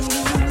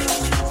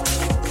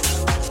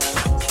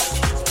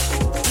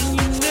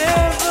you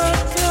never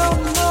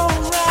come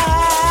around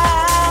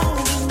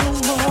no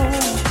more.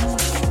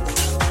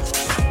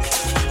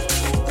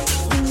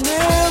 You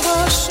never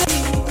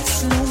shakes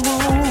no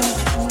more.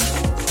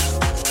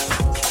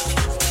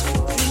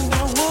 And I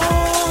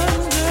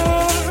wonder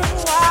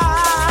why,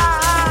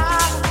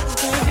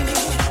 baby.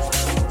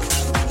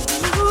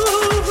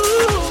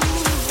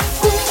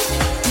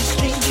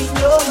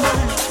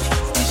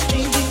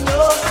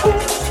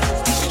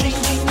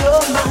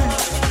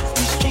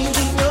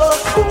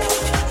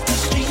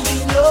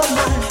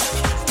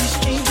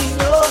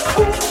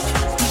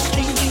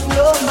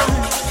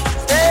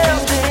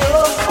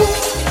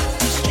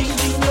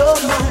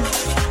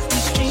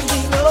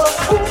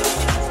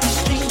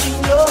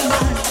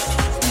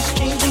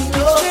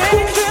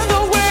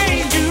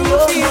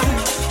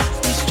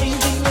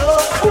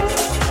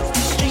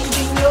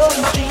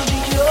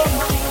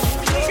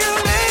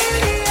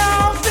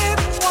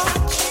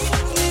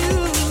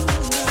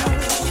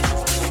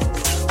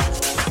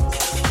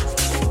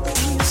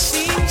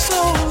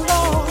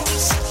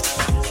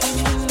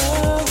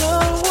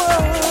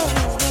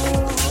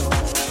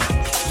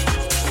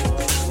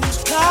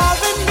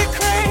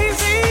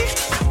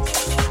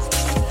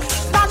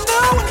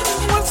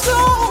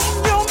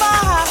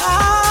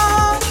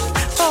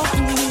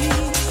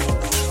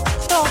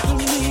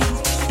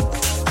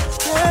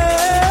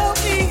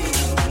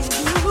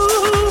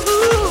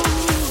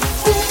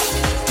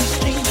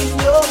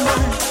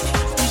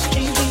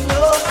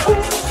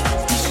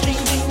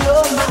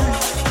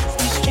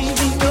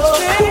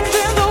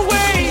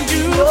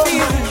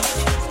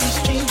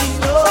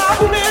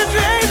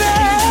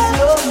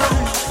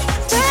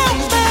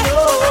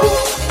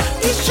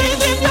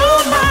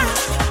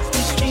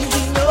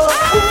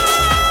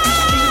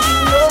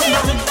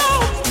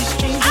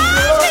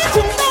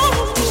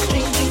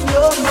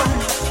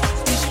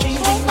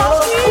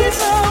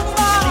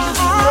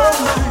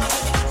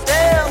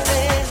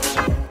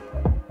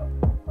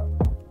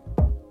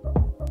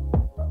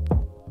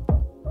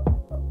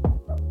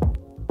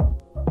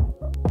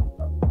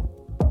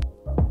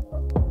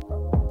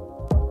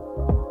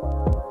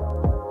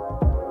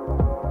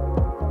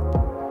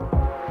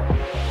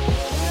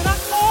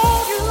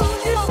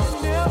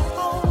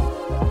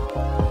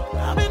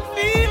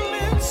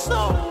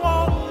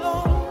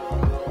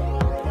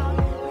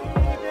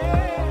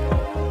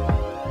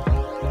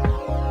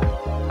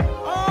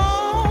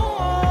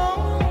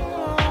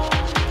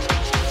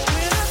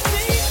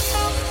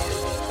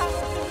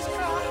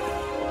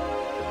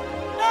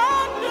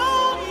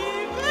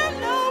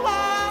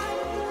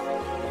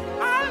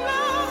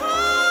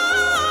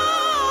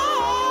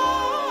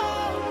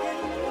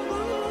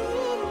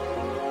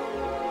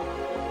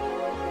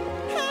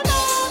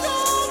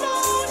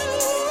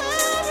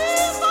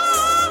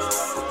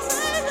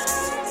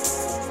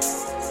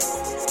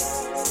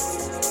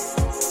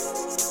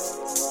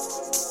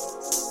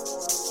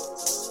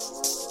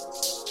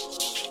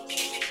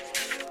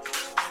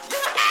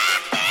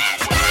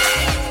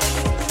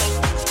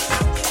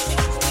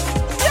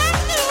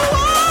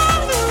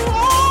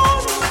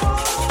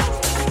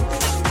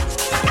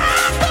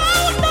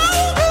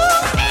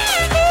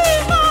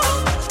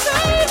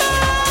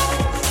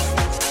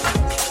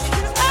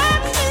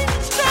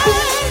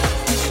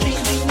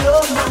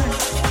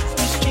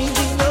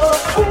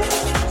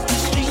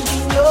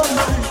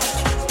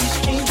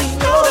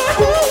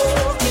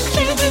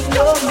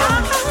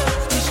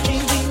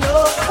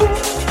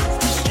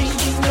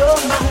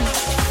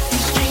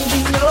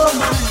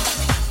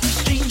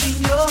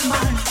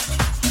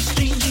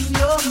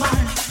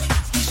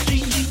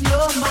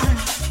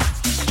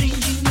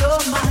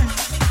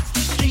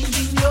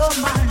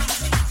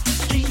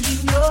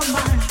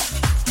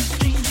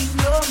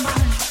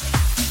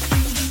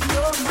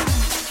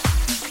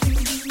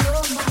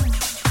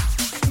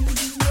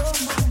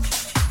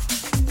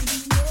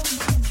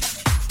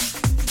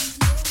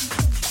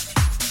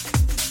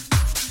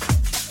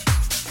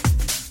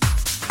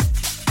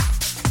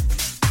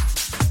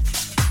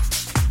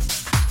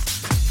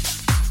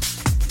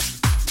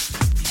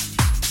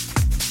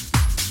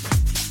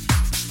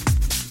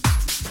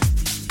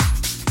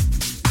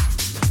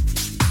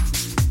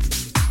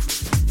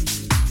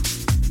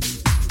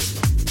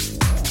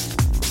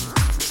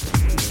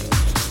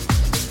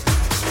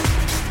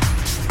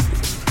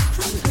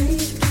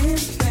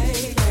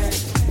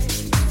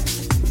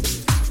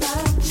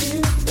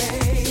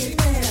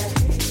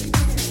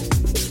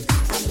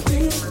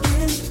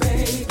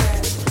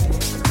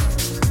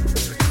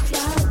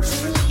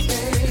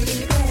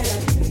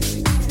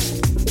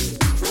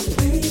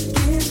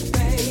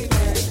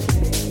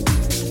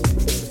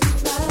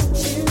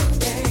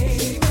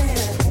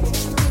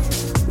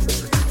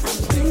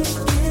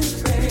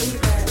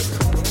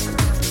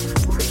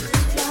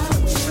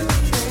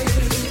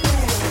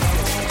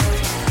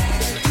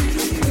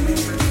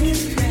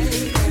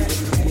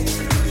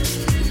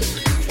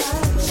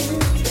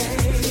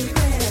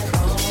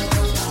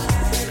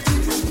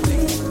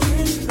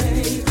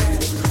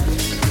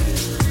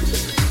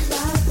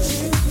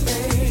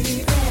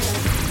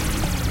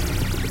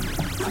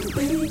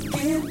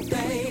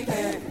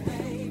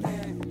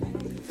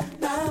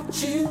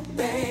 you,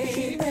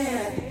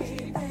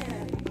 baby.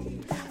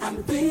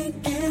 I'm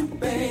thinking,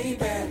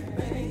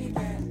 baby,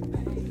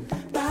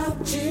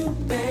 about you,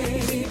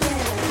 baby.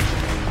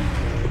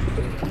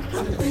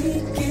 I'm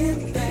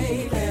thinking,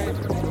 baby,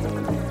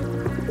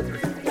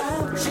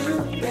 about you,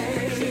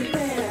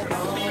 baby.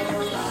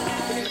 All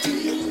I do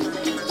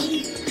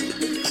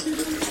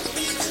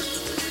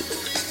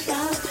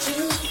about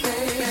you,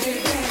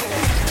 baby.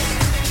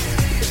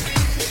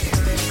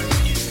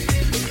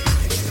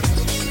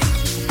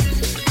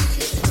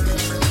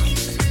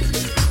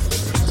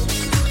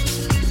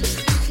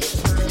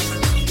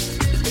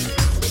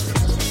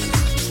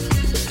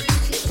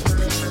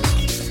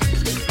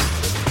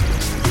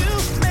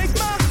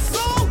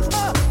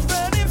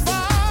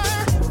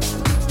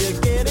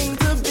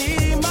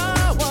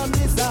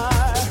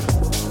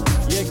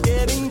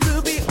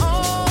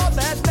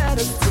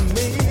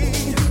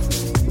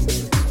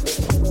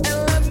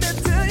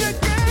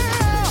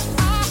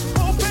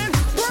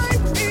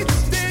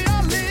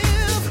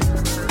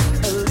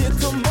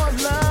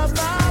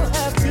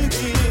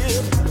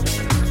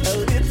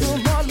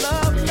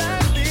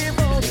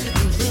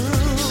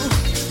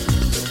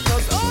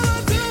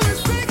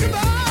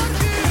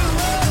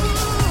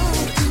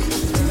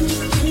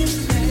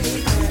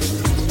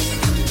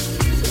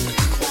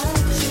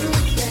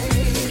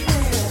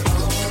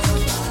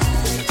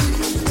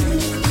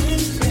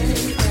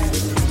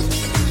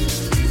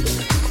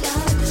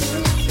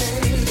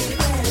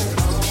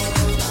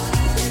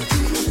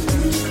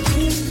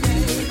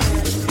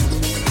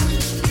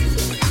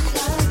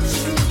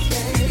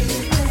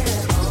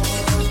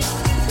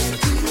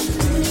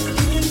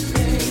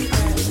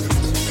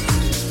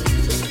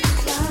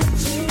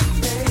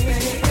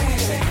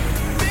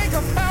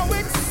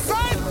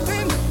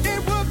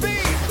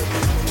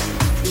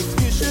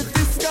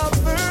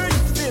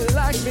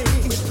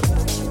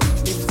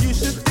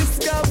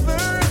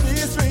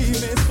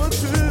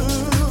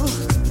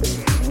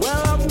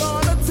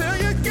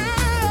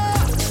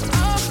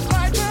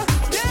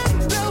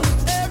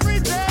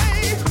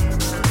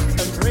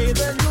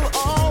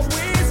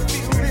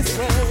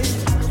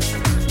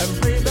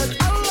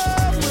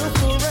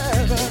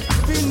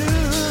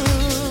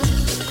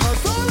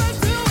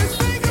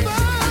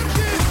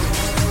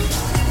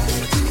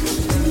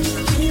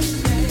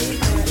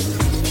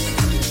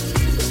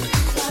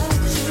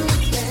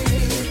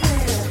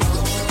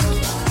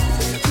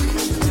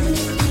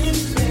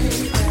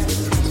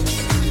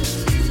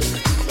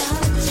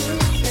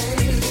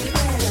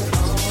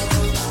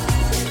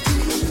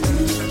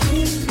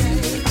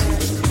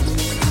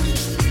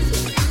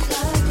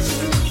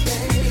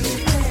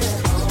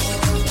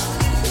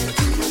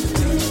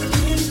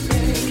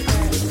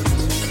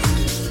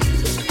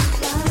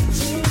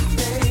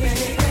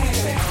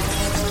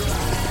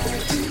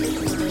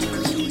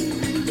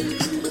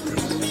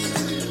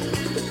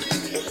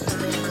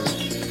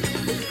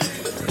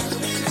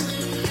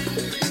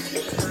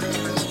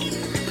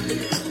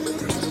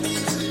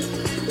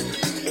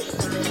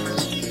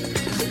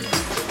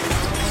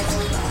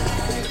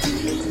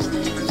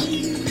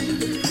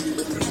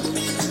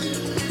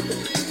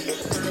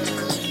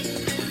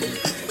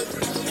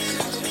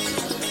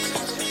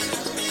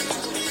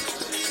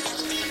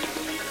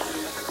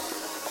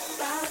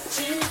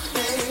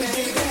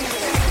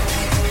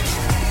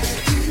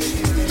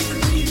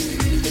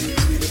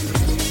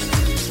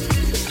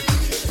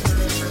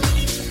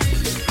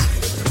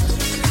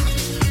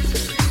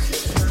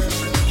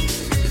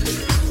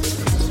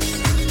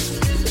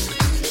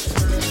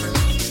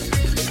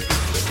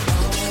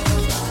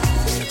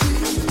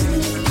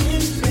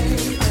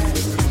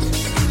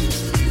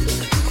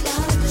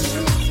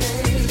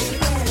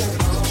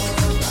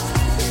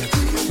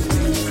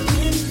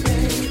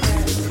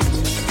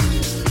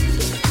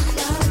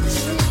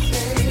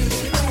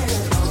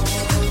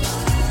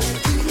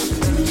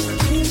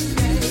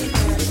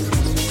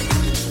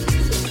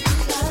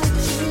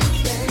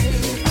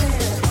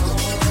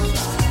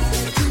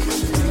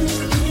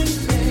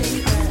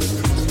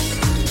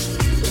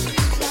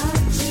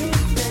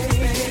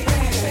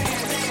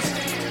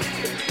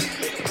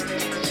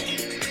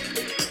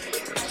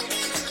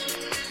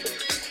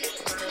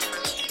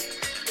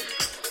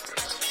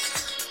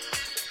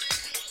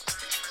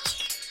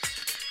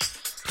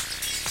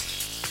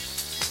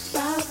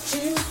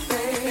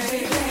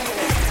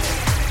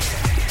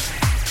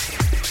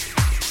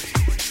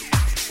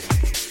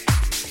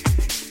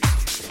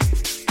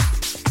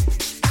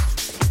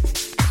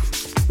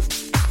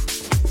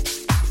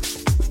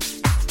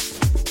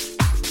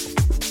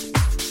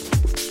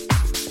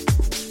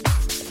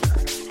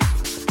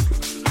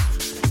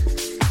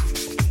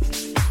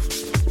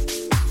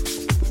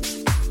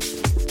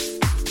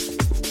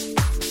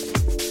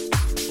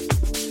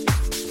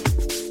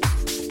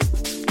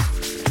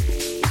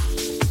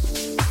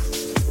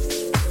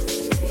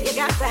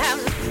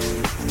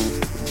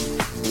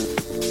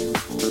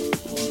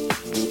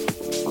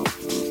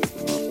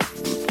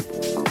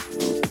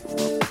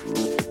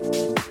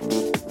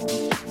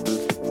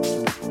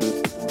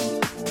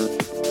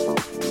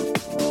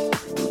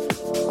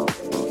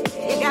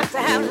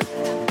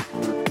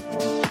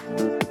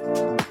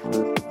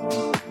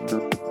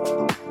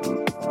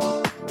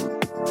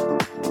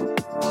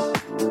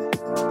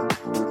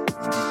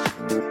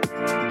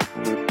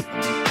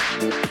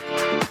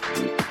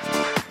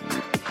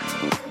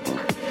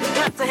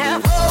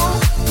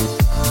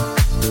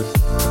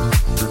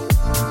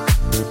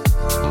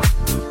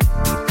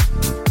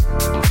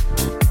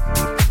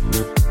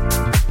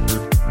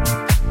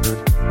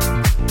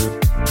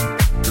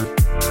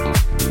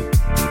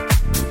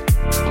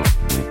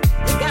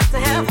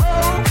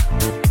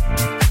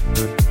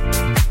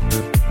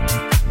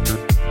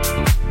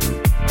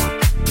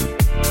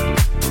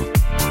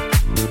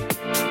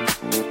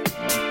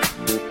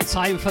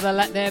 for the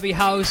Let There Be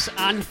House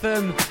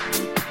anthem. You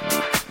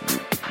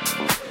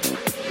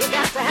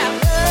got to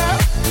have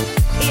love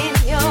in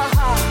your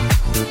heart.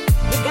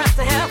 You got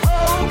to have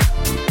hope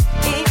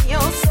in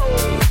your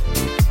soul.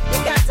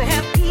 You got to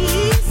have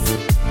peace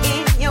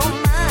in your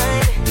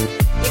mind.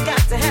 You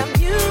got to have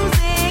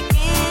music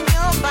in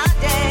your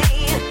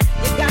body.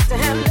 You got to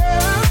have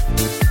love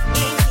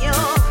in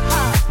your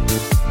heart.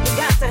 You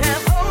got to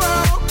have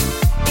hope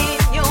in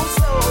your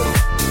soul.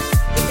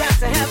 You got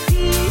to have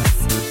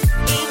peace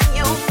in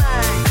your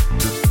mind.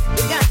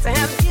 You got to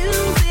have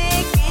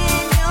music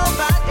in your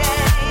body.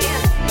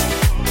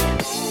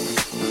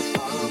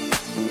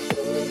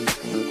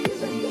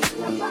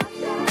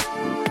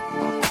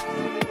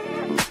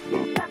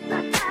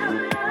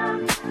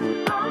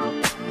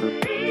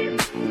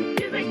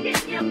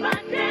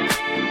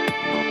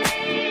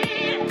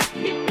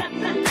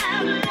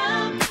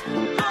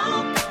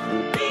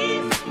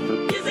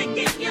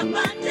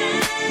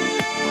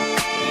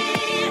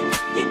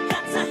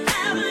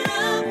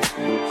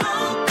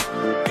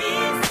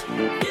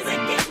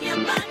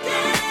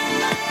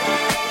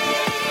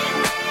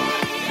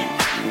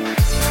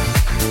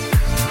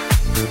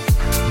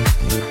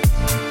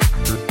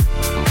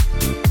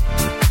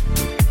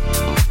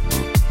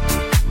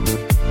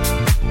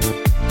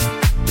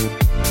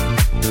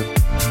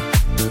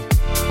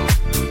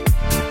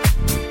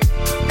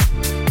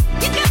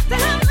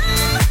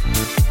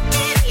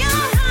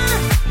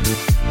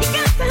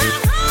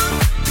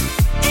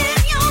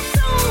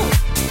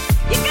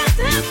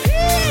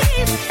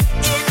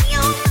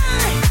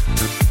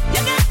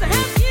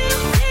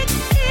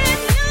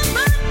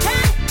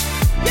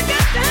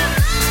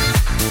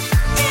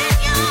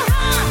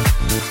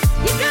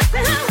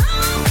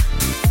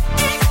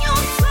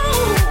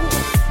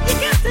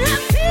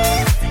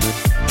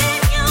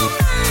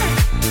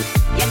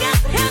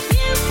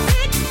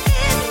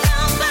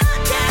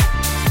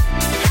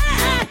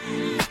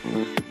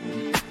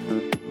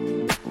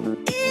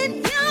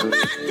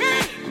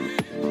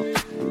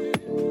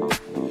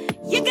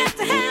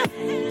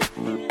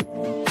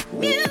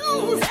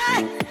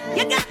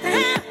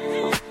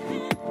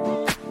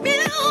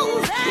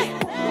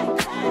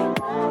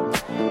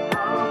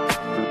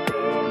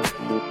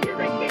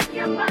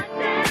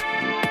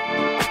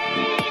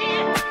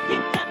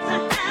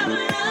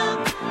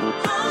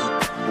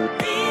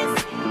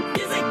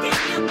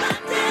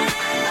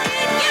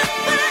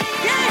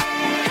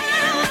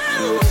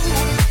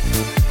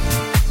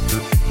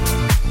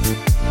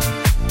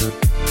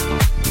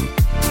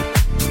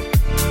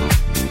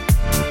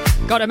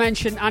 Got to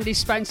mention Andy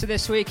Spencer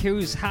this week,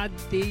 who's had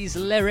these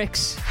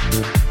lyrics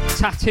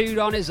tattooed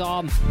on his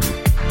arm.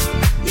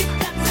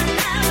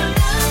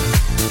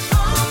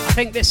 I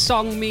think this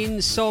song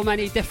means so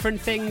many different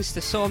things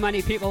to so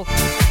many people.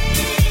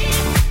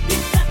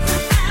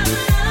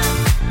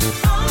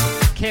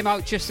 Came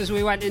out just as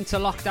we went into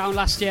lockdown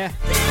last year.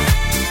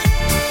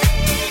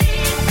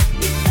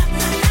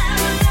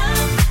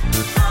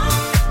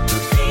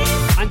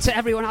 And to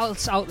everyone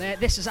else out there,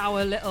 this is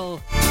our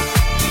little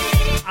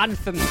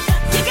anthem.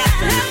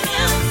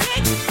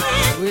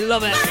 We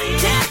love it. You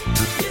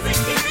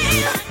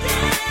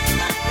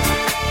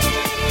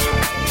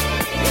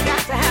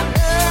got to have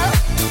love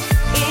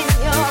in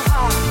your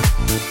heart.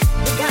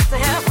 You got to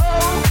have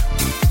hope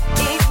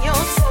in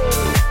your soul.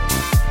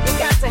 You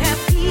got to have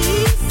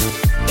peace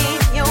in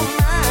your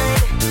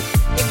mind.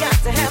 You got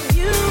to have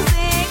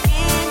music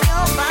in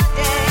your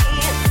body.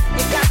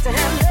 You got to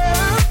have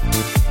love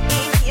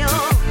in your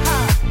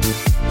heart.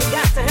 You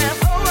got to have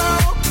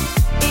hope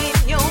in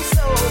your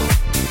soul.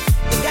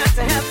 You got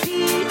to have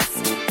peace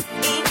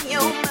in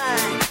your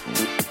mind.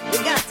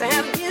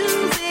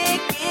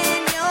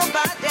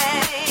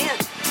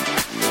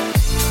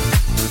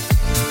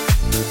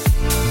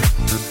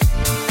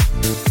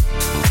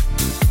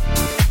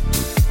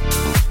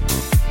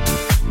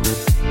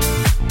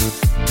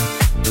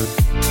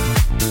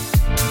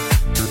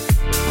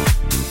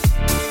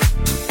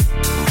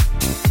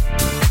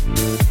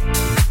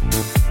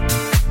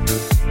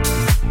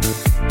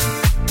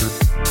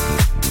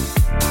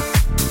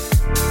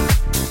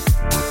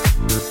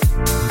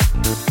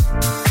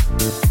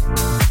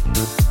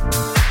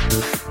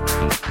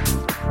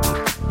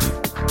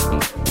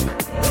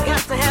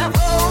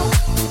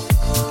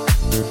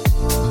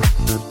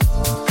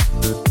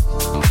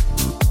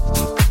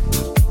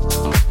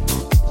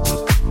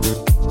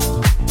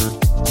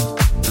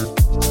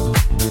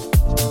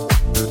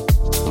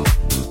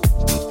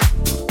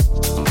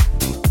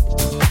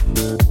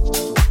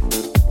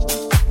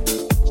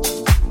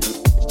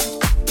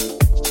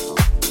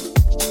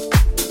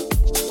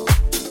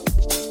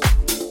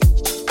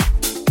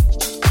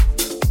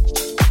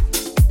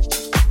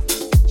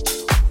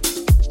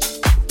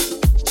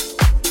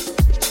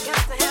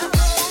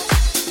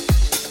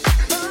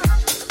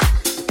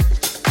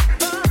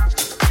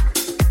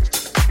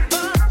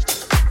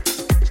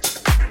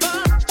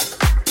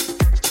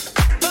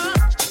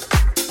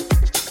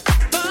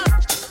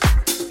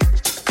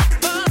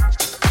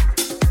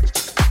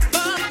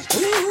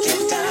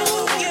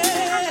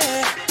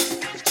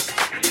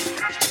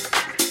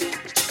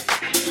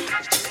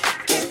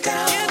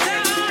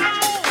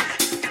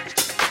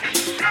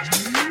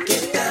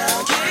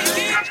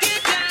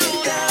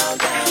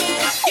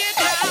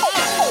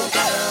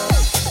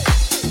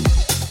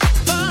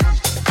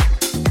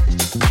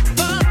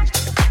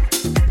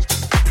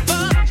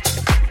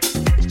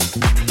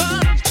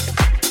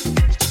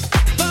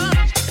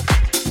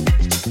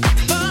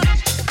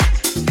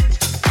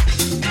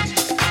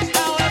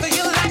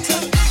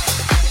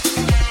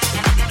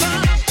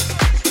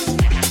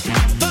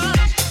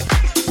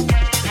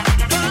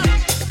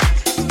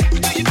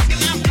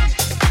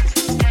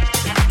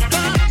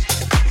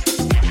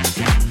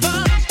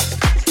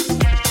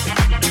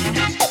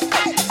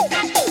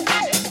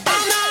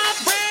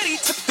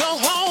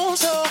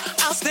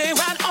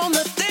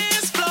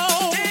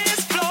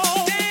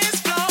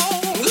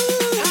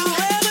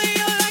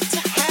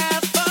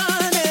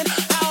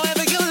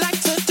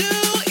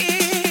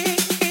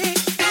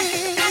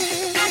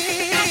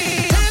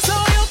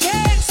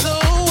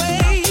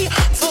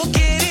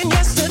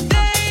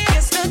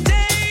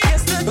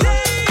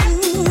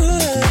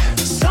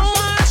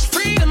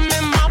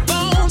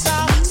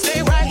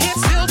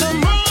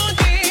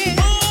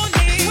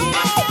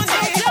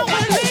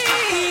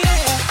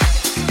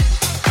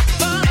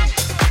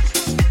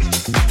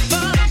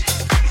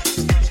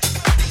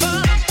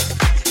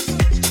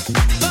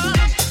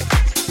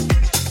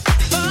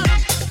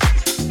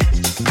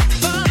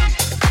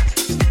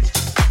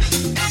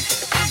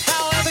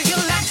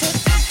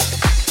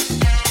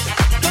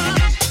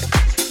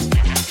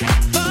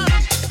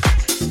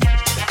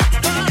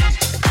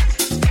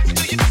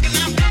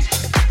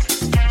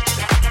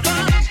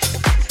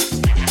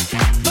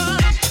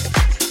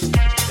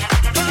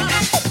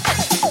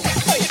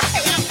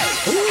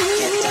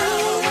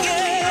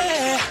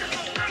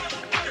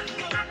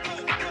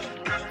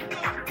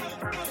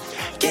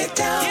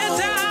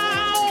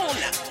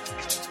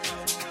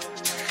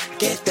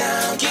 Get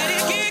down, Get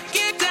down. it,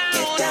 get down.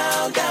 Get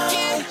down, down.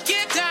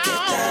 Get down.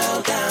 Get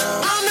down,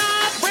 down. I'm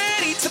not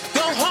ready to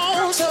go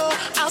home, so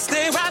I'll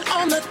stay right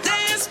on the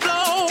dance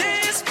floor.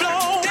 Dance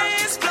floor.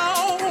 Dance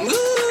floor.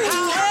 Ooh.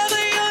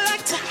 However you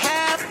like to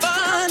have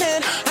fun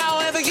and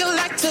however you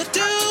like to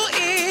do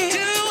it.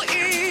 Do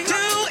it.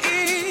 Do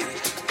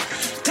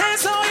it.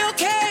 Dance all your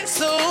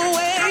cares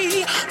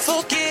away.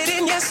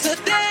 Forgetting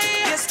yesterday.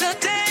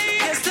 Yesterday.